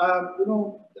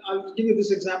 I'll give you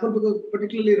this example because it's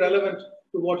particularly relevant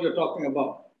to what you're talking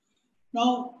about.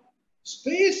 Now,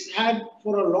 space had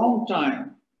for a long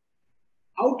time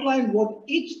outlined what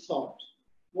it thought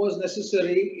was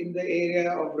necessary in the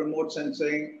area of remote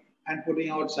sensing and putting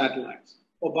out satellites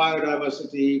for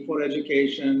biodiversity, for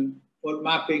education, for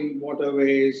mapping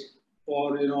waterways,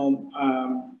 for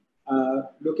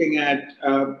looking at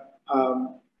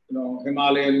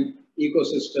Himalayan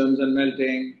ecosystems and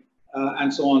melting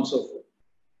and so on and so forth.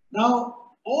 Now,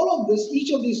 all of this,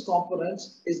 each of these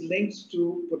components is linked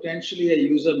to potentially a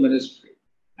user ministry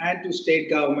and to state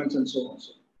governments and so on and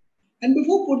so forth. And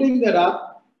before putting that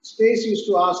up, Space used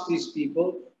to ask these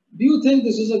people, do you think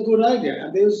this is a good idea?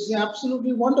 And they would say,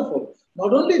 absolutely wonderful.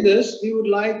 Not only this, we would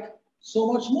like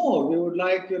so much more. We would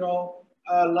like,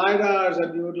 LiDARs,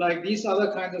 and we would like these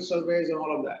other kinds of surveys and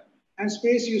all of that. And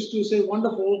Space used to say,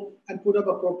 wonderful, and put up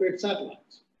appropriate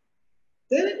satellites.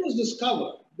 Then it was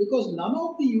discovered, because none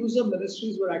of the user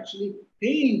ministries were actually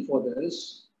paying for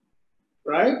this,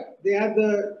 right? They had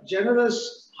the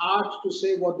generous heart to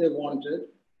say what they wanted,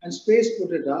 and Space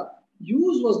put it up.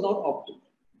 Use was not optimal.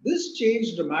 This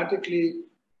changed dramatically,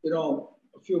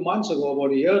 a few months ago,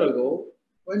 about a year ago,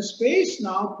 when Space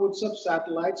now puts up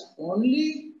satellites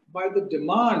only by the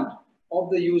demand of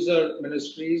the user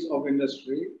ministries of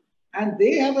industry, and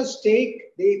they have a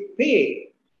stake, they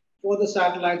pay for the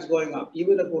satellites going up,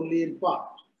 even if only in part.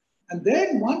 And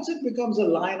then once it becomes a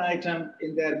line item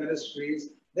in their ministries,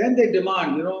 then they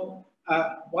demand,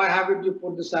 why haven't you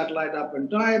put the satellite up in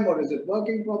time, or is it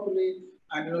working properly?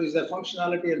 and is there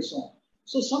functionality and so on.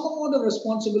 So some amount of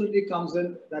responsibility comes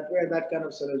in that way, that kind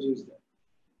of synergy is there.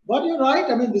 But you're right.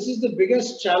 I mean, this is the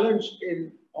biggest challenge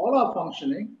in all our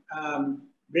functioning,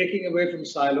 breaking away from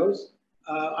silos.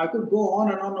 I could go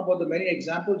on and on about the many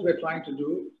examples we're trying to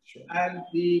do. Sure. And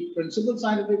the Principal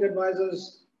Scientific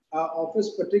Advisors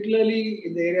Office, particularly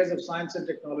in the areas of science and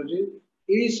technology,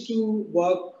 is to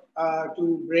work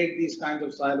to break these kinds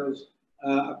of silos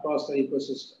across the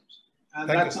ecosystems. And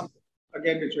that's something,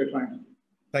 again, which we're trying to do.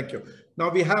 Thank you. Now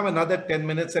we have another 10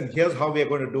 minutes, and here's how we are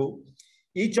going to do.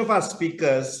 Each of our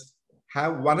speakers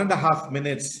have 1.5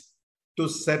 minutes to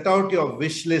set out your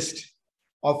wish list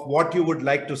of what you would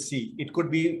like to see. It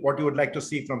could be what you would like to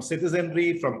see from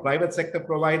citizenry, from private sector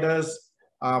providers,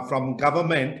 from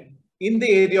government in the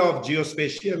area of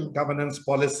geospatial governance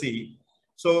policy.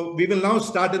 So we will now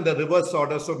start in the reverse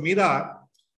order. So Meera,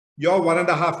 your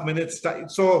 1.5 minutes.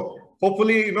 So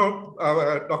hopefully,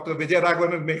 Dr. Vijay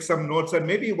Raghavan will make some notes, and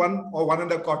maybe 1 or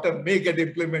 1.25 may get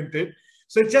implemented.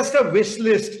 So it's just a wish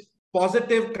list,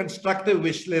 positive, constructive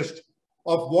wish list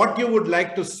of what you would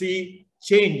like to see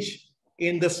change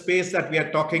in the space that we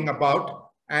are talking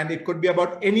about. And it could be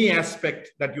about any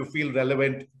aspect that you feel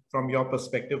relevant from your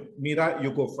perspective. Meera,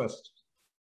 you go first.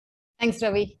 Thanks,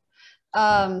 Ravi.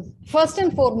 First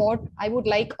and foremost, I would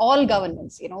like all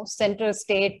governments, center,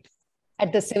 state,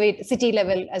 at the city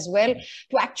level as well,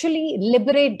 to actually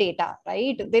liberate data,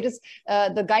 right? There is,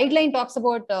 the guideline talks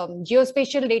about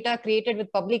geospatial data created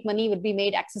with public money will be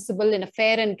made accessible in a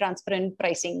fair and transparent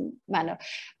pricing manner.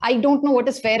 I don't know what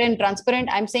is fair and transparent.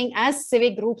 I'm saying as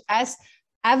civic groups, as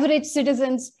average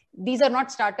citizens, these are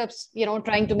not startups,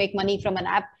 trying to make money from an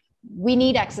app. We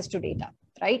need access to data.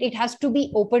 Right? It has to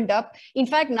be opened up. In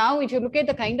fact, now if you look at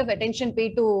the kind of attention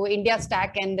paid to India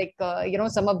Stack and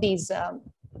some of these,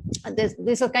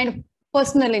 there's a kind of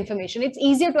personal information. It's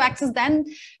easier to access than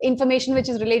information which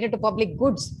is related to public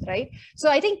goods, right? So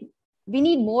I think we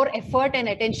need more effort and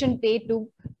attention paid to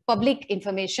public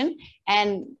information,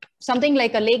 and something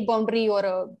like a lake boundary or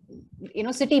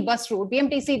a city bus route,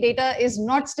 BMTC data is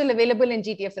not still available in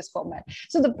GTFS format.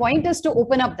 So the point is to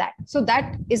open up that. So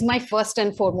that is my first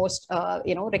and foremost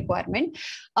requirement.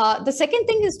 The second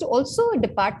thing is to also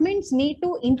departments need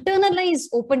to internalize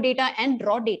open data and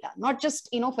raw data, not just,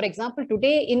 for example,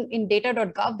 today in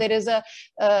data.gov, there is a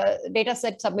data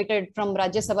set submitted from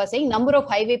Rajya Sabha saying number of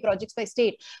highway projects by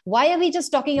state. Why are we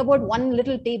just talking about one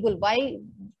little table?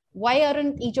 Why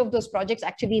aren't each of those projects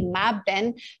actually mapped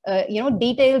and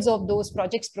details of those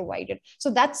projects provided?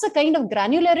 So that's the kind of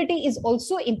granularity is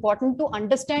also important to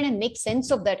understand and make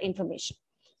sense of that information,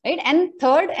 right? And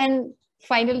third, and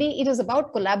finally, it is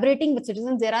about collaborating with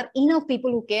citizens. There are enough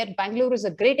people who care. Bangalore is a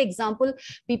great example.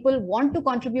 People want to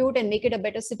contribute and make it a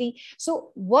better city. So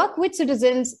work with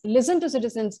citizens, listen to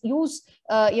citizens, use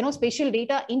spatial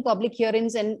data in public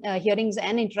hearings and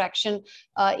interaction.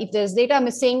 If there's data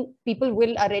missing, people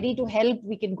are ready to help.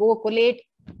 We can go collate.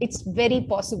 It's very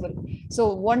possible.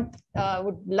 So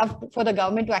would love for the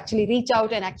government to actually reach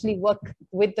out and actually work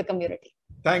with the community.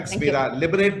 Thanks, Meera.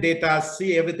 Liberate data,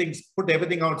 see everything, put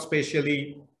everything out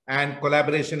spatially, and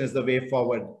collaboration is the way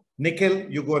forward. Nikhil,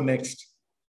 you go next.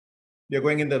 You're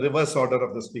going in the reverse order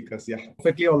of the speakers. Yeah.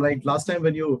 Perfectly all right. Last time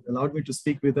when you allowed me to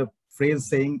speak with a phrase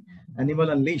saying "animal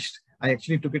unleashed," I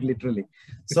actually took it literally.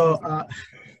 So,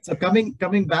 so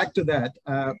coming back to that,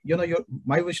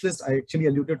 my wish list, I actually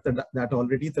alluded to that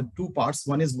already. The two parts.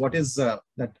 One is what is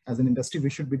that as an industry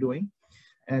we should be doing.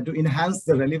 And to enhance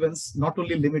the relevance, not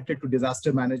only limited to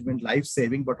disaster management, life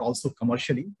saving, but also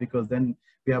commercially, because then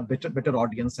we have better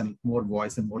audience and more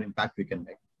voice and more impact we can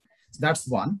make. So that's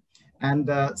one. And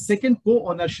second,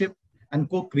 co-ownership and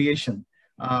co-creation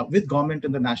with government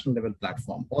in the national level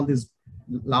platform. All these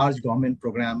large government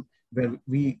program where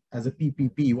we, as a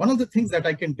PPP, one of the things that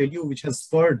I can tell you, which has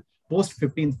spurred post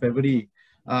 15th February,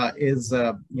 is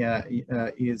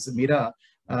Meera.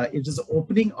 It is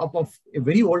opening up of a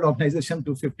very old organization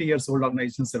to 50 years old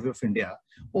organization, Survey of India,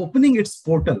 opening its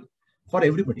portal for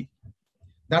everybody.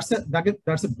 That's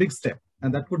a big step,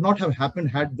 and that would not have happened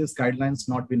had these guidelines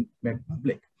not been made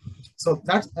public. So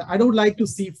I would like to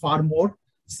see far more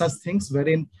such things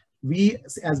wherein we,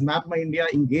 as Map My India,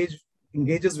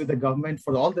 engages with the government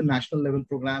for all the national level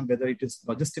program, whether it is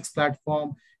logistics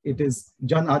platform, it is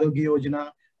Jan Arogya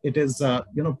Yojana, it is,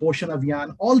 Poshan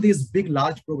Abhiyan, all these big,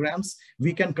 large programs,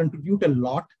 we can contribute a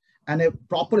lot, and a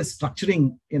proper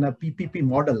structuring in a PPP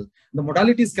model. The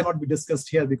modalities cannot be discussed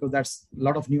here because that's a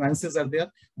lot of nuances are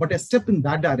there, but a step in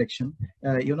that direction,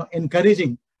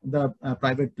 encouraging the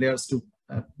private players to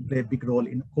play a big role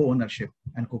in co-ownership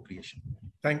and co-creation.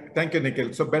 Thank you,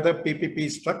 Nikhil. So better PPP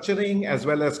structuring as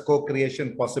well as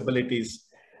co-creation possibilities.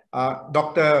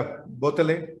 Dr.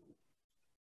 Botale?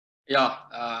 Yeah,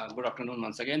 good afternoon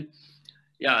once again.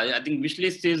 Yeah, I think wish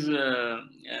list is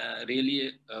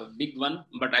really a big one,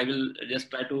 but I will just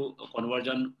try to converge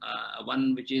on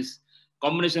one which is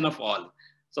combination of all.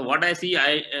 So what I see,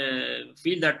 I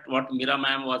feel that what Mira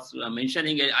ma'am was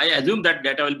mentioning, I assume that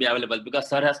data will be available because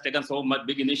sir has taken so much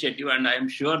big initiative, and I am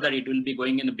sure that it will be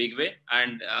going in a big way.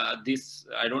 And this,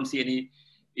 I don't see any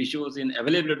issues in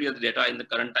availability of the data in the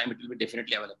current time. It will be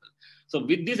definitely available. So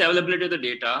with this availability of the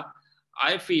data,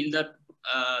 I feel that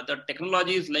the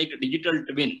technologies like digital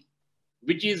twin,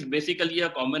 which is basically a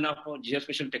combination of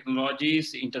geospatial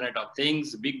technologies, Internet of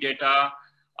Things, big data,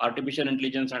 artificial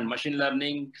intelligence and machine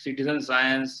learning, citizen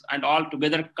science, and all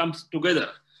together comes together,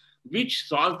 which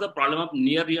solves the problem of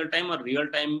near real-time or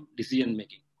real-time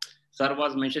decision-making. Sir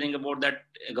was mentioning about that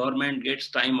government gets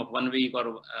time of 1 week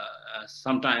or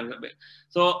sometime.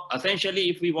 So essentially,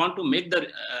 if we want to make the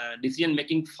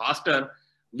decision-making faster,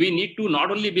 we need to not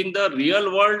only bring the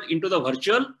real world into the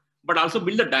virtual, but also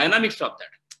build the dynamics of that.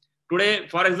 Today,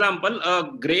 for example,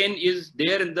 a grain is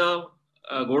there in the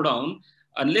godown,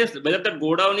 unless whether that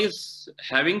godown is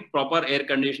having proper air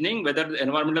conditioning, whether the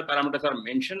environmental parameters are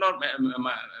mentioned or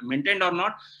maintained or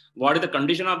not, what is the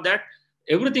condition of that,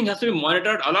 everything has to be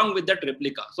monitored along with that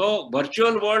replica. So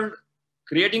virtual world,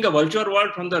 creating a virtual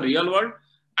world from the real world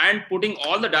and putting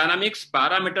all the dynamics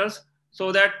parameters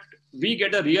so that we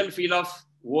get a real feel of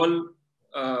whole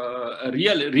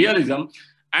realism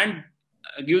and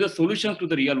give the solutions to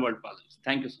the real world problems.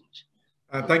 Thank you so much.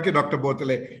 Thank you, Dr.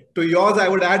 Botale. To yours, I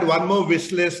would add one more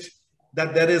wish list,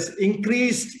 that there is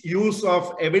increased use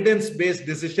of evidence-based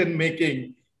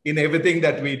decision-making in everything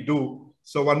that we do.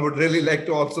 So one would really like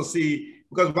to also see,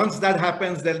 because once that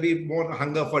happens, there'll be more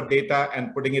hunger for data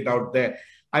and putting it out there.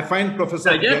 I find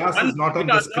Professor Vyas is not on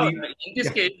the screen. In this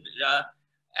case,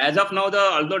 as of now,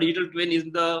 although digital twin is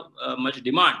the much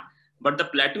demand, but the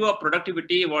plateau of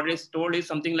productivity, what is told is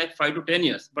something like 5 to 10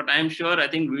 years. But I am sure, I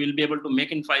think we will be able to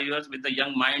make in 5 years with the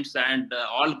young minds and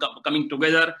all coming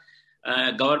together,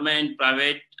 government,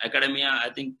 private, academia. I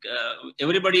think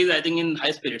everybody is, I think, in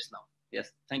high spirits now.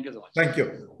 Yes, thank you so much. Thank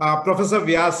you. Professor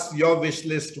Vyas, your wish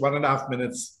list, 1.5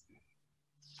 minutes.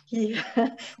 Yeah,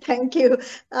 thank you.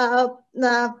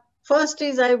 First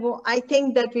is, I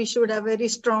think that we should have a very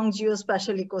strong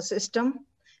geospatial ecosystem.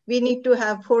 We need to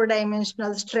have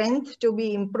 4-dimensional strength to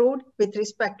be improved with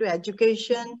respect to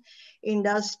education,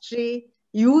 industry,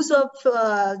 use of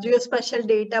geospatial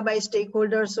data by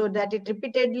stakeholders so that it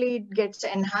repeatedly gets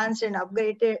enhanced and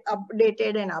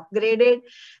updated and upgraded,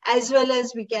 as well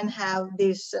as we can have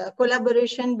this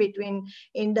collaboration between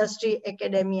industry,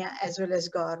 academia, as well as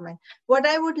government. What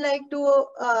I would like to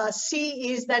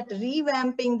see is that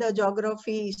revamping the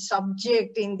geography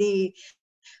subject in the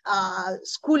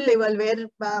school level, where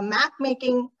map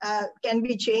making can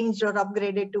be changed or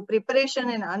upgraded to preparation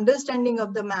and understanding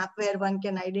of the map, where one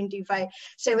can identify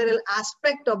several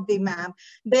aspects of the map.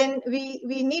 Then we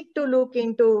need to look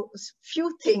into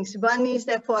few things. One is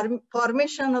the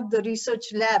formation of the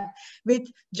research lab with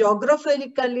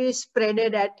geographically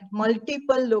spreaded at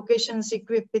multiple locations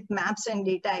equipped with maps and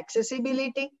data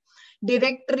accessibility,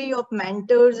 directory of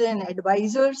mentors and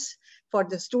advisors for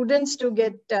the students to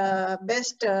get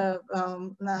best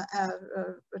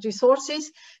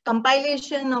resources,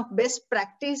 compilation of best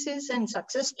practices and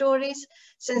success stories,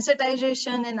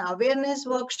 sensitization and awareness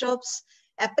workshops,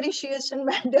 appreciation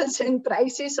medals and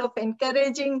prizes of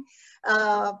encouraging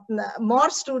more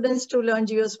students to learn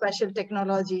geospatial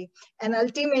technology. And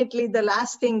ultimately, the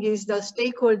last thing is the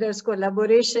stakeholders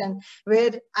collaboration,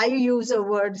 where I use a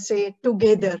word, say,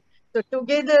 together. So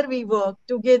together we work,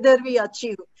 together we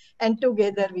achieve, and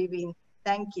together we win.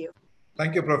 Thank you.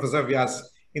 Thank you, Professor Vyas.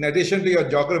 In addition to your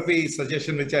geography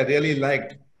suggestion, which I really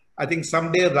liked, I think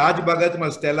someday Raj Bhagat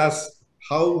must tell us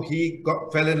how he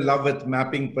fell in love with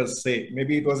mapping per se.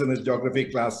 Maybe it was in his geography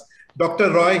class. Dr.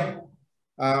 Roy,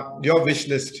 your wish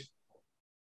list.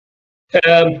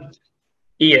 Thank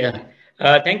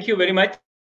you very much.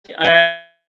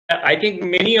 I think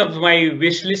many of my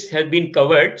wish lists have been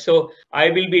covered, so I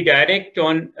will be direct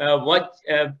on what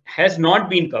has not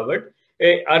been covered.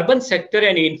 Urban sector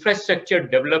and infrastructure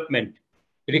development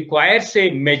requires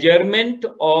a measurement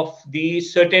of the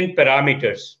certain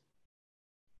parameters.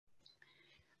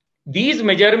 These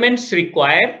measurements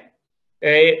require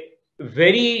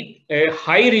very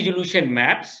high resolution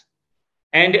maps,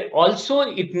 and also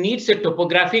it needs a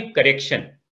topographic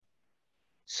correction.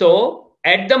 So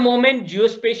at the moment,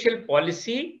 geospatial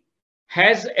policy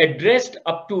has addressed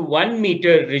up to 1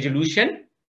 meter resolution,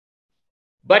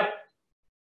 but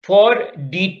for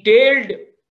detailed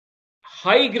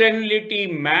high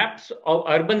granularity maps of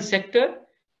urban sector,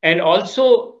 And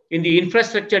also in the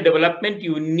infrastructure development,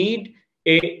 you need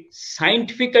a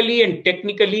scientifically and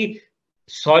technically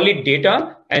solid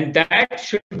data, and that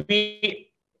should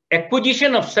be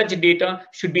acquisition of such data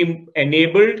should be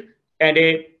enabled, and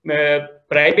a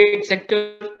private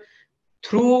sector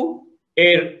through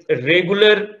a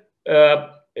regular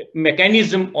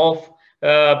mechanism of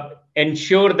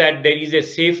ensure that there is a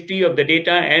safety of the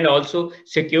data and also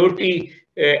security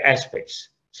aspects.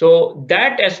 So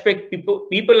that aspect,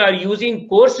 people are using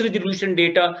coarse resolution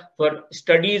data for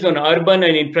studies on urban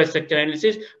and infrastructure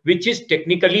analysis, which is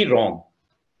technically wrong.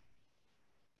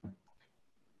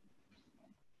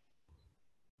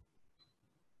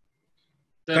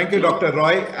 Thank you, Dr.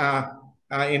 Roy,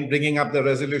 in bringing up the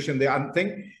resolution. The other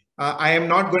thing, I am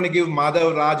not going to give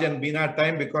Madhav, Raj, and Beena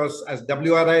time because as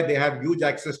WRI, they have huge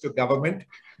access to government.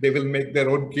 They will make their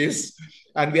own case.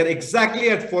 And we are exactly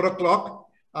at 4 o'clock.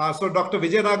 So Dr.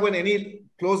 Vijay Raghavan, any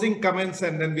closing comments?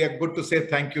 And then we are good to say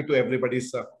thank you to everybody,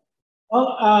 sir.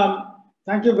 Well,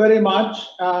 thank you very much.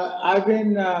 I've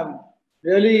been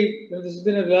really, this has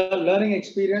been a learning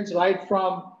experience right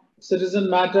from citizen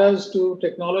matters to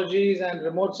technologies and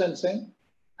remote sensing.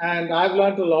 And I've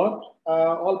learned a lot.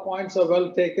 All points are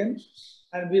well taken.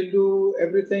 And we'll do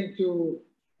everything to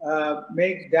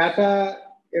make data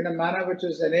in a manner which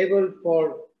is enabled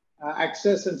for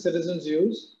access and citizens'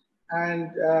 use. And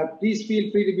please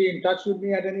feel free to be in touch with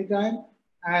me at any time.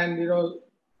 And, you know,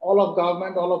 all of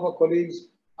government, all of our colleagues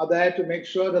are there to make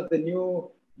sure that the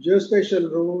new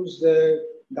geospatial rules, the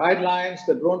guidelines,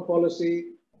 the drone policy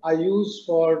are used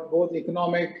for both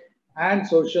economic and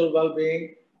social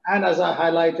well-being. And as I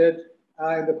highlighted,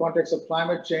 in the context of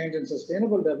climate change and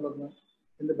sustainable development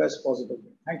in the best possible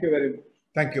way. Thank you very much.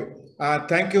 Thank you.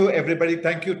 Thank you, everybody.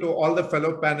 Thank you to all the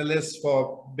fellow panelists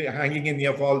for hanging in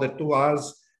here for all the 2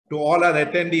 hours. To all our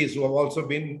attendees who have also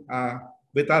been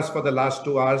with us for the last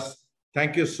 2 hours,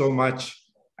 thank you so much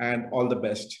and all the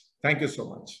best. Thank you so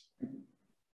much.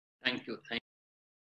 Thank you.